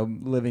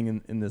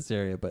 living in this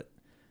area. But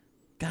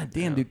god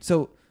damn, Yeah. dude.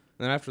 So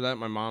And after that,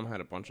 my mom had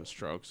a bunch of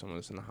strokes and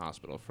was in the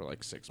hospital for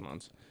like 6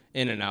 months,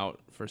 in and out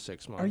for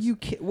 6 months. are you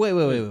wait, It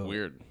was wait.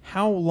 weird?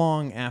 How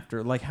long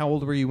after? Like, how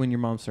old were you when your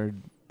mom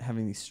started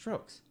having these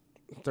strokes?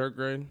 3rd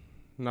grade,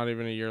 not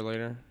even a year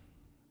later.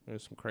 It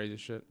was some crazy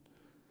shit.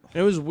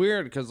 It was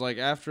weird because like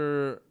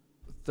after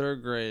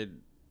 3rd grade,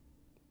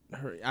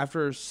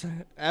 after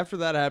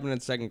that happened in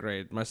 2nd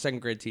grade, my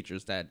 2nd grade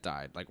teacher's dad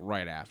died like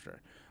right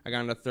after. I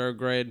got into 3rd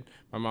grade.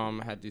 My mom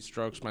had these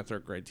strokes. My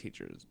 3rd grade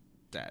teacher's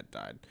dad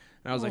died,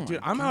 and I was like, dude,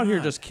 I'm out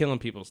here just killing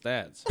people's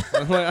dads.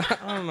 Like,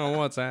 I don't know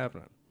what's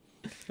happening.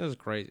 It was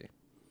crazy,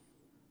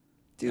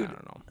 Dude. I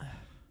don't know.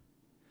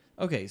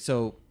 Okay,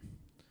 so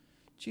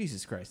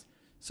Jesus Christ.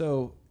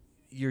 So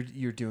you're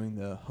doing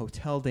the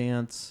hotel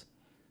dance.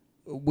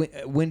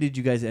 When did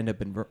you guys end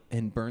up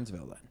in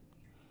Burnsville then?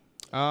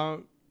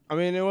 I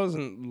mean, it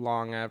wasn't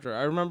long after.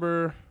 I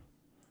remember,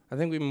 I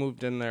think we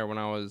moved in there when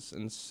I was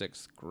in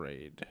 6th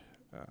grade.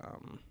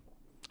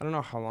 I don't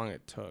know how long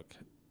it took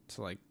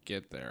to like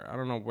get there. I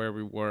don't know where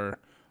we were.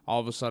 All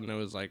of a sudden, it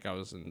was like I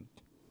was in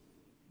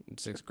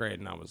 6th grade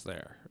and I was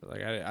there.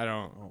 Like I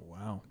don't. Oh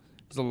wow.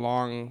 It's a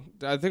long.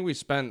 I think we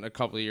spent a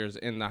couple of years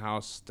in the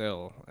house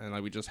still, and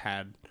like we just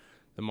had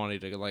the money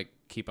to like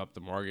keep up the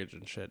mortgage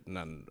and shit, and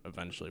then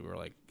eventually we were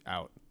like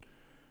out.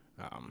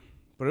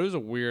 But it was a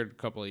weird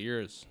couple of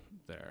years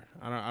there.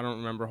 I don't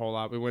remember a whole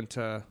lot. We went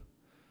to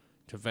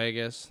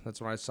Vegas. That's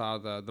when I saw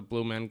the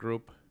Blue Man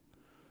Group.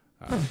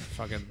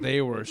 Fucking, they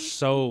were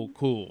so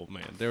cool,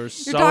 man. They were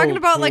so. You're talking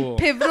about cool.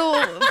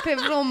 like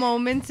pivotal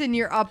moments in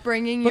your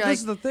upbringing. But You're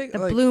this like is the thing, the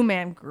like- Blue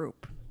Man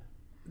Group.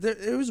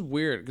 It was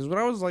weird because when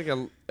I was like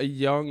a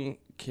young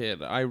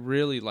kid, I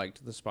really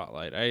liked the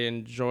spotlight. I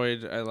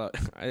enjoyed.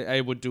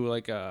 I would do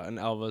like an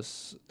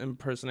Elvis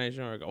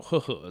impersonation, or I go,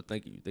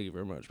 thank you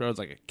very much. But I was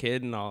like a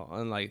kid and all,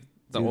 and like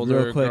the Dude,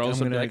 older real quick, girls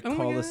I'm would be gonna like, oh my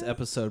call this God.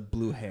 episode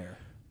 "Blue Hair."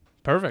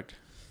 Perfect.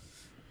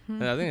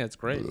 Yeah, I think that's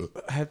great.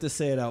 I have to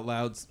say it out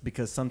loud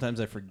because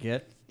sometimes I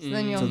forget. So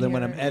then, you'll So then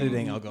when hear I'm it.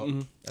 editing, I'll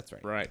go, "That's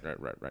right."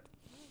 Right.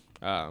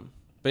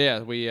 But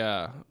yeah,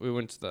 we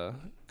went to the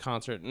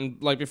concert,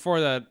 and like before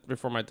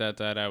my dad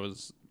died, I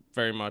was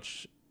very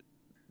much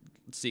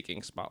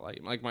seeking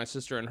spotlight. Like my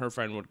sister and her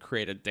friend would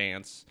create a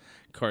dance,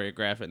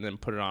 choreograph it, and then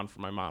put it on for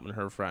my mom and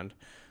her friend.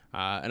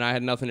 And I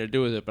had nothing to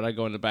do with it, but I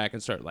go in the back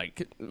and start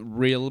like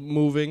real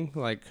moving,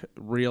 like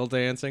real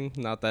dancing,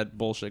 not that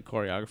bullshit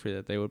choreography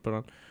that they would put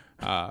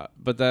on.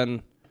 But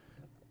then,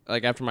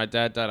 like after my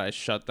dad died, I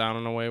shut down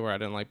in a way where I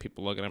didn't like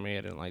people looking at me.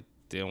 I didn't like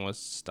dealing with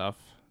stuff.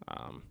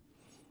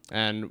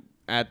 And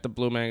at the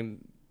Blue Man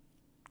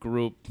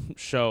Group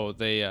show,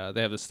 they have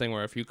this thing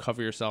where if you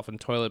cover yourself in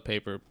toilet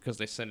paper because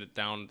they send it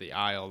down the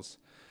aisles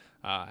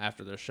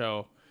after their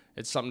show,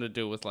 it's something to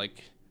do with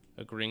like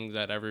agreeing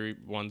that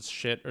everyone's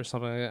shit or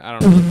something like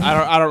that.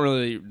 I don't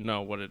really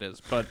know what it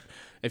is, but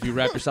if you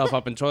wrap yourself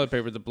up in toilet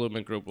paper, the Blue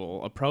Man Group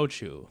will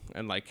approach you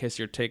and like kiss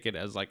your ticket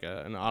as like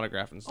an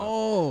autograph and stuff.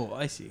 Oh,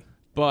 I see.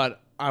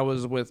 But I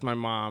was with my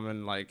mom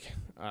and like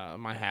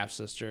my half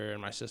sister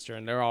and my sister,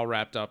 and they're all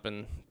wrapped up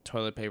in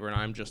toilet paper, and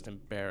I'm just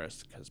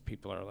embarrassed because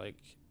people are like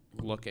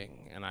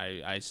looking, and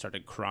I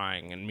started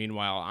crying, and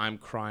meanwhile I'm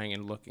crying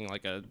and looking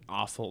like an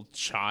awful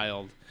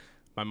child.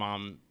 My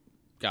mom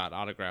got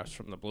autographs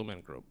from the Blue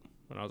Man Group,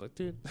 and I was like,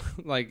 dude,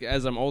 like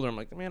as I'm older, I'm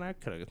like, man, I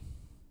could have,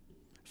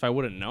 if I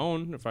would have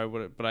known,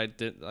 but I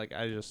did, like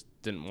I just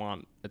didn't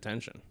want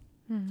attention.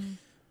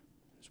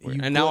 It's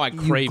weird. And now I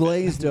crave You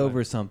glazed it.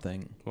 over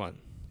something. What?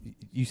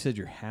 You said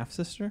your half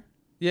sister?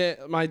 Yeah,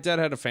 my dad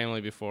had a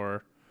family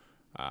before,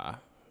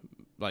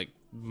 like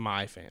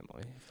my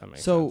family. If that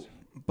makes sense.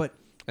 But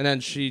And then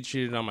she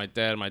cheated on my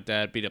dad. My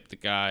dad beat up the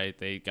guy.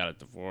 They got a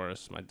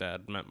divorce. My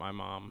dad met my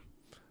mom.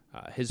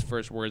 His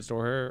first words to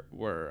her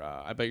were,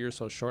 "I bet you're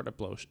so short.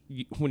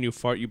 When you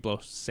fart, you blow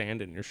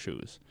sand in your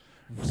shoes."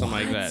 Something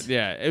like that.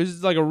 Yeah, it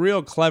was like a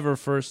real clever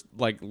first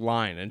like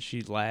line, and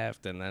she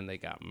laughed. And then they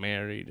got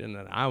married, and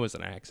then I was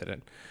an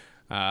accident.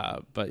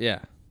 But yeah.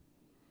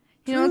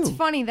 You know, it's True.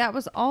 funny. That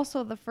was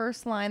also the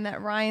first line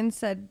that Ryan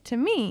said to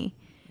me.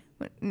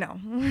 No,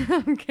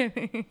 I'm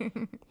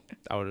kidding.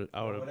 I would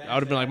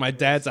have been like, my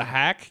dad's a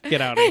hack. Get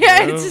out of here.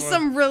 Yeah, it's just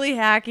some really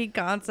hacky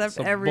concept.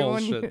 Some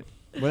Everyone. bullshit.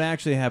 what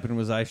actually happened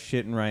was I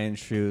shit in Ryan's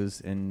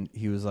shoes, and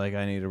he was like,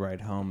 "I need to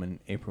ride home," and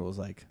April was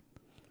like,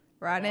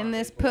 Right in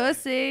this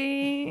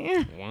pussy.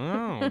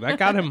 Wow. Wow, that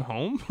got him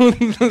home.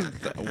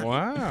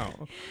 Wow.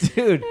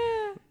 Dude,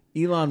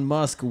 Elon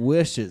Musk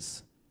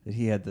wishes that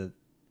he had the.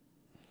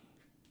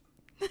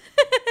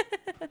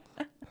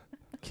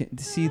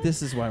 See,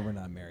 this is why we're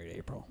not married,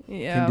 April.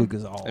 Yeah. Can do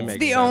Gazal. It makes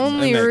The sense.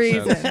 only It makes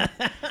reason. sense.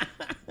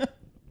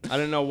 I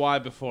didn't know why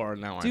before.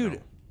 Now I know.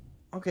 Dude,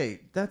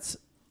 okay,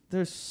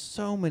 there's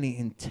so many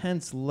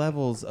intense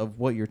levels of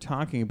what you're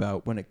talking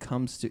about when it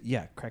comes to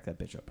crack that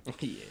bitch up.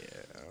 Yeah.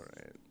 All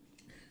right.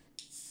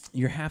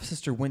 Your half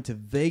sister went to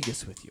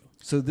Vegas with you.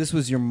 So this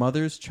was your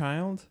mother's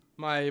child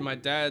My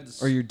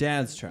dad's or your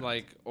dad's child?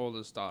 like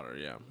oldest daughter,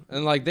 yeah,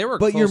 and like they were.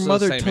 But close your to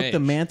mother the same took age. the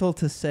mantle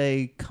to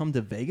say, "Come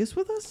to Vegas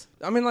with us."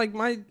 I mean, like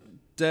my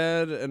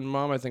dad and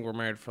mom, I think were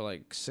married for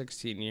like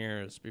 16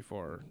 years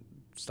before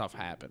stuff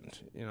happened.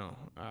 You know.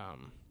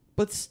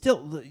 But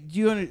still,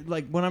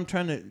 like when I'm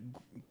trying to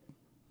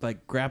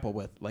like grapple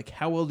with, like,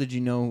 how well did you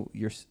know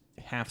your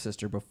half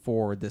sister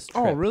before this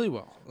trip? Oh, really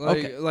well. Like,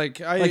 Okay.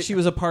 like She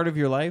was a part of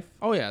your life.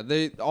 Oh yeah,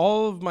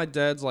 all of my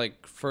dad's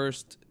like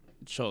first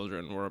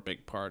children were a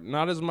big part.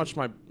 Not as much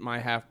my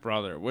half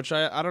brother, which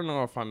I don't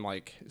know if I'm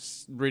like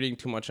reading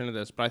too much into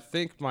this, but I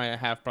think my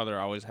half brother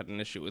always had an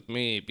issue with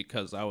me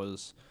because I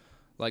was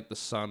like the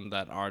son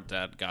that our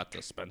dad got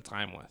to spend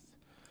time with.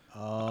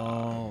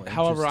 Oh,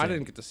 However, I interesting.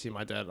 didn't get to see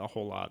my dad a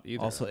whole lot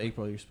either. Also,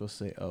 April, you're supposed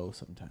to say "oh"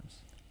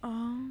 sometimes.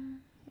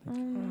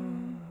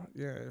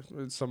 Yeah,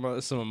 it's some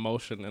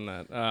emotion in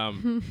that.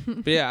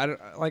 But yeah, I don't,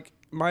 like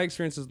my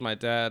experience with my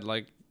dad.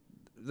 Like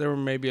there were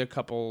maybe a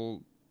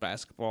couple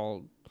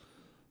basketball,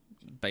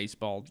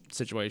 baseball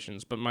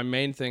situations, but my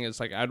main thing is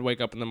like I'd wake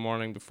up in the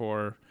morning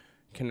before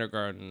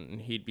kindergarten,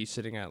 and he'd be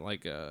sitting at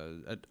like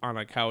on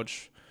a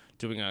couch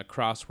doing a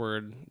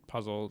crossword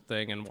puzzle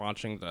thing and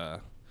watching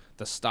the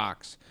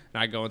stocks.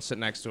 And I'd go and sit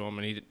next to him,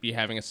 and he'd be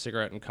having a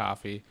cigarette and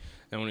coffee.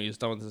 And when he was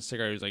done with the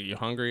cigarette, he was like, "You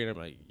hungry?" And I'm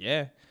like,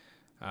 "Yeah."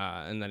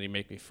 And then he'd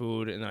make me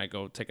food, and then I'd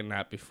go take a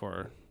nap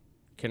before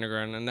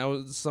kindergarten, and that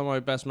was some of my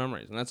best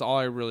memories. And that's all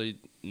I really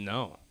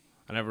know.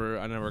 I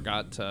never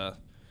got to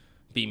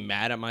be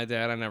mad at my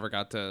dad. I never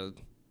got to,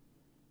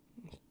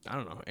 I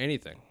don't know,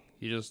 anything.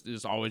 He just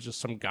is always just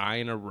some guy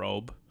in a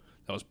robe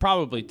that was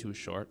probably too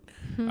short,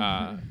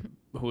 who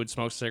would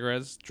smoke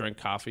cigarettes, drink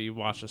coffee,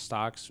 watch the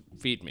stocks,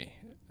 feed me,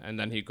 and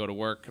then he'd go to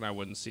work, and I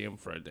wouldn't see him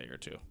for a day or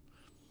two.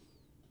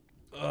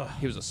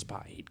 He was a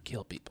spy. He'd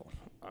kill people.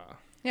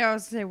 Yeah, I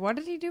was gonna say, what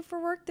did he do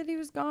for work that he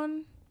was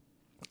gone?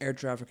 Air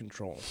traffic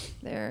control.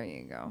 There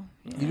you go.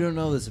 You don't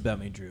know this about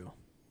me, Drew,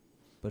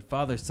 but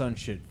father-son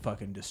shit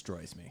fucking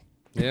destroys me.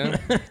 Yeah,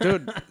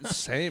 dude,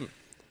 same.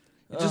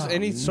 Just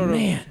any sort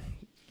man.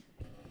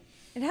 of.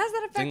 It has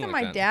that effect Thing on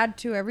like my that. dad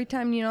too. Every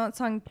time that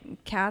song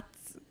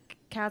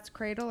Cat's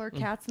Cradle or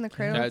Cats in the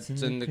Cradle. That's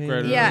in the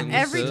cradle. Yeah, and the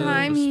every silver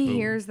time he spoon.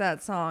 hears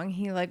that song,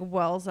 he like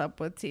wells up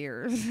with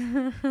tears.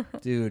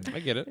 Dude, I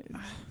get it.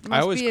 I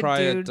Must always be a cry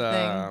dude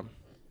at thing.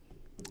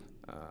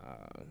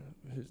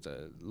 who's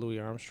the Louis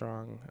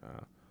Armstrong?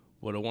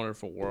 What a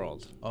Wonderful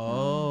World.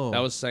 oh. That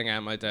was sang at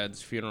my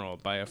dad's funeral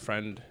by a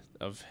friend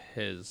of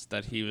his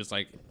that he was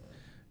like,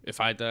 if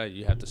I die,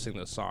 you have to sing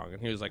this song.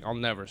 And he was like, I'll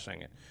never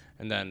sing it.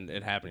 And then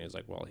it happened. He was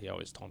like, well, he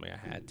always told me I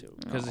had to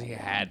because he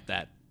had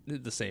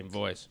the same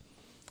voice.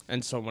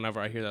 And so whenever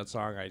I hear that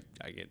song,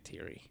 I get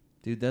teary.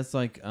 Dude, that's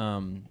like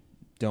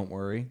Don't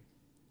Worry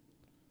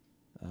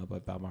by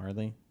Bob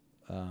Marley.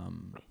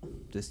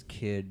 This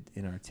kid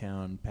in our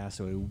town passed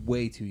away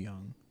way too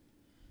young.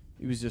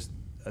 He was just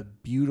a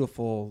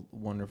beautiful,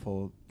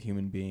 wonderful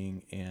human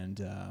being, and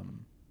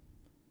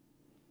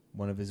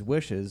one of his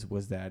wishes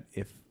was that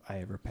if I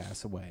ever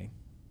pass away,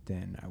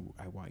 then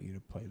I want you to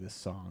play this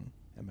song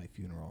at my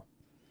funeral.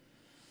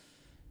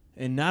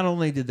 And not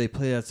only did they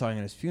play that song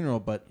at his funeral,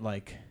 but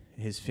like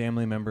his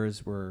family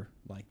members were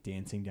like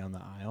dancing down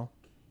the aisle.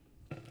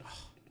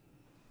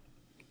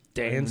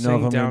 Dancing I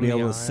don't know if I'm down gonna be the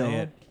able aisle. to say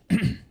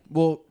it.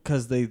 Well,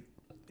 because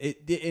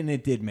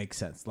it did make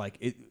sense. Like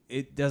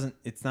it doesn't.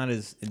 It's not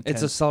as intense.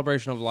 It's a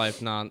celebration of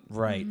life, not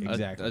right. a-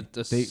 Exactly. a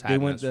They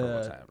went sadness for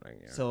what's the happening.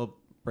 Yeah.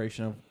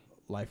 celebration of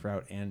life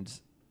route, and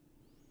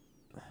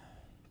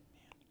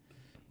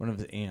one of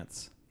the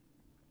aunts,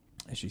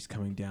 as she's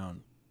coming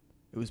down,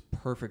 it was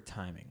perfect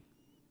timing.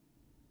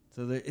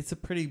 So it's a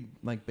pretty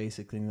like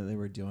basic thing that they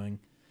were doing,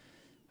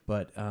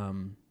 but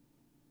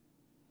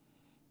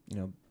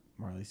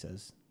Marley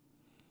says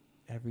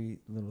every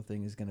little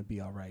thing is gonna be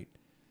all right,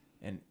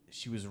 and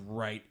she was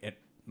right at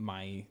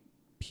my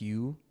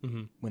pew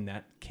when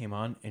that came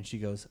on, and she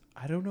goes,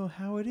 I don't know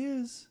how it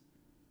is,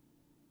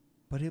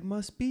 but it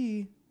must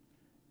be.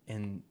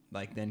 And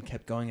like then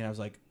kept going, and I was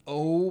like,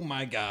 oh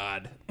my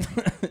God.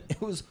 It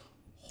was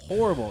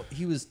horrible.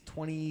 He was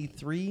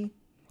 23,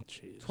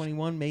 Jeez.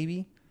 21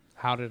 maybe.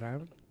 How did it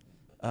happen?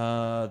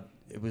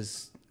 It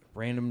was a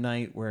random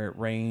night where it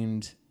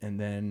rained, and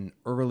then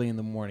early in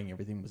the morning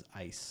everything was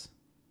ice.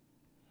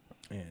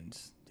 And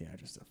yeah,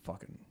 just a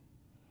fucking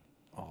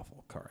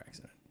awful car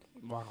accident.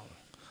 Wow.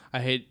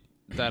 I hate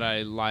that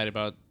I lied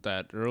about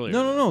that earlier.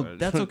 No,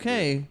 that's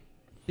okay.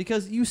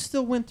 Because you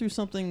still went through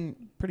something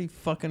pretty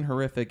fucking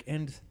horrific,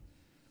 and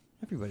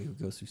everybody who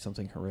goes through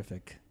something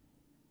horrific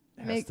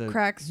Make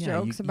cracks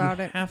jokes about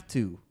you it. have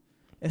to,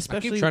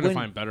 especially I keep trying when to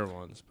find better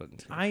ones, but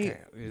I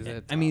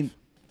tough. mean,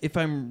 if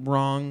I'm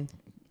wrong,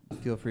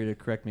 feel free to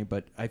correct me,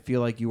 but I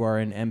feel like you are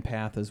an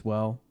empath as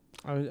well,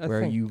 I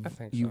where think, you I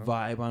think you so.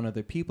 vibe on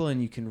other people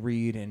and you can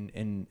read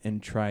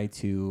and try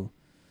to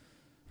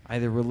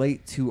either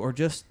relate to or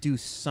just do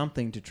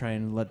something to try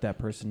and let that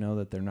person know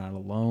that they're not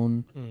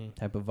alone,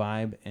 type of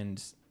vibe.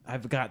 And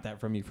I've got that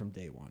from you from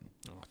day one.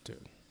 Oh,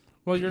 dude.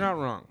 Well, you're not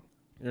wrong.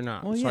 You're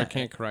not. Well, so yeah. I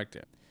can't correct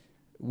it.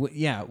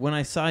 Yeah, when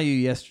I saw you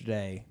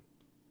yesterday,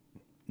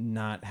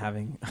 not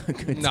having a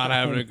good time. Not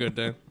having a good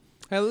day.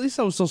 Hey, at least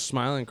I was still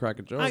smiling,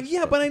 cracking jokes.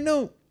 Yeah, but I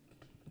know.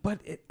 But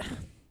it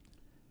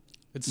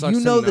sucks you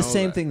to know the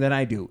same that. thing that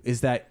I do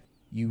is that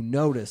you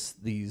notice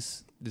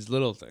these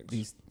little things.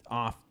 these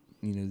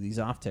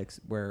off ticks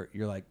where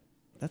you're like,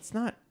 that's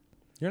not.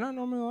 You're not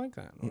normally like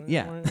that.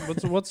 Yeah.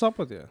 What's up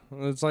with you?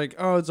 It's like,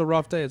 oh, it's a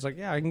rough day. It's like,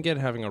 yeah, I can get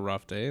having a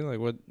rough day.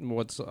 Like,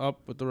 what's up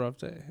with the rough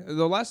day?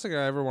 The last thing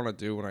I ever want to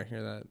do when I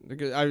hear that,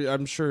 because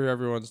I'm sure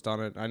everyone's done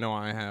it. I know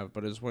I have,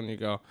 but it's when you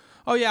go,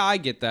 oh yeah, I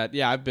get that.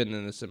 Yeah, I've been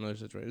in a similar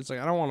situation. It's like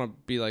I don't want to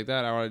be like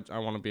that. I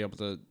want to be able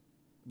to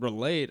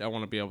relate. I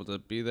want to be able to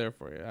be there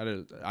for you.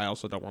 I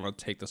also don't want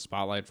to take the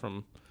spotlight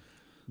from.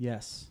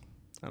 Yes.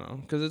 I don't know,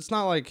 because it's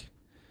not like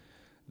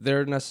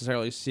they're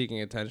necessarily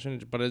seeking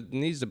attention, but it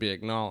needs to be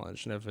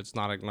acknowledged. And if it's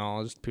not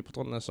acknowledged, people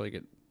don't necessarily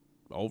get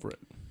over it.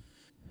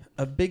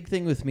 A big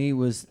thing with me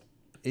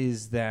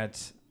is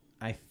that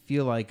I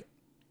feel like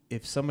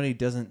if somebody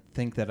doesn't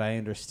think that I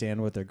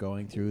understand what they're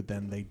going through,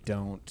 then they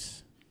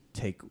don't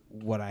take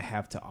what I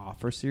have to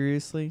offer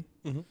seriously.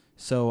 Mm-hmm.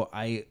 So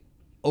I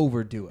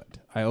overdo it.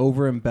 I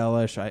over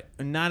embellish.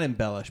 Not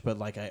embellish, but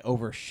like I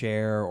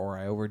overshare or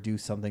I overdo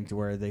something to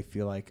where they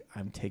feel like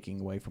I'm taking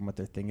away from what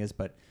their thing is.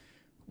 But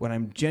when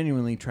I'm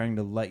genuinely trying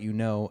to let you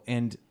know,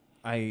 and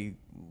I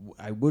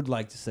would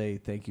like to say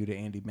thank you to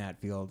Andy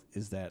Matfield,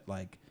 is that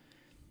like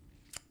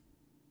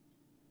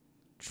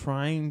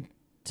trying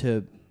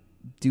to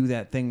do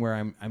that thing where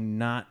I'm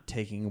not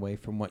taking away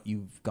from what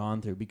you've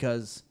gone through,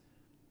 because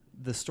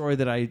the story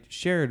that I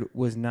shared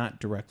was not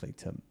directly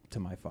to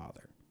my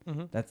father.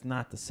 Mm-hmm. That's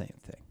not the same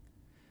thing.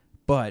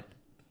 But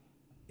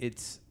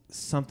it's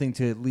something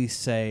to at least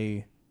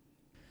say.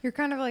 You're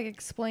kind of like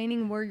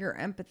explaining where your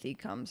empathy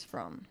comes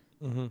from.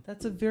 Mm-hmm.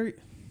 That's a very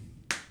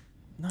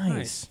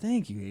nice.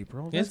 Thank you,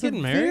 April. You guys That's a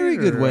getting very married,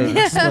 good way of or-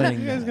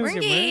 explaining You guys that. gonna We're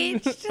get married?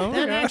 engaged. Oh,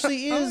 That okay.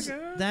 actually is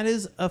Okay. that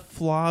is a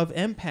flaw of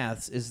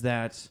empaths, is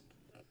that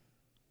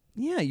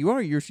you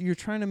are you're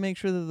trying to make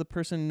sure that the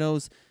person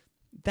knows.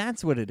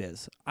 That's what it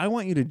is. I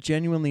want you to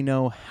genuinely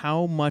know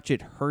how much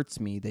it hurts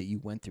me that you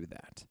went through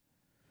that.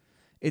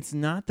 It's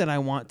not that I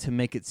want to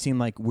make it seem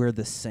like we're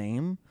the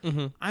same.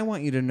 Mm-hmm. I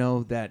want you to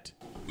know that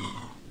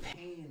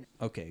pain.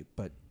 Okay,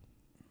 but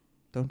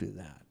don't do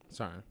that.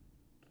 Sorry.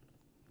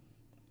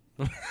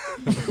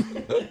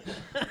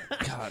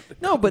 God.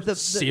 No, but that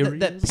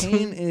Serious?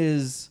 pain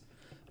is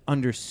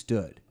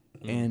understood,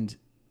 and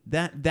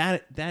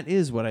that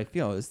is what I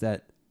feel, is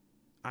that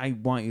I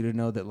want you to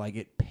know that like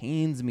it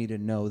pains me to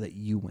know that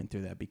you went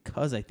through that,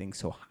 because I think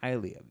so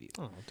highly of you,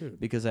 Oh, dude.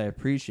 because I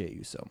appreciate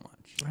you so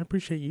much. I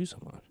appreciate you so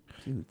much.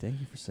 Dude, thank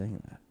you for saying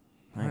that.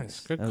 Nice.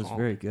 Good That was call.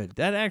 very good.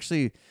 That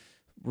actually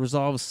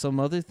resolves some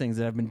other things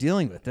that I've been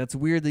dealing with. That's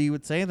weird that you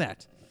would say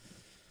that.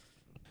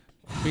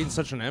 Being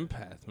such an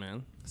empath,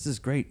 man. This is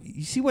great.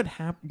 You see what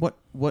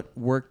what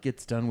work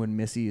gets done when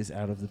Missy is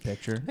out of the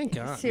picture? Thank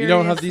God. You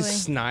don't have these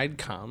Seriously. snide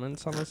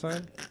comments on the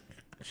side?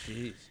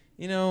 Jeez.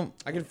 You know,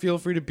 I can feel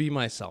free to be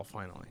myself,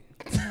 finally.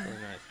 Very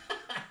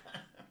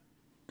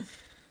nice.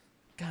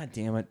 God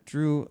damn it,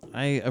 Drew.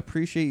 I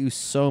appreciate you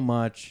so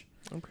much.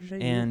 I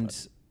appreciate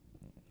And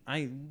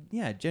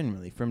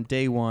genuinely, from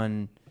day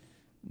one,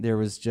 there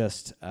was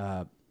just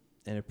an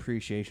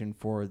appreciation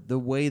for the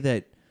way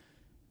that,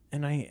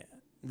 and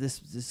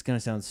this is gonna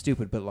sound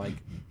stupid, but like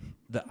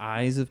the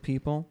eyes of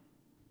people,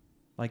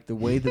 like the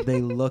way that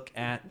they look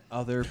at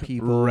other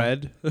people.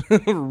 Red.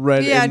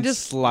 Red Yeah, and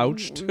just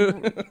slouched.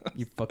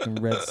 You fucking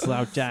red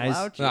slouch eyes.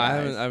 Slouchy No, I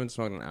eyes. haven't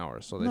smoked in an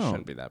hour, so they No.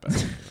 shouldn't be that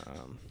bad.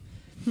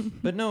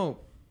 But no,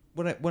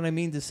 what I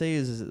mean to say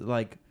is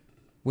like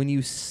when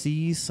you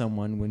see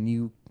someone, when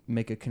you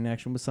make a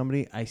connection with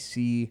somebody, I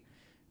see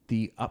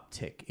the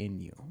uptick in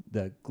you,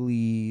 the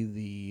glee,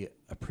 the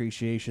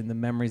appreciation, the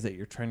memories that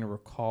you're trying to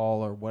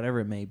recall or whatever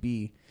it may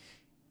be.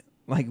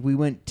 Like we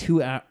went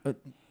 2 hours,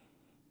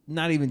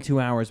 not even 2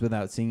 hours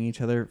without seeing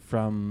each other,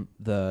 from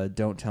the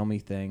Don't Tell Me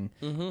thing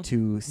Mm-hmm.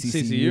 to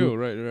CCU.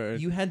 CCU, right.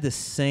 You had the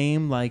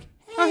same like,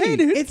 Oh, hey,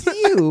 dude. it's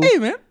you. Hey,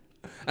 man.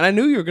 And I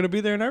knew you were going to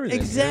be there and everything.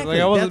 Exactly.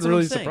 Like, I wasn't That's what I'm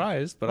really saying.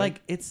 surprised. But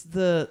Like it's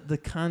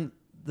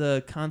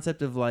the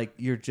concept of like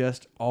you're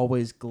just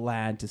always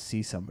glad to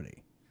see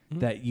somebody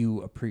that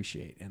you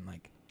appreciate, and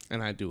like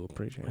and I do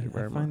appreciate I it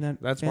very find much.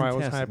 that That's why I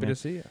was fantastic, happy man. to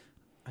see you.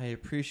 I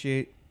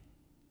appreciate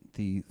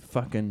the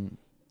fucking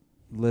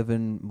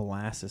living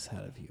molasses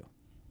head of you.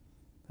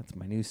 That's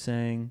my new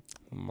saying.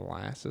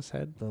 Molasses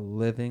head? The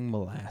living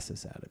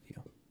molasses out of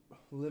you.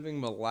 Living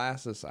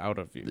molasses out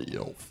of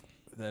you.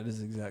 That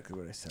is exactly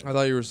what I said. I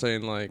thought you were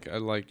saying like I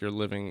like your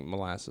living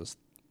molasses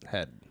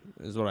head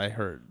is what I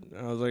heard.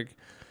 I was like,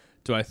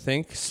 do I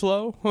think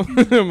slow?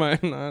 Am I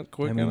not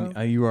quick enough?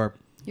 You are.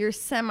 You're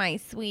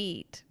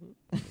semi-sweet.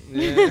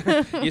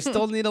 Yeah. You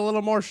still need a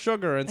little more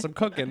sugar and some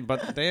cooking,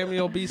 but damn,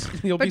 you'll be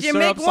But you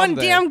syrup make one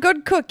someday. damn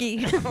good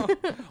cookie.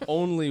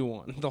 Only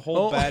one. The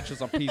whole batch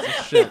is a piece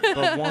of shit,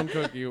 but one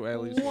cookie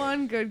at least.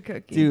 One good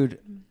cookie. Dude,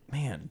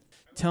 man,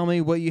 tell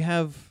me what you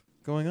have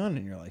going on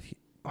in your life,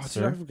 Oh, dude,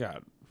 sir. I've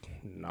got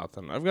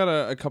nothing. I've got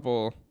a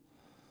couple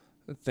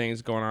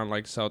things going on,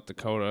 like South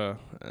Dakota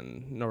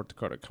and North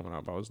Dakota coming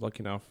up. I was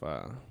lucky enough.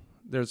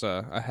 There's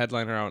a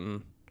headliner out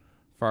in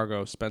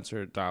Fargo,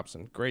 Spencer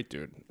Dobson. Great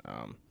dude.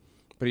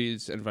 But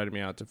he's invited me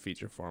out to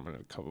feature for him in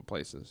a couple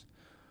places.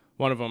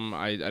 One of them,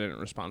 I didn't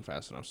respond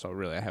fast enough, so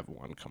really I have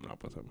one coming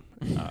up with him.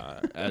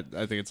 I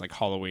think it's like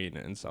Halloween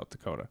in South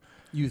Dakota.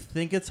 You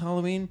think it's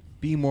Halloween?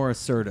 Be more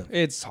assertive.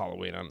 It's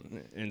Halloween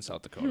in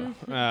South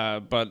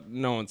Dakota, but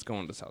no one's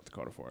going to South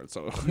Dakota for it.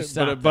 So,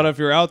 stop but if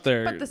you're out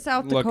there, But the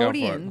South look out for it.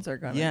 Dakotans are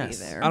going to Yes.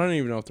 be there. I don't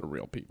even know if they're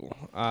real people.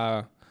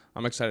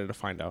 I'm excited to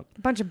find out.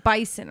 A bunch of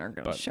bison are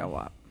going to But- show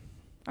up.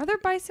 Are there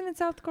bison in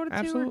South Dakota too? or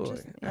Absolutely.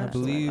 just- I yeah,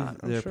 believe that's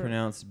what thought. they're sure.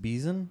 pronounced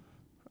bison.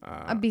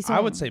 A bison. I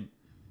would say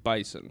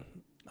bison.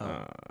 One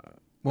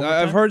more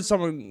I've time? heard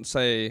someone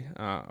say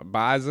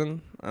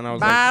bison, and I was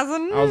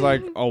Bison?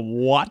 like, a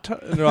what?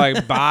 And they're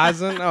like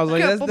bison. I was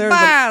like, Couple there's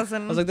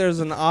bison. I was like, there's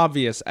an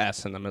obvious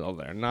S in the middle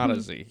there, not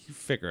a Z. You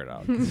figure it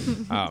out.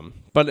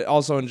 But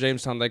also in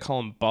Jamestown, they call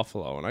them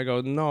buffalo, and I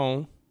go,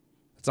 no,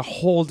 it's a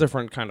whole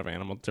different kind of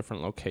animal,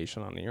 different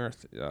location on the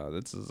earth.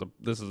 This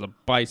is a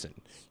bison.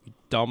 You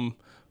dumb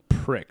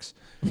pricks.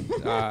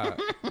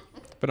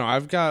 But no,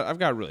 I've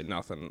got really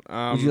nothing.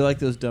 Would you like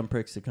those dumb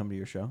pricks to come to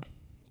your show?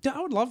 Yeah,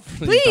 I would love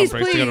for these Please, dumb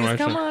pricks to go to my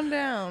come show. on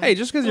down. Hey,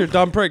 just because you're a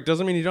dumb prick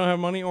doesn't mean you don't have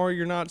money or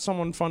you're not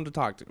someone fun to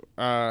talk to.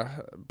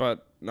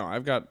 But no,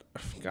 I've got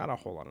a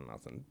whole lot of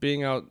nothing.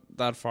 Being out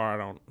that far, I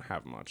don't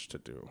have much to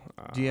do.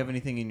 Do you have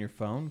anything in your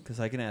phone? Because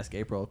I can ask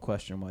April a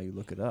question while you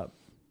look it up.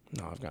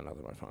 No, I've got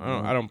nothing on my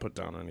phone. I don't put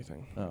down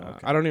anything. Oh, okay.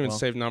 I don't even Well-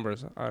 save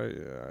numbers.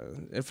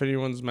 If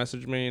anyone's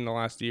messaged me in the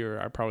last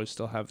year, I probably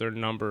still have their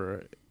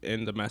number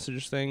in the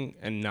message thing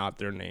and not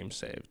their name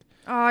saved.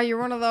 Oh, you're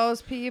one of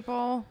those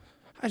people.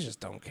 I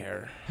just don't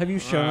care. Have you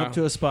shown up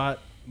to a spot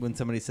when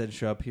somebody said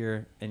show up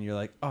here and you're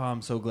like, oh,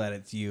 I'm so glad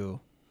it's you?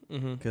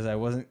 Because I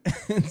wasn't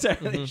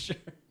entirely sure.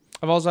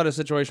 I've also had a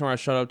situation where I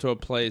showed up to a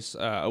place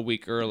a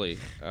week early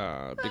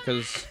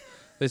because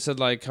they said,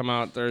 like, come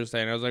out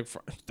Thursday. And I was like,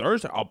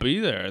 Thursday? I'll be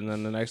there. And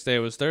then the next day it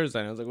was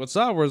Thursday. And I was like, what's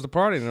up? Where's the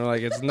party? And they're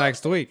like, it's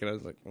next week. And I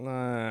was like,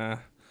 nah,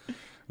 I'm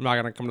not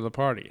going to come to the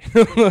party.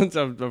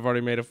 I've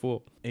already made a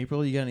fool.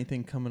 April, you got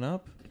anything coming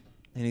up?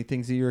 Any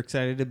things that you're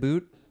excited to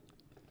boot?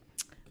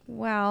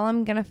 Well,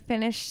 I'm going to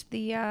finish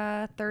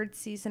the third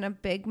season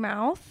of Big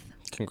Mouth.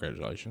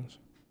 Congratulations.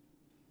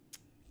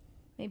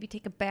 Maybe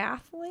take a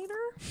bath later.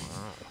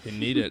 You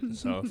need it,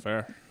 so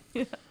fair.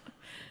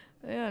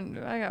 And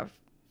I got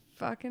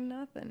fucking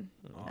nothing.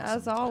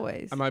 As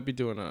always. I might be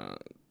doing I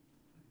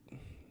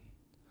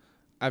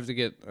have to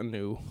get a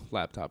new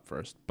laptop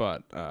first,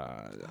 but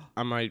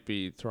I might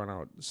be throwing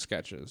out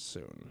sketches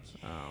soon.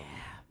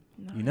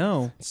 You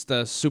know, It's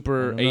the I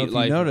Super don't know 8 if you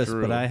Life noticed,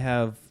 Drew. but I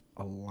have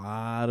a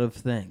lot of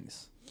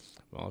things.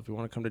 Well, if you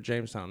want to come to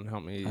Jamestown and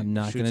help me, I'm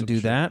not shoot going to some do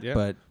shit, that, yeah.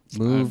 but I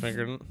move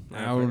figured.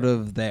 out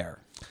of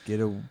there.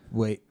 Get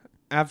away.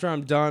 After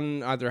I'm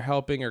done either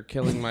helping or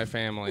killing my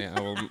family,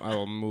 I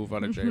will move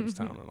out of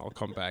Jamestown and I'll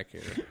come back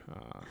here,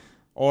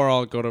 or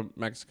I'll go to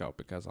Mexico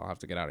because I'll have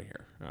to get out of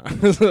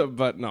here.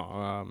 But no,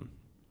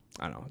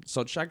 I don't know.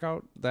 So check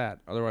out that.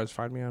 Otherwise,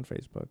 find me on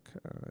Facebook.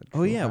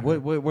 Oh, yeah.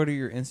 What are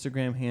your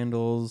Instagram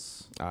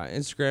handles?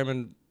 Instagram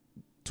and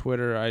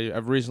Twitter.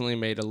 I've recently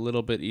made a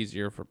little bit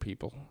easier for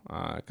people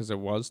because it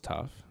was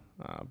tough.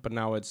 But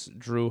now it's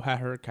Drew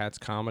Haher, Cats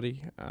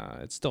Comedy.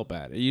 It's still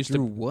bad. It used Drew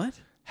to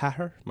what?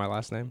 Haher, my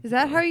last name. Is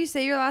that how you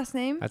say your last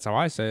name? That's how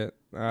I say it.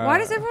 Why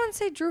does everyone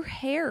say Drew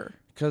Hair?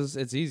 Because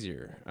it's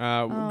easier.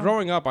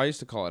 Growing up, I used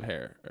to call it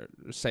hair,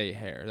 or say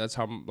hair. That's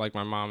how like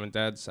my mom and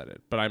dad said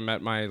it. But I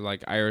met my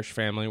like Irish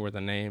family where the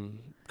name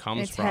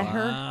comes It's from,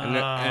 Haher?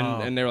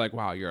 and they were like,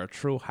 "Wow, you're a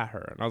true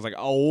Haher," and I was like,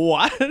 "Oh,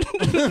 what?"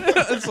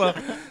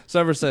 so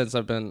ever since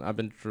I've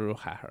been Drew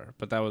Haher.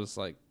 But that was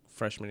like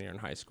freshman year in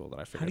high school that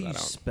I How figured do you that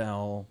out.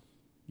 spell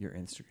your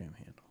Instagram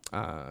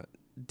handle?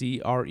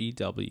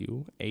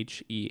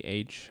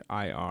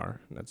 DREWHEHIR.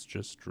 That's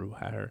just Drew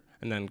Haher.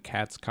 And then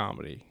Cats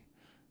Comedy.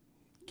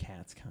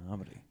 Cats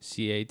Comedy.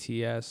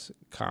 CATS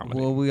Comedy.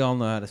 Well, we all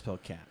know how to spell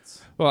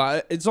cats.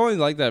 Well, it's only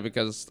like that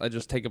because I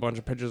just take a bunch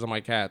of pictures of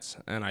my cats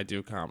and I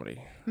do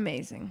comedy.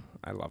 Amazing.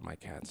 I love my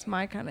cats. It's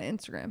my kind of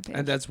Instagram page.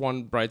 And that's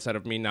one bright side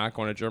of me not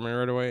going to Germany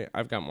right away.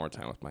 I've got more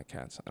time with my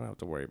cats. I don't have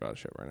to worry about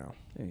shit right now.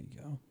 There you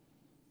go.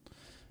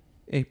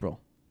 April,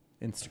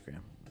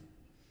 Instagram,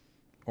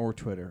 or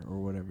Twitter, or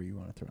whatever you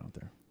want to throw out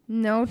there.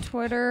 No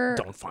Twitter.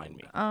 Don't find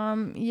me.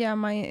 Yeah,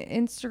 my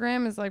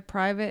Instagram is like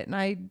private, and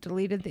I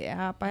deleted the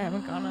app. I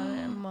haven't gone on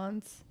it in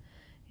months.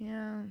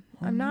 Yeah,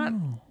 I'm not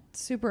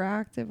super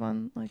active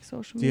on like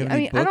social Do you media.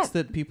 have any books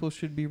that people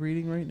should be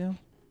reading right now?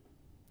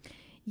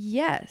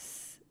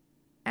 Yes,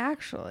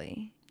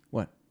 actually.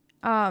 What?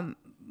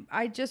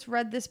 I just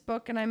read this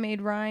book and I made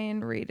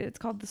Ryan read it. It's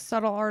called The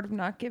Subtle Art of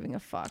Not Giving a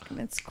Fuck, and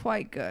it's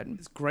quite good.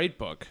 It's a great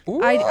book.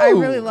 I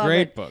really love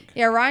Great it. book.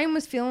 Yeah, Ryan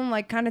was feeling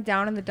like kind of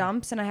down in the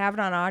dumps, and I have it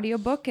on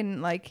audiobook,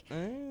 and like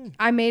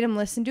I made him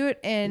listen to it,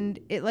 and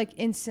it like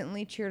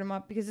instantly cheered him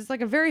up because it's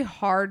like a very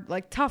hard,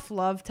 like tough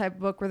love type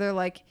book where they're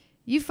like,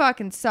 you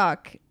fucking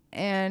suck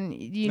and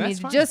you That's need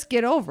to fine. just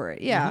get over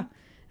it. Yeah.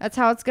 That's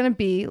how it's going to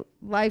be.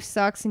 Life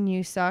sucks and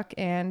you suck,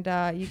 and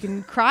you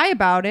can cry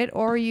about it,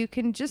 or you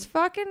can just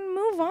fucking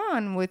move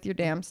on with your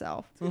damn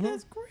self.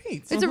 That's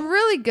great. It's a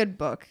really good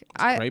book.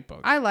 Great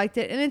book. I liked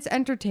it, and it's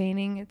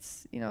entertaining.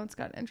 It's it's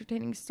got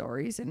entertaining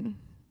stories, and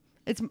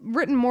it's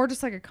written more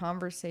just like a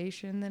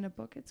conversation than a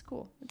book. It's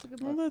cool. It's a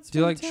good book. that's Do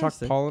you like Chuck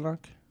fantastic.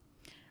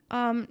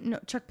 Palahniuk? No,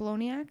 Chuck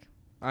Palahniuk.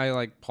 I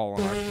like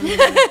Palahniuk.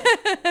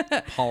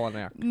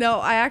 Palahniuk. No,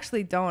 I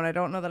actually don't. I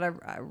don't know that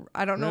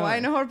I don't know why I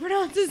Really? know how to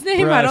pronounce his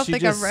name. Bruh, I don't she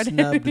think just I've read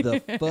snubbed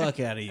it. the fuck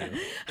out of you.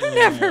 I've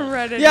never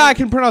read it. Yeah, I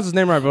can pronounce his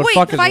name right, but Wait,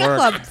 fuck his Fight work.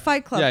 Club.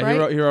 Fight Club. Yeah,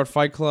 right? he wrote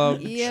Fight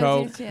Club, Yes,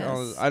 Choke. yes, all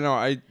yes. this- I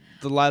know.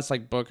 The last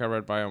book I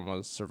read by him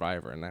was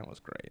Survivor, and that was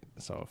great.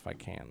 So if I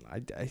can,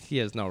 he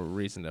has no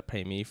reason to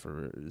pay me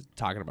for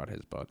talking about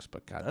his books,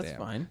 but goddamn, That's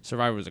fine.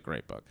 Survivor was a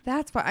great book.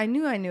 That's why I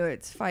knew it.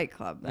 It's Fight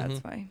Club.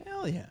 That's why.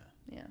 Hell yeah.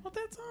 Yeah. Well,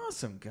 that's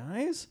awesome,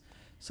 guys.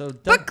 So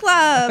Book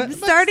club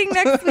starting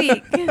next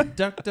week.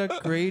 Duck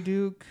Duck Grey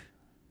Duke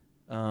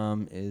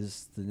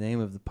is the name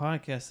of the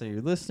podcast that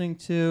you're listening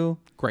to.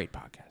 Great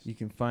podcast. You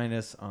can find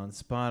us on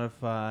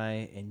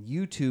Spotify and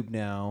YouTube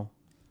now.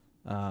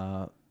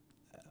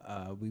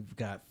 We've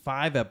got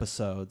 5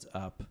 episodes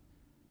up.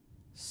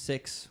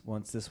 6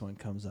 once this one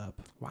comes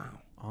up. Wow.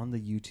 On the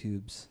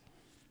YouTubes.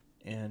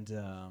 And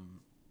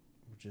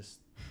we're just,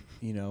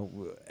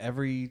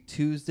 every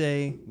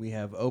Tuesday we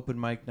have open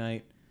mic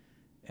night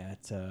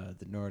at the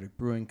Nordic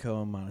Brewing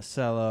Co. in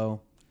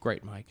Monticello.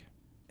 Great, Mike.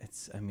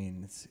 It's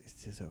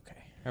just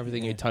okay.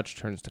 Everything you touch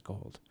turns to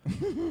gold.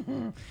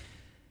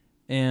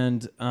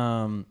 And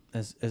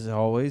as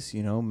always,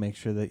 make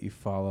sure that you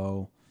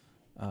follow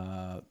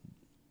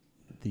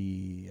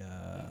the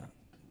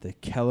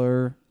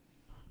Keller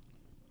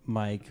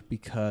mic,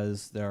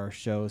 because there are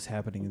shows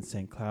happening in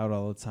St. Cloud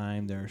all the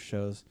time. There are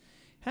shows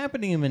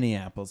happening in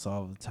Minneapolis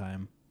all the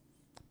time.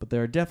 But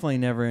there are definitely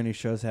never any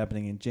shows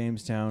happening in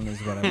Jamestown, is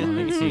what I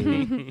wanted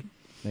to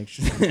make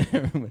sure that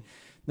everyone.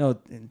 No,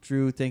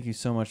 Drew, thank you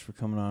so much for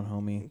coming on,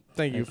 homie.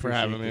 Thank you I for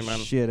having appreciate me, the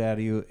man. Shit out of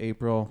you,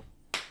 April.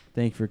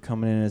 Thank you for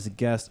coming in as a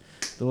guest.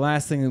 The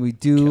last thing that we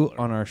do Killer.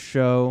 on our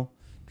show,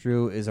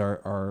 Drew, is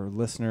our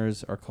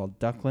listeners are called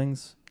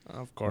ducklings. Of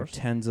Our course.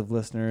 tens of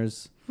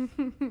listeners.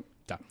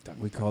 Duck, duck.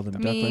 We call them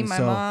Me, ducklings. my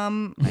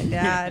mom, my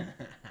dad.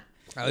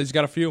 At least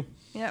got a few.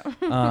 Yeah.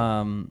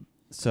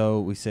 So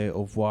we say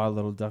au revoir,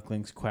 little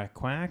ducklings, quack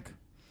quack.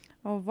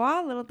 Au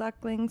revoir, little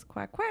ducklings.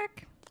 Quack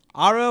quack.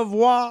 Au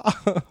revoir.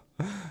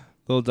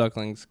 Little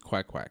ducklings,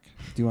 quack, quack.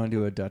 Do you want to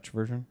do a Dutch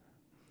version?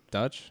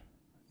 Dutch?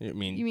 You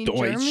mean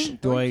Deutsch?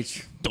 Deutsch?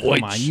 Deutsch. Come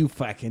Deutsch. on, you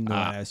fucking know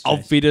that.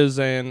 Auf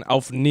Wiedersehen.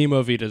 Auf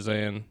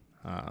Nimmerwiedersehen.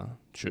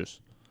 Tschüss.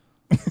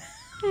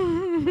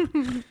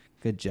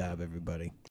 Good job, everybody.